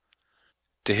repairs.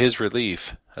 To his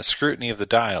relief, a scrutiny of the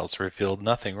dials revealed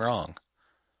nothing wrong.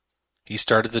 He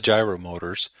started the gyro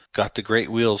motors, got the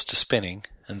great wheels to spinning,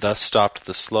 and thus stopped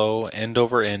the slow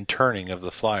end-over-end turning of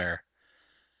the flyer.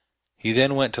 He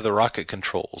then went to the rocket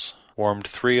controls, warmed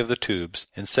 3 of the tubes,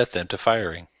 and set them to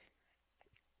firing.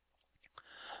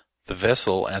 The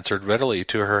vessel answered readily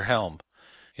to her helm.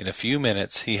 In a few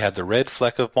minutes he had the red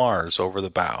fleck of Mars over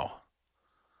the bow.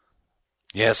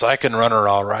 "Yes, I can run her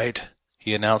all right,"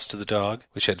 he announced to the dog,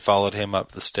 which had followed him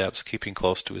up the steps, keeping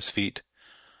close to his feet.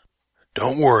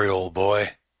 "Don't worry, old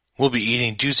boy. We'll be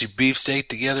eating juicy beefsteak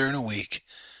together in a week,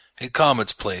 at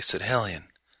Comet's place at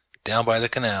Hellion, down by the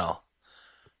canal.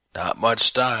 Not much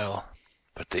style,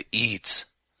 but the eats.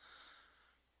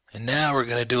 And now we're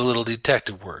going to do a little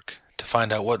detective work to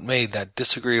find out what made that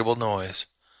disagreeable noise,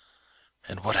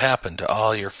 and what happened to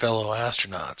all your fellow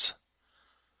astronauts.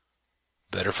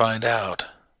 Better find out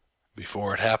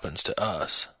before it happens to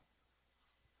us."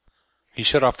 He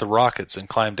shut off the rockets and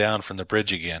climbed down from the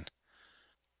bridge again.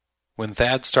 When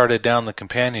Thad started down the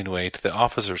companionway to the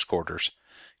officers' quarters,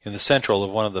 in the central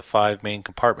of one of the 5 main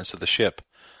compartments of the ship,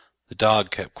 the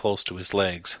dog kept close to his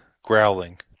legs,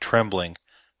 growling, trembling,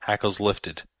 hackles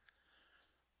lifted.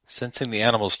 Sensing the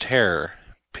animal's terror,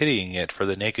 pitying it for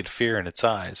the naked fear in its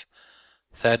eyes,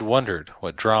 Thad wondered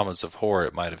what dramas of horror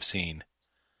it might have seen.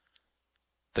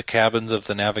 The cabins of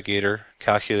the navigator,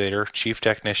 calculator, chief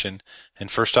technician,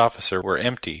 and first officer were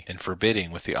empty and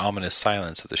forbidding with the ominous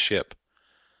silence of the ship.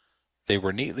 They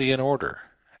were neatly in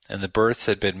order, and the berths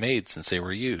had been made since they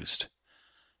were used.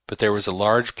 But there was a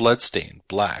large bloodstain,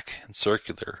 black and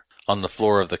circular, on the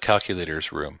floor of the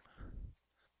calculator's room.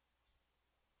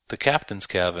 The captain's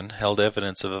cabin held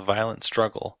evidence of a violent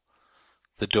struggle.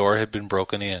 The door had been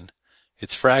broken in.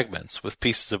 Its fragments, with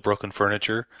pieces of broken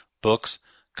furniture, books,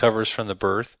 covers from the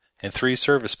berth, and 3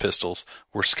 service pistols,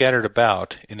 were scattered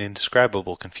about in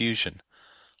indescribable confusion,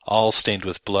 all stained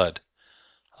with blood.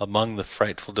 Among the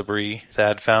frightful debris,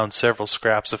 Thad found several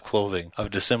scraps of clothing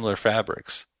of dissimilar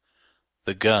fabrics.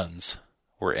 The guns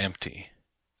were empty.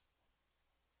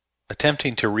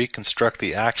 Attempting to reconstruct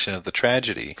the action of the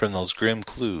tragedy from those grim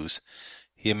clues,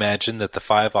 he imagined that the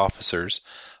 5 officers,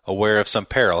 aware of some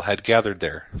peril, had gathered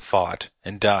there, fought,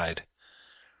 and died.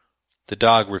 The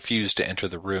dog refused to enter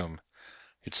the room.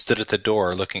 It stood at the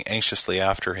door, looking anxiously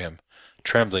after him,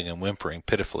 trembling and whimpering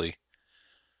pitifully.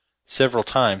 Several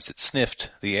times it sniffed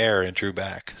the air and drew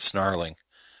back, snarling.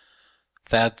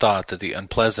 Thad thought that the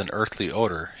unpleasant earthly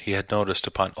odor he had noticed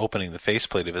upon opening the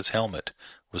faceplate of his helmet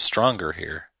was stronger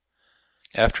here.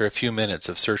 After a few minutes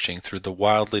of searching through the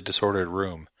wildly disordered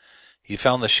room, he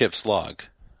found the ship's log,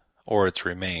 or its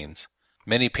remains.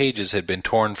 Many pages had been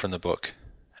torn from the book,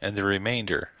 and the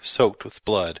remainder, soaked with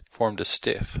blood, formed a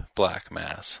stiff, black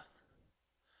mass.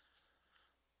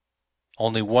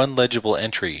 Only one legible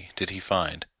entry did he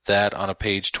find, that on a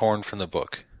page torn from the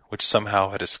book, which somehow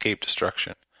had escaped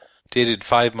destruction. Dated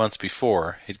 5 months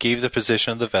before, it gave the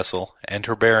position of the vessel and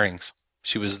her bearings.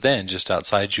 She was then just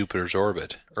outside Jupiter's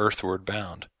orbit, earthward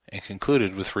bound, and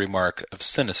concluded with a remark of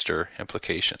sinister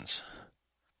implications.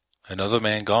 "Another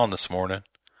man gone this morning.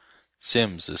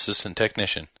 Sims, assistant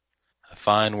technician. A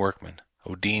fine workman.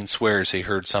 O'Dean swears he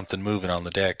heard something moving on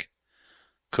the deck.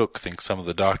 Cook thinks some of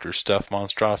the doctor's stuffed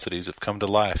monstrosities have come to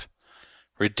life.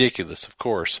 Ridiculous, of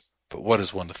course, but what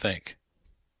is one to think?"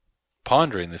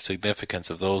 Pondering the significance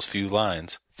of those few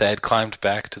lines, Thad climbed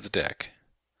back to the deck.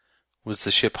 Was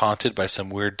the ship haunted by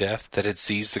some weird death that had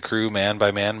seized the crew man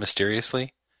by man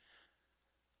mysteriously?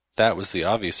 That was the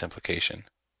obvious implication.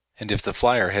 And if the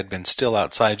flyer had been still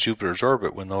outside Jupiter's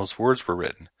orbit when those words were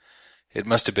written, it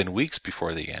must have been weeks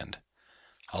before the end.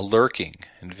 A lurking,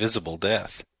 invisible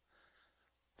death.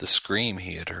 The scream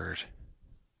he had heard.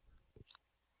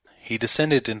 He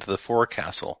descended into the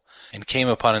forecastle, and came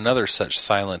upon another such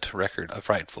silent record of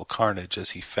frightful carnage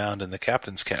as he found in the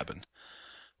captain's cabin.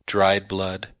 Dried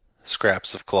blood,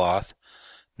 scraps of cloth,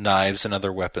 knives and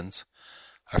other weapons.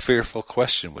 A fearful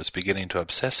question was beginning to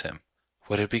obsess him.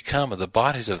 What had become of the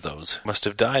bodies of those who must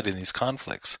have died in these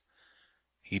conflicts?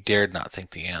 He dared not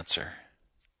think the answer.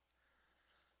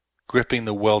 Gripping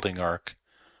the welding arc,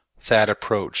 Thad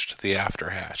approached the after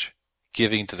hatch,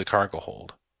 giving to the cargo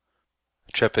hold.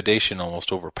 Trepidation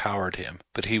almost overpowered him,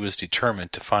 but he was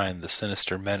determined to find the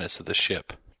sinister menace of the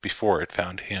ship before it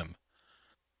found him.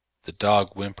 The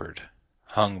dog whimpered,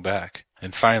 hung back,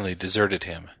 and finally deserted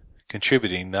him,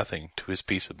 contributing nothing to his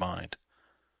peace of mind.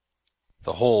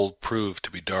 The hold proved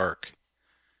to be dark.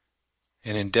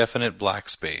 An indefinite black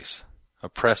space,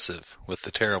 oppressive with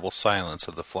the terrible silence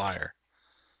of the flyer.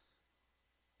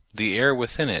 The air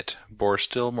within it bore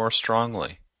still more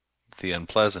strongly the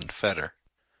unpleasant fetor.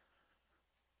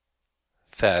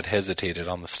 Thad hesitated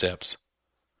on the steps.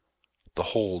 The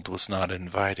hold was not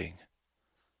inviting.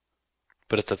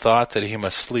 But at the thought that he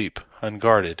must sleep,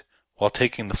 unguarded, while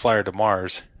taking the flyer to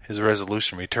Mars, his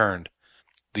resolution returned.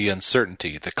 The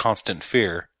uncertainty, the constant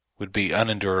fear, would be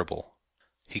unendurable.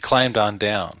 He climbed on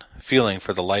down, feeling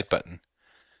for the light button.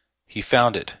 He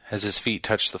found it as his feet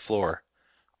touched the floor.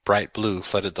 Bright blue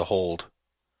flooded the hold.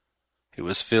 It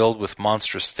was filled with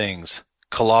monstrous things,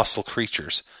 colossal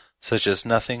creatures, such as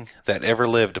nothing that ever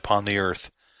lived upon the earth,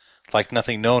 like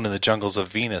nothing known in the jungles of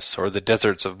Venus or the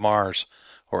deserts of Mars,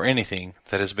 or anything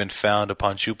that has been found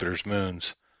upon Jupiter's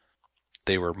moons.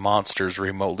 They were monsters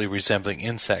remotely resembling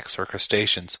insects or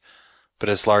crustaceans, but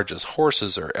as large as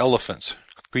horses or elephants,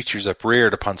 creatures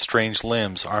upreared upon strange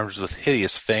limbs armed with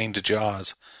hideous fanged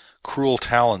jaws, cruel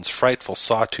talons, frightful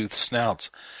saw-toothed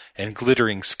snouts, and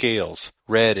glittering scales,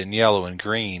 red and yellow and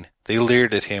green. They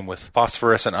leered at him with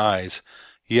phosphorescent eyes,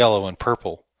 yellow and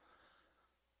purple.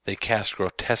 They cast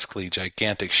grotesquely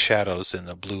gigantic shadows in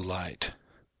the blue light.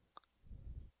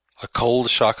 A cold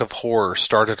shock of horror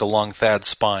started along Thad's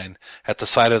spine at the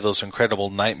sight of those incredible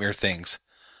nightmare things.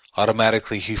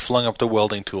 Automatically he flung up the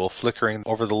welding tool, flickering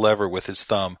over the lever with his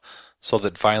thumb so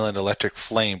that violent electric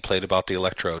flame played about the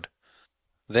electrode.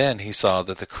 Then he saw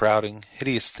that the crowding,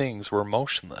 hideous things were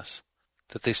motionless,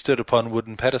 that they stood upon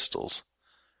wooden pedestals,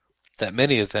 that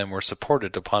many of them were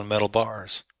supported upon metal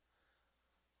bars.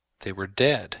 They were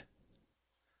dead,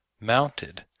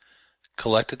 mounted,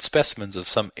 collected specimens of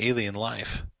some alien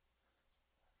life.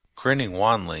 Grinning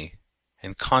wanly,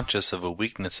 and conscious of a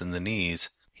weakness in the knees,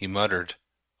 he muttered,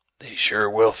 "They sure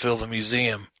will fill the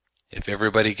museum, if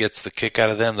everybody gets the kick out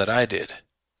of them that I did.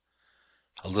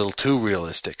 A little too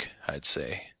realistic, I'd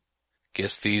say.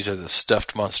 Guess these are the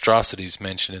stuffed monstrosities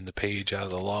mentioned in the page out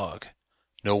of the log.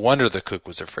 No wonder the cook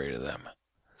was afraid of them.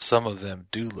 Some of them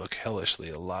do look hellishly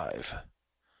alive."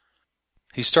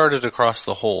 He started across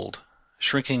the hold,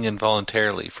 shrinking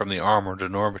involuntarily from the armored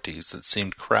enormities that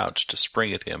seemed crouched to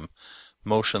spring at him,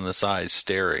 motionless eyes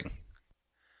staring.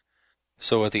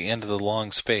 So at the end of the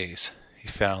long space he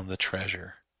found the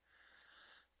treasure.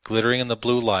 Glittering in the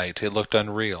blue light, it looked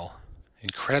unreal,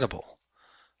 incredible,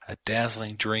 a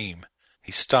dazzling dream.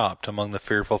 He stopped among the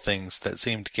fearful things that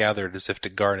seemed gathered as if to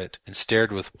guard it, and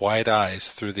stared with wide eyes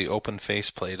through the open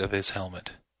faceplate of his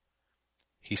helmet.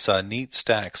 He saw neat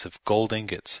stacks of gold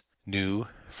ingots, new,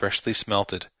 freshly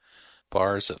smelted,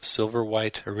 bars of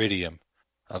silver-white iridium,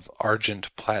 of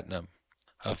argent platinum,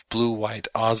 of blue-white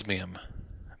osmium,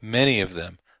 many of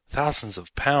them, thousands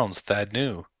of pounds, Thad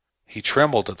knew. He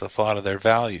trembled at the thought of their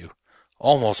value,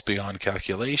 almost beyond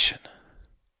calculation.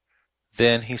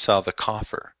 Then he saw the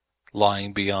coffer,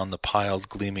 lying beyond the piled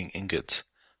gleaming ingots,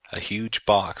 a huge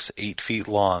box 8 feet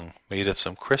long, made of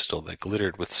some crystal that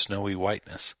glittered with snowy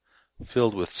whiteness,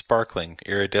 filled with sparkling,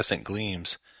 iridescent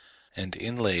gleams, and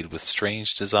inlaid with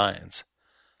strange designs,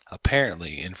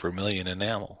 apparently in vermilion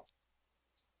enamel.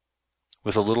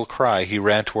 With a little cry he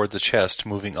ran toward the chest,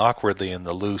 moving awkwardly in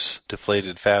the loose,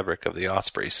 deflated fabric of the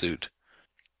osprey suit.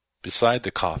 Beside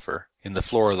the coffer, in the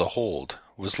floor of the hold,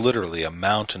 was literally a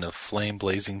mountain of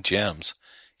flame-blazing gems,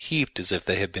 heaped as if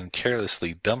they had been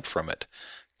carelessly dumped from it,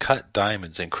 cut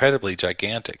diamonds incredibly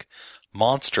gigantic,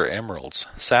 monster emeralds,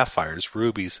 sapphires,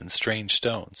 rubies, and strange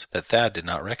stones that Thad did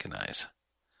not recognize.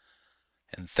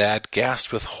 And Thad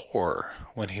gasped with horror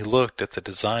when he looked at the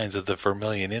designs of the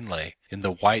vermilion inlay in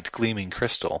the white gleaming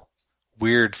crystal.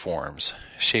 Weird forms,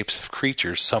 shapes of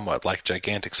creatures somewhat like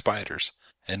gigantic spiders,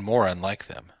 and more unlike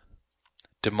them.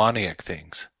 Demoniac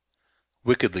things,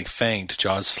 wickedly fanged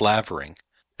jaws slavering,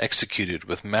 executed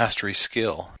with mastery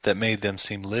skill that made them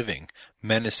seem living,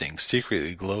 menacing,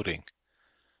 secretly gloating.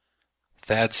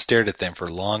 Thad stared at them for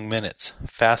long minutes,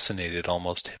 fascinated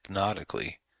almost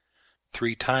hypnotically.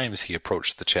 3 times he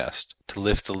approached the chest, to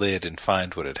lift the lid and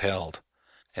find what it held,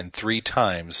 and 3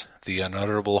 times the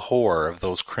unutterable horror of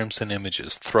those crimson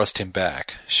images thrust him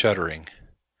back, shuddering.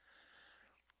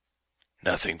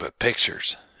 "Nothing but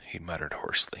pictures," he muttered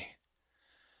hoarsely.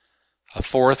 A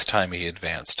 4th time he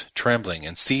advanced, trembling,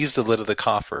 and seized the lid of the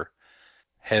coffer.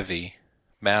 Heavy,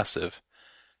 massive,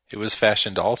 it was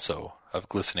fashioned also of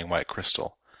glistening white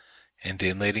crystal, and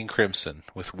inlaid in crimson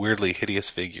with weirdly hideous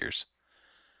figures.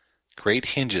 Great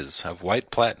hinges of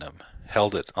white platinum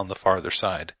held it on the farther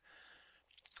side.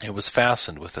 It was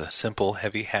fastened with a simple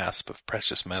heavy hasp of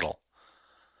precious metal.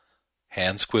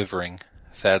 Hands quivering,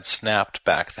 Thad snapped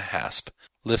back the hasp,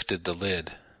 lifted the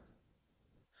lid.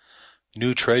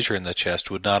 New treasure in the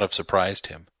chest would not have surprised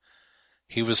him.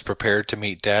 He was prepared to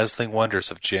meet dazzling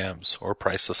wonders of gems or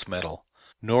priceless metal,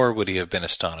 nor would he have been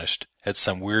astonished at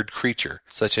some weird creature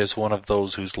such as one of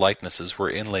those whose likenesses were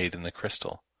inlaid in the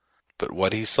crystal. But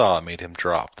what he saw made him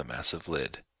drop the massive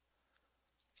lid.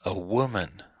 A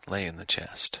woman lay in the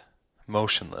chest,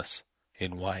 motionless,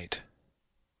 in white.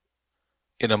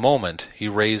 In a moment he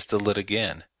raised the lid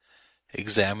again,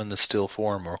 examined the still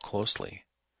form more closely.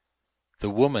 The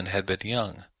woman had been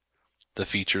young. The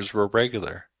features were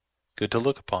regular, good to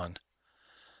look upon.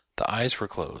 The eyes were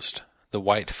closed. The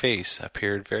white face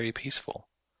appeared very peaceful.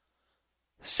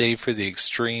 Save for the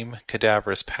extreme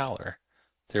cadaverous pallor,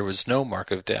 there was no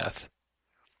mark of death.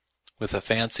 With a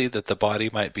fancy that the body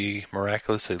might be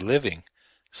miraculously living,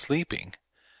 sleeping,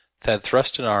 Thad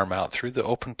thrust an arm out through the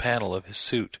open panel of his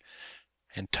suit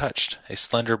and touched a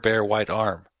slender bare white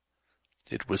arm.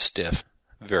 It was stiff,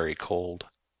 very cold.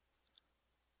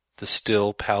 The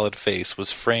still, pallid face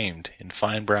was framed in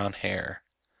fine brown hair.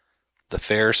 The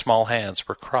fair, small hands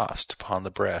were crossed upon the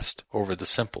breast over the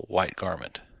simple white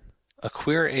garment. A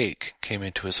queer ache came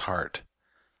into his heart.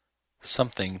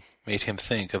 Something made him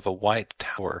think of a white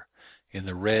tower in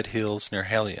the red hills near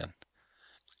Hellion,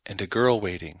 and a girl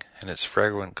waiting in its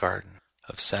fragrant garden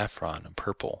of saffron and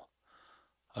purple.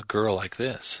 A girl like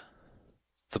this.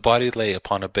 The body lay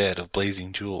upon a bed of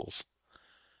blazing jewels.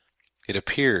 It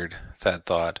appeared, Thad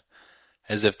thought,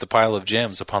 as if the pile of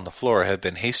gems upon the floor had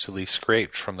been hastily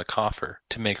scraped from the coffer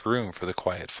to make room for the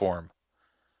quiet form.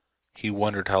 He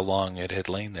wondered how long it had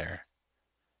lain there.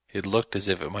 It looked as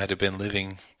if it might have been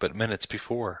living but minutes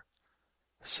before.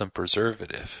 Some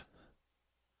preservative.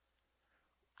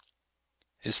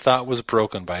 His thought was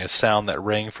broken by a sound that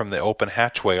rang from the open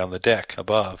hatchway on the deck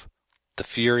above, the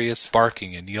furious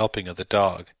barking and yelping of the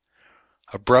dog.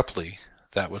 Abruptly,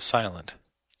 that was silent,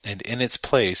 and in its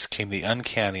place came the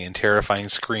uncanny and terrifying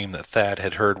scream that Thad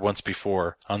had heard once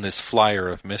before on this flyer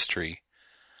of mystery,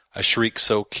 a shriek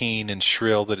so keen and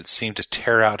shrill that it seemed to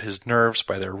tear out his nerves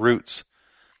by their roots,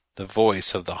 the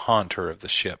voice of the haunter of the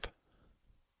ship.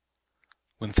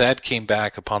 When Thad came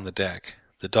back upon the deck,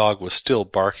 the dog was still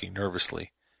barking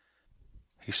nervously.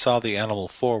 He saw the animal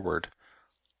forward,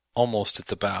 almost at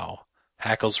the bow,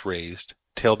 hackles raised,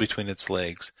 tail between its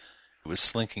legs. It was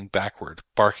slinking backward,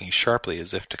 barking sharply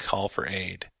as if to call for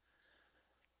aid.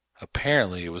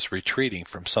 Apparently it was retreating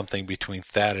from something between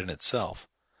Thad and itself.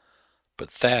 But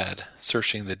Thad,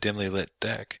 searching the dimly lit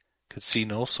deck, could see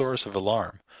no source of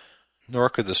alarm, nor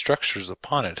could the structures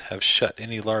upon it have shut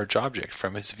any large object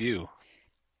from his view.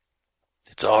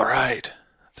 "It's all right,"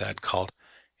 Thad called,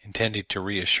 intending to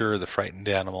reassure the frightened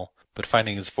animal, but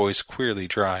finding his voice queerly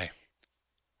dry.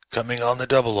 "Coming on the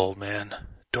double, old man.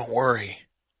 Don't worry."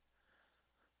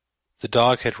 The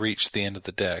dog had reached the end of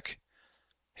the deck.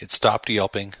 It stopped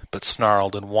yelping, but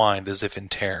snarled and whined as if in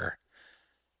terror.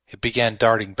 It began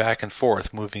darting back and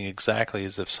forth, moving exactly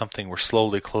as if something were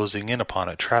slowly closing in upon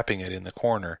it, trapping it in the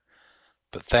corner.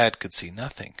 But Thad could see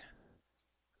nothing.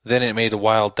 Then it made a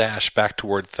wild dash back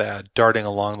toward Thad, darting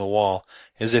along the wall,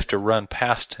 as if to run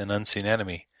past an unseen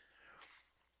enemy.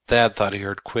 Thad thought he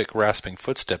heard quick, rasping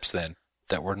footsteps then,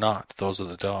 that were not those of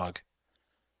the dog.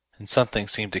 And something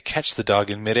seemed to catch the dog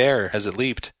in mid-air as it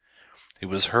leaped. It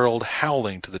was hurled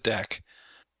howling to the deck.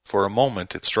 For a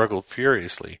moment it struggled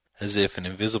furiously, as if an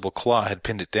invisible claw had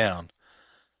pinned it down.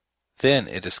 Then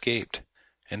it escaped,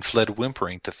 and fled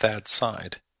whimpering to Thad's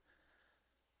side.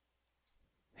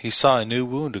 He saw a new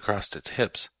wound across its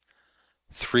hips,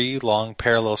 3 long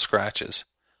parallel scratches,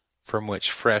 from which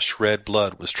fresh red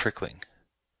blood was trickling.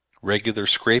 Regular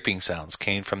scraping sounds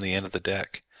came from the end of the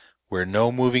deck, where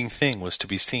no moving thing was to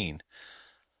be seen.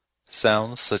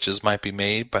 Sounds such as might be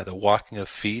made by the walking of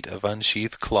feet of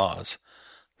unsheathed claws.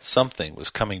 Something was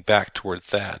coming back toward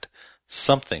Thad,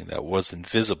 something that was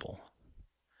invisible.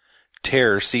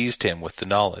 Terror seized him with the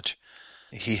knowledge.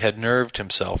 He had nerved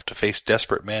himself to face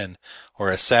desperate men or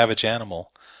a savage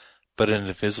animal, but an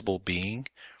invisible being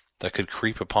that could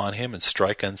creep upon him and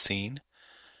strike unseen?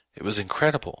 It was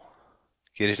incredible.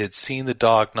 Yet it had seen the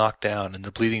dog knocked down and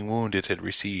the bleeding wound it had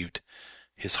received.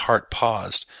 His heart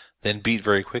paused, then beat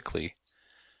very quickly.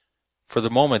 For the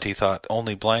moment he thought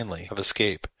only blindly of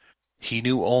escape. He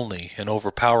knew only an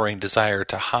overpowering desire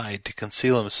to hide, to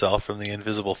conceal himself from the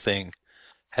invisible thing.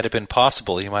 Had it been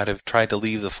possible, he might have tried to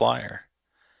leave the flyer.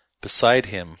 Beside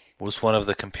him was one of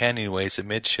the companionways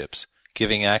amidships,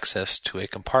 giving access to a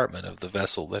compartment of the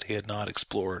vessel that he had not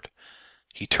explored.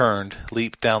 He turned,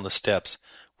 leaped down the steps,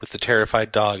 with the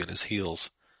terrified dog at his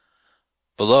heels.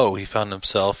 Below he found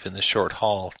himself in the short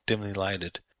hall, dimly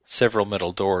lighted. Several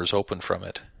metal doors opened from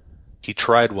it. He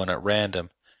tried one at random.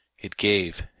 It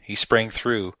gave. He sprang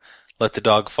through, let the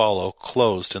dog follow,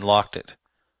 closed and locked it.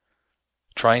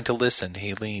 Trying to listen,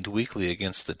 he leaned weakly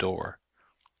against the door.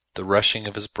 The rushing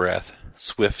of his breath,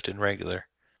 swift and regular,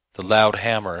 the loud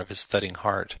hammer of his thudding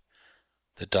heart,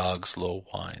 the dog's low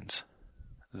whines.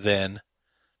 Then,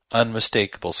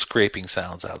 unmistakable scraping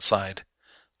sounds outside,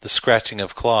 the scratching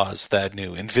of claws Thad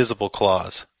knew, invisible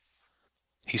claws.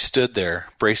 He stood there,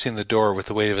 bracing the door with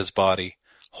the weight of his body,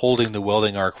 holding the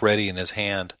welding arc ready in his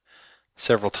hand.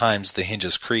 Several times the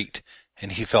hinges creaked,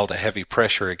 and he felt a heavy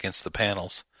pressure against the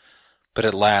panels. But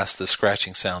at last the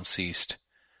scratching sound ceased.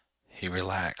 He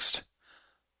relaxed.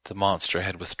 The monster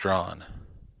had withdrawn,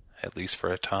 at least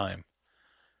for a time.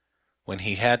 When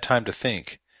he had time to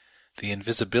think, the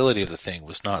invisibility of the thing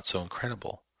was not so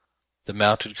incredible. The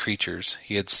mounted creatures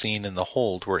he had seen in the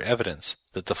hold were evidence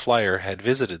that the flyer had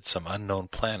visited some unknown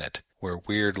planet where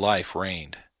weird life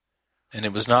reigned, and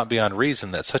it was not beyond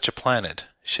reason that such a planet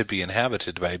should be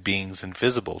inhabited by beings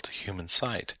invisible to human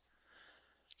sight.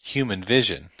 Human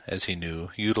vision, as he knew,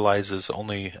 utilizes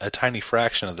only a tiny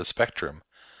fraction of the spectrum.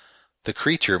 The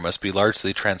creature must be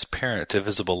largely transparent to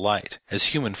visible light, as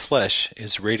human flesh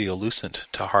is radiolucent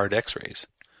to hard X-rays.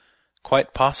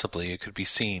 Quite possibly it could be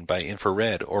seen by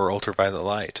infrared or ultraviolet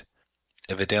light.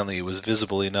 Evidently it was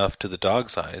visible enough to the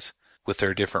dog's eyes, with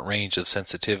their different range of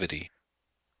sensitivity.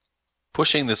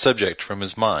 Pushing the subject from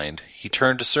his mind, he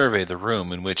turned to survey the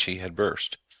room in which he had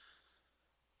burst.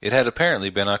 It had apparently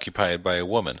been occupied by a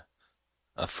woman.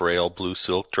 A frail blue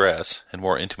silk dress and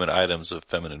more intimate items of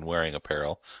feminine wearing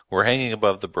apparel were hanging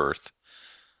above the berth.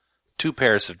 2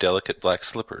 pairs of delicate black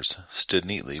slippers stood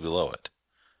neatly below it.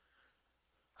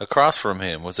 Across from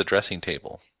him was a dressing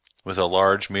table, with a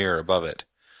large mirror above it.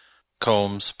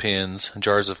 Combs, pins, and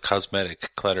jars of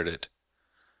cosmetic cluttered it.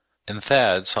 And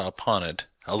Thad saw upon it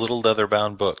a little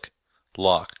leather-bound book,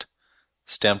 locked,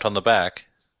 stamped on the back,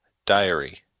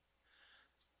 Diary.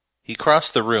 He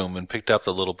crossed the room and picked up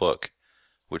the little book,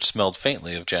 which smelled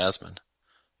faintly of jasmine.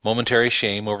 Momentary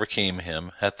shame overcame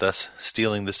him at thus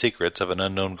stealing the secrets of an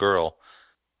unknown girl.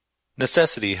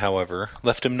 Necessity, however,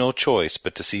 left him no choice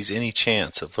but to seize any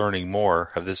chance of learning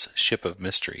more of this ship of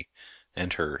mystery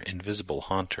and her invisible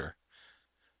haunter.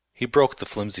 He broke the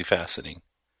flimsy fastening.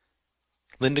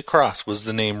 Linda Cross was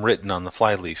the name written on the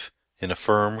flyleaf, in a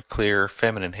firm, clear,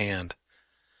 feminine hand.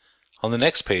 On the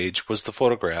next page was the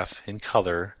photograph, in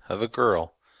color, of a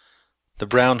girl, the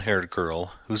brown-haired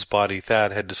girl whose body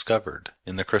Thad had discovered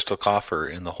in the crystal coffer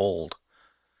in the hold.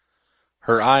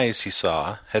 Her eyes, he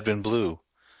saw, had been blue.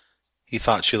 He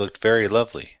thought she looked very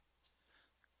lovely,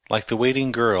 like the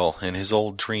waiting girl in his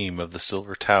old dream of the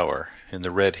Silver Tower in the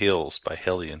Red Hills by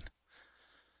Hellion.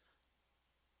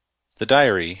 The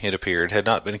diary, it appeared, had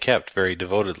not been kept very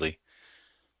devotedly.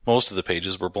 Most of the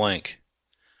pages were blank.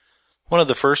 One of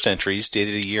the first entries,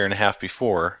 dated 1.5 years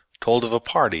before, told of a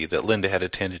party that Linda had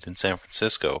attended in San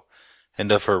Francisco,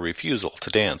 and of her refusal to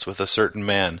dance with a certain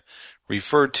man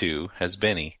referred to as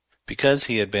Benny, because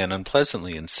he had been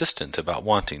unpleasantly insistent about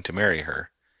wanting to marry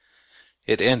her.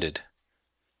 It ended,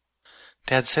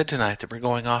 "Dad said tonight that we're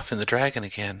going off in the Dragon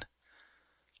again.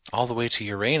 All the way to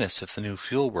Uranus if the new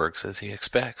fuel works as he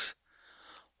expects.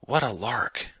 What a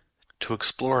lark! To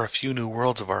explore a few new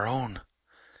worlds of our own.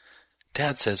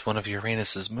 Dad says one of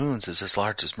Uranus's moons is as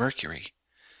large as Mercury,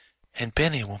 and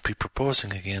Benny won't be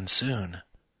proposing again soon."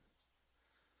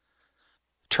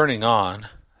 Turning on,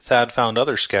 Thad found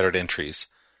other scattered entries,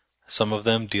 some of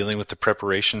them dealing with the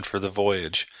preparation for the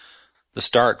voyage, the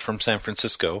start from San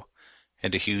Francisco,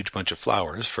 and a huge bunch of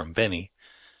flowers from Benny,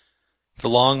 the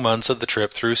long months of the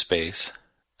trip through space,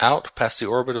 out past the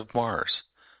orbit of Mars,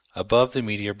 above the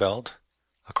meteor belt,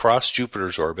 across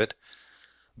Jupiter's orbit,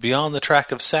 beyond the track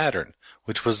of Saturn,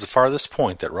 which was the farthest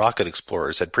point that rocket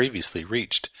explorers had previously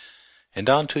reached, and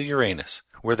on to Uranus,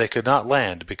 where they could not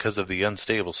land because of the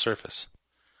unstable surface.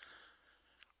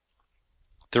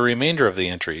 The remainder of the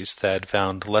entries Thad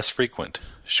found less frequent,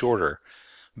 shorter,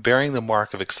 bearing the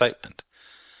mark of excitement.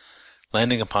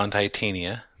 Landing upon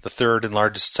Titania, the third and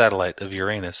largest satellite of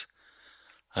Uranus,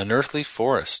 an earthly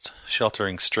forest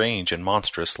sheltering strange and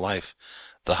monstrous life,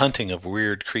 the hunting of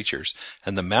weird creatures,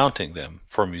 and the mounting them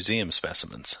for museum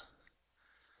specimens.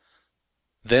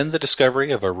 Then the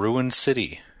discovery of a ruined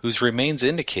city, whose remains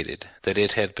indicated that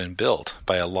it had been built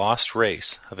by a lost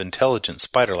race of intelligent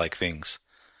spider-like things.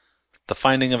 The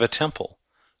finding of a temple,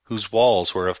 whose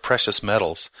walls were of precious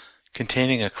metals,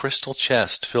 containing a crystal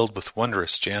chest filled with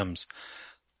wondrous gems.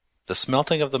 The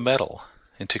smelting of the metal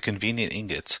into convenient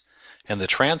ingots, and the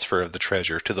transfer of the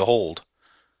treasure to the hold.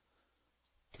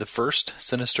 The first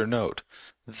sinister note,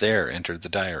 there entered the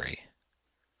diary.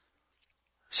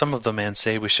 "Some of the men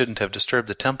say we shouldn't have disturbed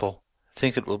the temple,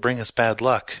 think it will bring us bad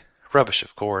luck. Rubbish,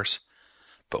 of course.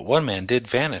 But one man did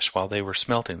vanish while they were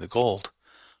smelting the gold.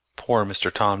 Poor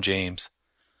Mr. Tom James.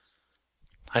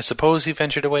 I suppose he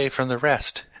ventured away from the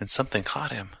rest, and something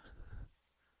caught him.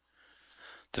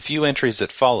 The few entries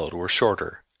that followed were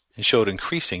shorter, and showed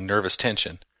increasing nervous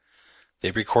tension.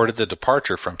 They recorded the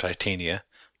departure from Titania,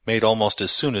 made almost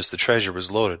as soon as the treasure was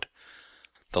loaded.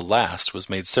 The last was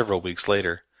made several weeks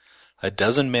later.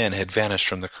 12 men had vanished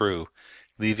from the crew,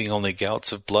 leaving only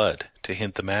gouts of blood to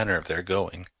hint the manner of their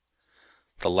going.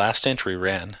 The last entry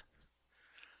ran,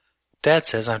 "Dad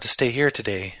says I'm to stay here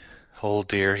today. Oh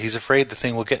dear, he's afraid the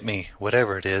thing will get me,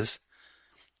 whatever it is.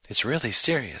 It's really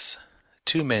serious.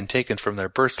 2 men taken from their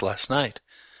berths last night,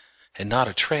 and not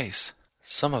a trace.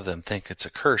 Some of them think it's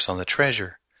a curse on the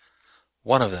treasure.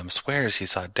 One of them swears he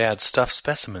saw Dad's stuffed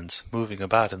specimens moving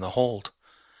about in the hold.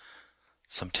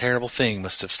 Some terrible thing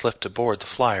must have slipped aboard the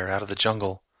flyer out of the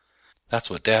jungle. That's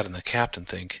what Dad and the captain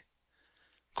think.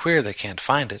 Queer they can't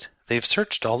find it. They've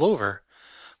searched all over.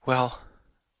 Well..."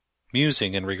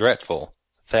 Musing and regretful,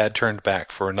 Thad turned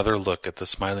back for another look at the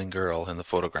smiling girl in the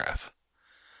photograph.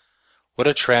 What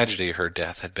a tragedy her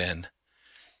death had been.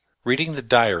 Reading the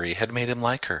diary had made him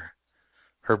like her.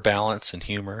 Her balance and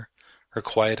humor, her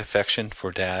quiet affection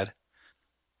for Dad,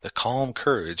 the calm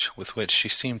courage with which she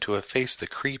seemed to have faced the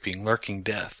creeping, lurking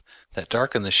death that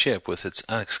darkened the ship with its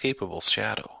unescapable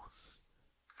shadow.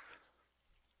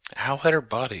 How had her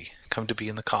body come to be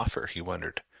in the coffer, he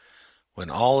wondered, when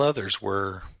all others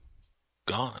were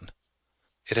gone?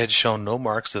 It had shown no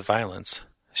marks of violence.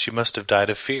 She must have died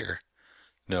of fear.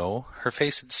 No, her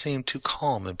face had seemed too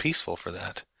calm and peaceful for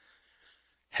that.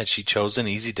 Had she chosen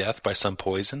easy death by some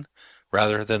poison,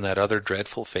 rather than that other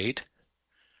dreadful fate?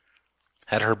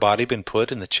 Had her body been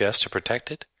put in the chest to protect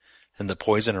it, and the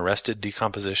poison arrested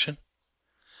decomposition?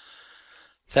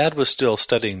 Thad was still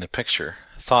studying the picture,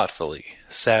 thoughtfully,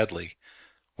 sadly,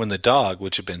 when the dog,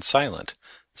 which had been silent,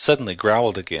 suddenly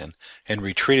growled again and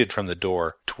retreated from the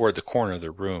door toward the corner of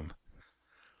the room.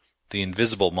 The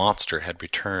invisible monster had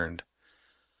returned.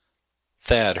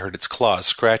 Thad heard its claws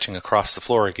scratching across the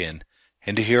floor again,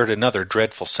 and he heard another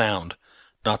dreadful sound,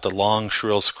 not the long,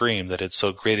 shrill scream that had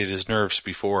so grated his nerves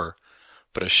before,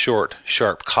 but a short,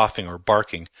 sharp coughing or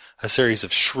barking, a series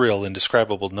of shrill,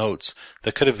 indescribable notes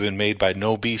that could have been made by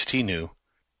no beast he knew.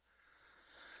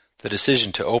 The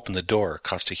decision to open the door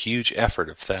cost a huge effort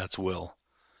of Thad's will.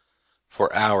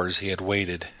 For hours he had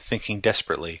waited, thinking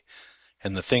desperately,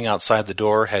 and the thing outside the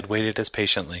door had waited as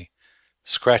patiently,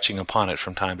 scratching upon it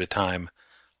from time to time,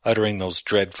 uttering those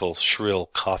dreadful, shrill,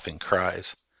 coughing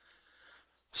cries.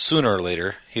 Sooner or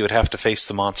later he would have to face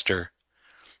the monster.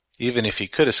 Even if he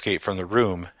could escape from the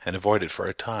room and avoid it for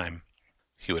a time,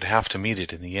 he would have to meet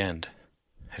it in the end,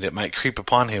 and it might creep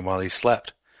upon him while he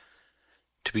slept.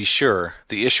 To be sure,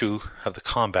 the issue of the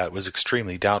combat was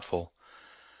extremely doubtful.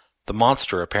 The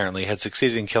monster apparently had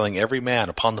succeeded in killing every man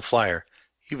upon the flyer,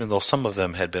 even though some of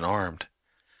them had been armed.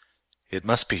 It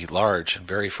must be large and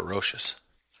very ferocious.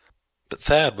 But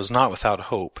Thad was not without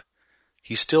hope.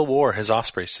 He still wore his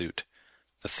osprey suit.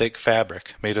 The thick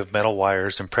fabric, made of metal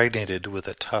wires impregnated with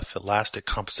a tough, elastic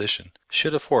composition,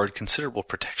 should afford considerable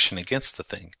protection against the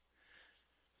thing.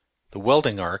 The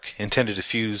welding arc, intended to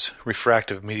fuse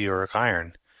refractive meteoric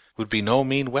iron, would be no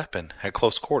mean weapon at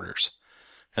close quarters,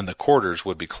 and the quarters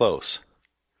would be close.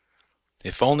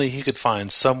 If only he could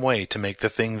find some way to make the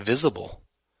thing visible.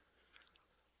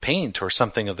 Paint or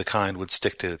something of the kind would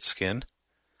stick to its skin.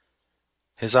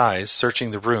 His eyes, searching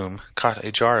the room, caught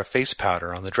a jar of face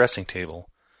powder on the dressing table.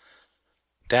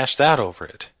 Dash that over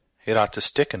it. It ought to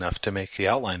stick enough to make the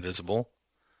outline visible.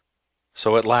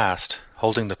 So at last,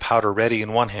 holding the powder ready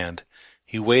in one hand,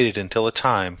 he waited until a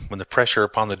time when the pressure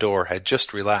upon the door had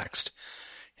just relaxed,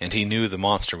 and he knew the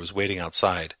monster was waiting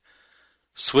outside.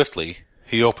 Swiftly,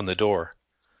 he opened the door.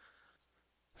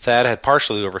 Thad had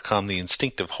partially overcome the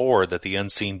instinctive horror that the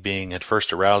unseen being had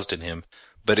first aroused in him,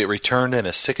 but it returned in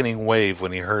a sickening wave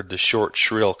when he heard the short,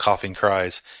 shrill, coughing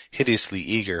cries, hideously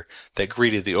eager, that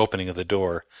greeted the opening of the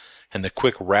door, and the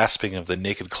quick rasping of the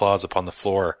naked claws upon the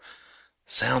floor.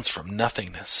 Sounds from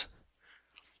nothingness.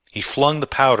 He flung the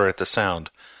powder at the sound.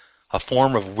 A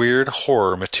form of weird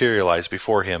horror materialized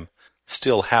before him,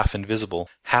 still half invisible,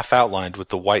 half outlined with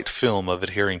the white film of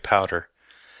adhering powder.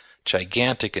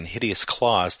 Gigantic and hideous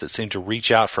claws that seemed to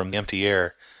reach out from the empty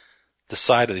air. The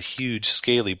side of the huge,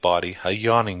 scaly body, a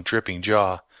yawning, dripping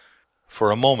jaw. For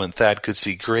a moment Thad could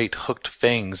see great hooked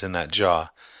fangs in that jaw.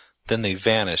 Then they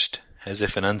vanished, as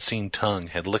if an unseen tongue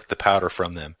had licked the powder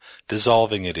from them,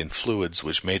 dissolving it in fluids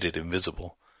which made it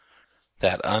invisible.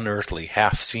 That unearthly,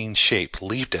 half-seen shape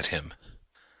leaped at him.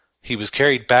 He was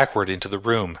carried backward into the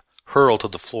room, hurled to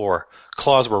the floor.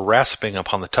 Claws were rasping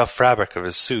upon the tough fabric of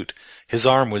his suit. His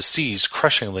arm was seized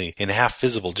crushingly in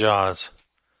half-visible jaws.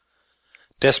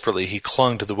 Desperately he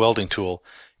clung to the welding tool.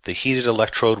 The heated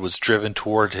electrode was driven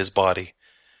toward his body.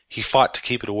 He fought to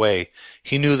keep it away.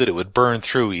 He knew that it would burn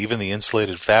through even the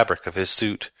insulated fabric of his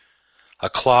suit. A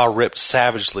claw ripped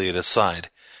savagely at his side.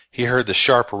 He heard the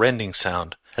sharp rending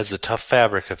sound as the tough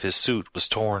fabric of his suit was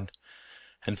torn,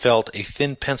 and felt a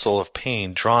thin pencil of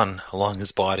pain drawn along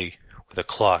his body where the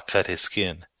claw cut his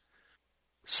skin.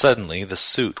 Suddenly the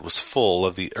suit was full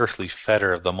of the earthly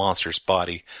fetor of the monster's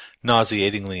body,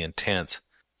 nauseatingly intense.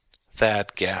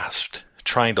 Thad gasped,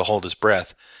 trying to hold his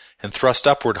breath, and thrust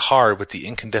upward hard with the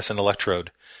incandescent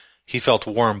electrode. He felt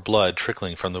warm blood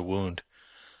trickling from the wound.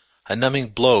 A numbing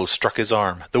blow struck his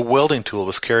arm. The welding tool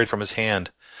was carried from his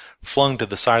hand. Flung to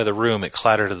the side of the room, it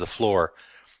clattered to the floor,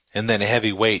 and then a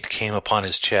heavy weight came upon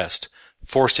his chest,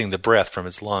 forcing the breath from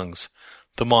his lungs.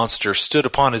 The monster stood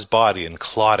upon his body and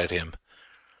clawed at him.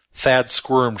 Thad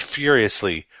squirmed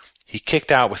furiously. He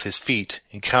kicked out with his feet,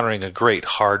 encountering a great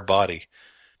hard body.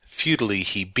 Futilely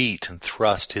he beat and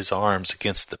thrust his arms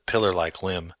against the pillar-like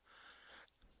limb.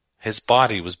 His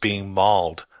body was being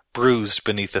mauled, bruised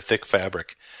beneath the thick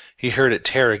fabric. He heard it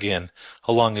tear again,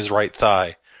 along his right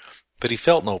thigh, but he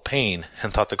felt no pain,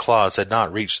 and thought the claws had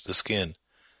not reached the skin.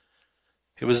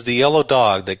 It was the yellow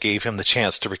dog that gave him the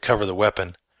chance to recover the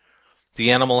weapon.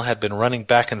 The animal had been running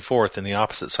back and forth in the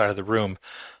opposite side of the room,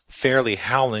 fairly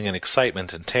howling in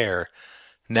excitement and terror.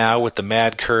 Now, with the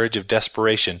mad courage of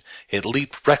desperation, it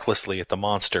leaped recklessly at the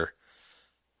monster.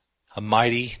 A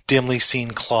mighty, dimly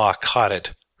seen claw caught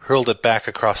it, hurled it back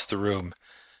across the room.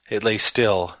 It lay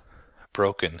still,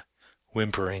 broken,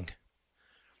 whimpering.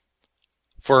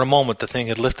 For a moment the thing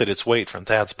had lifted its weight from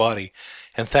Thad's body,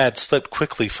 and Thad slipped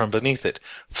quickly from beneath it,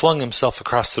 flung himself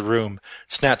across the room,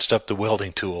 snatched up the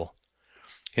welding tool.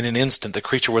 In an instant the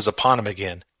creature was upon him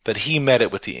again, but he met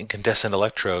it with the incandescent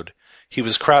electrode. He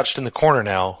was crouched in the corner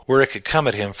now, where it could come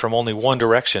at him from only one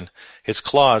direction. Its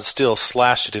claws still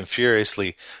slashed at him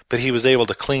furiously, but he was able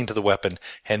to cling to the weapon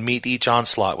and meet each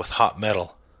onslaught with hot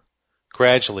metal.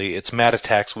 Gradually its mad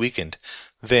attacks weakened.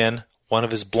 Then one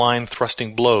of his blind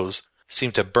thrusting blows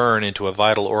seemed to burn into a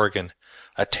vital organ.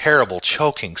 A terrible,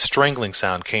 choking, strangling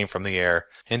sound came from the air,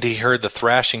 and he heard the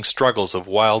thrashing struggles of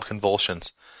wild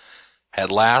convulsions.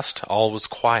 At last all was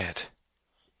quiet.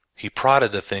 He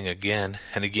prodded the thing again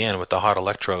and again with the hot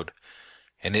electrode,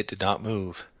 and it did not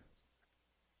move.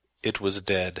 It was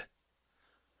dead.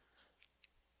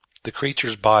 The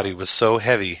creature's body was so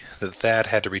heavy that Thad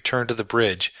had to return to the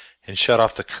bridge and shut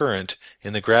off the current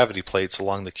in the gravity plates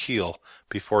along the keel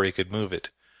before he could move it.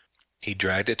 He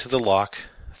dragged it to the lock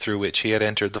through which he had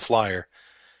entered the flyer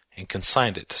and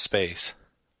consigned it to space.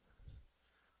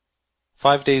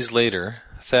 5 days later,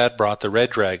 Thad brought the Red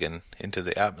Dragon into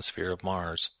the atmosphere of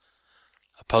Mars.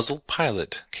 A puzzled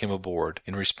pilot came aboard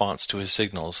in response to his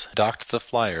signals, docked the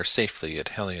flyer safely at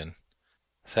Hellion.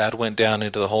 Thad went down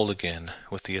into the hold again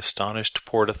with the astonished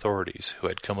port authorities who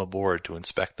had come aboard to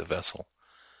inspect the vessel.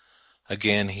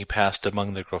 Again he passed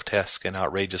among the grotesque and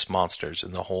outrageous monsters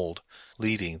in the hold,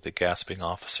 leading the gasping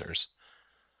officers.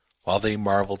 While they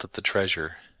marveled at the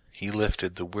treasure, he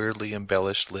lifted the weirdly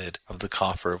embellished lid of the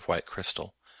coffer of white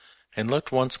crystal, and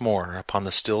looked once more upon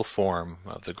the still form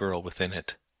of the girl within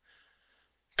it.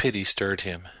 Pity stirred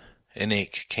him. An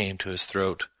ache came to his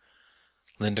throat.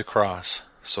 Linda Cross,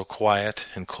 so quiet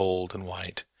and cold and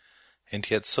white, and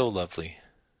yet so lovely.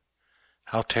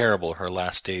 How terrible her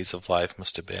last days of life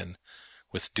must have been,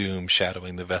 with doom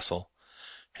shadowing the vessel,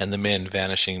 and the men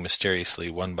vanishing mysteriously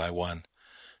one by one.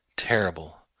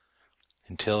 Terrible,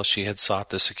 until she had sought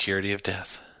the security of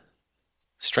death.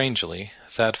 Strangely,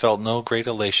 Thad felt no great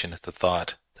elation at the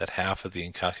thought that half of the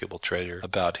incalculable treasure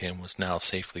about him was now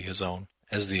safely his own,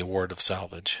 as the award of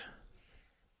salvage.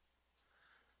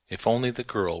 If only the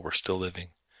girl were still living.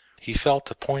 He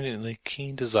felt a poignantly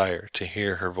keen desire to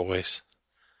hear her voice.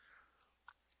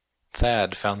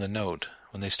 Thad found the note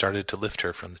when they started to lift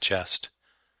her from the chest.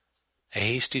 A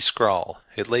hasty scrawl,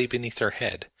 it lay beneath her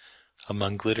head,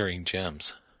 among glittering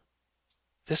gems.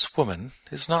 "This woman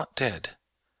is not dead.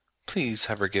 Please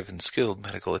have her given skilled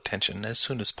medical attention as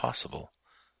soon as possible.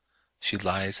 She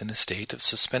lies in a state of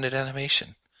suspended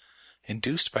animation,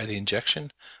 induced by the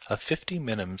injection of 50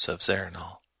 minims of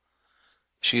Zeranol.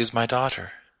 She is my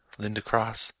daughter, Linda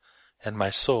Cross, and my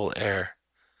sole heir.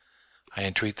 I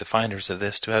entreat the finders of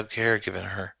this to have care given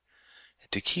her,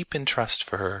 and to keep in trust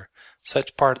for her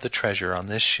such part of the treasure on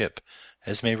this ship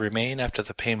as may remain after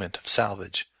the payment of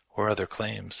salvage or other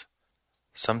claims.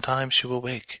 Sometime she will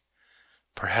wake,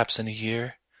 perhaps in a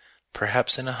year,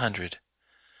 perhaps in 100,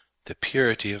 The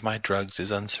purity of my drugs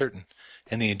is uncertain,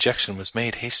 and the injection was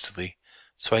made hastily,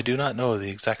 so I do not know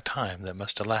the exact time that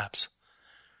must elapse.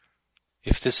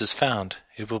 If this is found,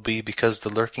 it will be because the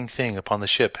lurking thing upon the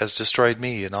ship has destroyed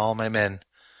me and all my men.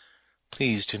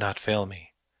 Please do not fail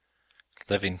me.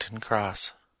 Levington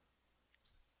Cross.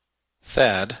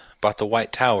 Thad bought the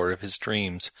white tower of his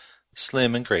dreams,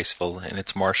 slim and graceful in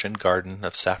its Martian garden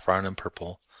of saffron and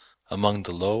purple, among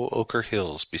the low ochre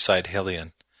hills beside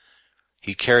Helion.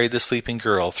 He carried the sleeping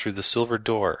girl through the silver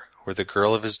door where the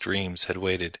girl of his dreams had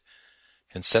waited,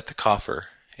 and set the coffer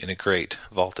in a great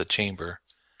vaulted chamber.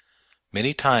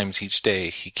 Many times each day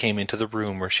he came into the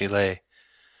room where she lay,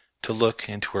 to look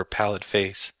into her pallid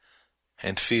face,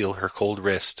 and feel her cold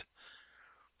wrist.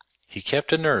 He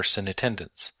kept a nurse in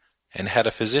attendance, and had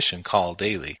a physician call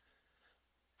daily.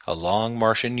 A long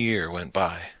Martian year went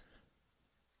by.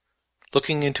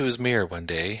 Looking into his mirror one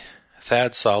day,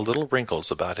 Thad saw little wrinkles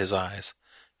about his eyes.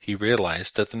 He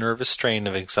realized that the nervous strain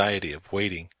of anxiety of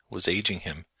waiting was aging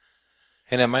him.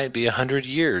 And it might be 100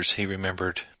 years, he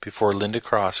remembered, before Linda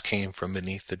Cross came from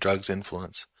beneath the drug's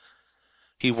influence.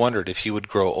 He wondered if he would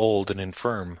grow old and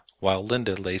infirm, while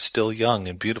Linda lay still young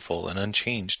and beautiful and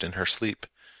unchanged in her sleep.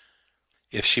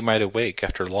 If she might awake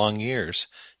after long years,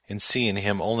 and see in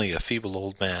him only a feeble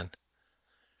old man.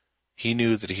 He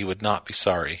knew that he would not be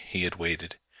sorry he had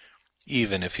waited,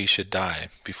 even if he should die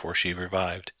before she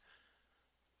revived.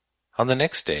 On the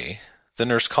next day, the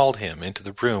nurse called him into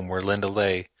the room where Linda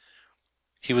lay.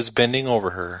 He was bending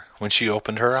over her when she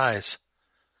opened her eyes.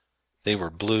 They were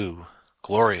blue,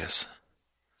 glorious.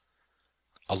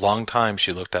 A long time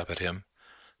she looked up at him,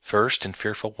 first in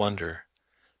fearful wonder,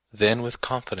 then with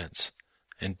confidence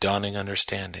and dawning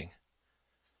understanding.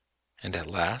 And at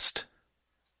last,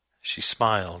 she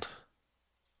smiled.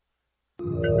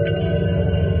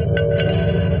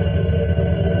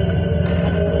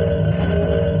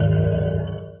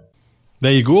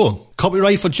 There you go.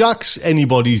 Copyright for Jack's.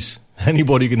 Anybody's.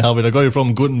 Anybody can have it. I got it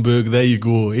from Gutenberg. There you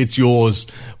go. It's yours.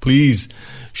 Please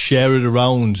share it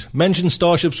around. Mention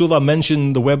Starship Sofa.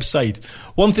 Mention the website.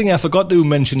 One thing I forgot to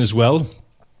mention as well.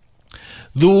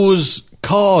 Those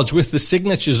cards with the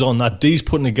signatures on that Dee's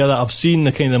putting together, I've seen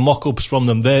the kind of mock-ups from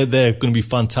them. They're going to be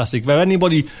fantastic. For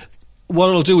anybody, what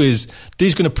I'll do is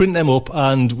Dee's going to print them up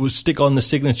and we'll stick on the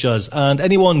signatures. And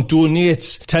anyone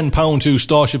donates £10 to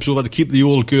Starship Sofa to keep the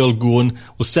old girl going,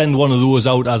 we'll send one of those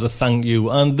out as a thank you.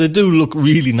 And they do look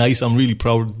really nice. I'm really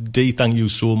proud. Dee, thank you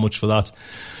so much for that.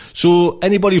 So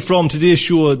anybody from today's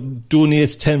show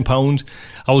donates £10,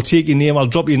 I will take your name, I'll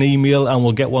drop you an email, and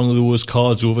we'll get one of those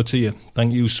cards over to you.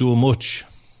 Thank you so much.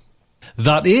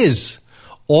 That is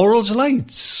Oral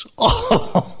Delights.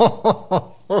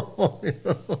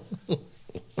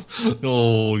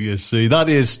 Oh, you see, that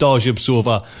is Starship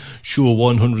Sofa, show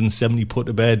 170 put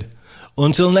to bed.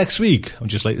 Until next week, I'd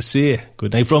just like to say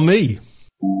good night from me.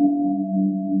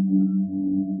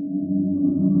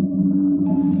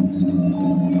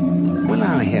 Will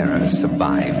our heroes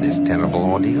survive this terrible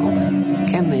ordeal?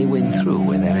 Can they win through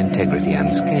with their integrity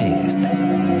unscathed?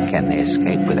 Can they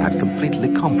escape without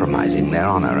completely compromising their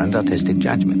honor and artistic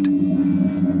judgment?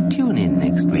 Tune in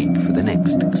next week for the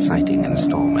next exciting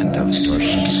installment of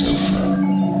Starship Sofa.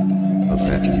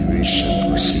 Evacuation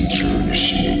procedure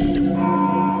initiated.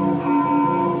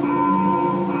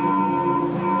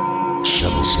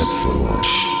 Shuttle set for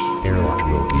launch. Airlock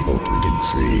will be opened in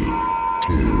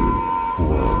 3, 2,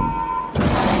 1.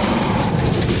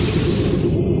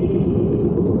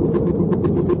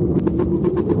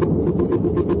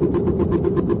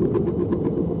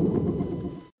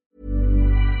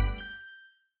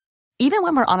 Even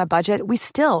when we're on a budget, we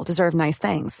still deserve nice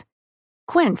things.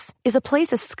 Quince is a place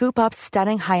to scoop up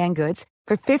stunning high-end goods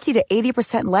for 50 to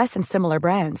 80% less than similar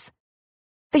brands.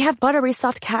 They have buttery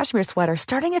soft cashmere sweaters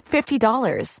starting at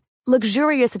 $50,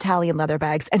 luxurious Italian leather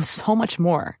bags, and so much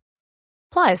more.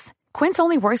 Plus, Quince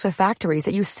only works with factories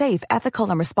that use safe, ethical,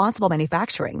 and responsible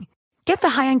manufacturing. Get the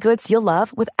high-end goods you'll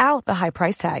love without the high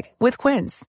price tag with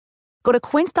Quince. Go to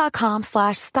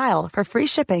quince.com/style for free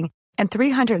shipping and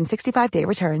 365-day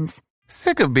returns.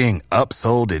 Sick of being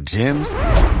upsold at gyms?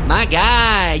 My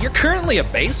guy, you're currently a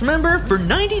base member? For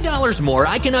 $90 more,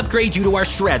 I can upgrade you to our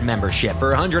Shred membership.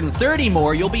 For $130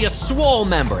 more, you'll be a Swole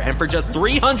member. And for just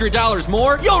 $300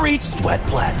 more, you'll reach Sweat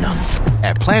Platinum.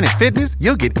 At Planet Fitness,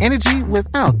 you'll get energy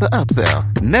without the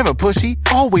upsell. Never pushy,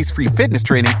 always free fitness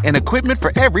training and equipment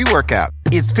for every workout.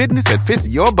 It's fitness that fits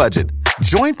your budget.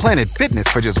 Join Planet Fitness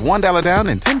for just $1 down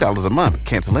and $10 a month.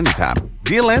 Cancel anytime.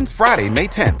 Deal ends Friday, May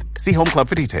 10th. See Home Club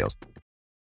for details.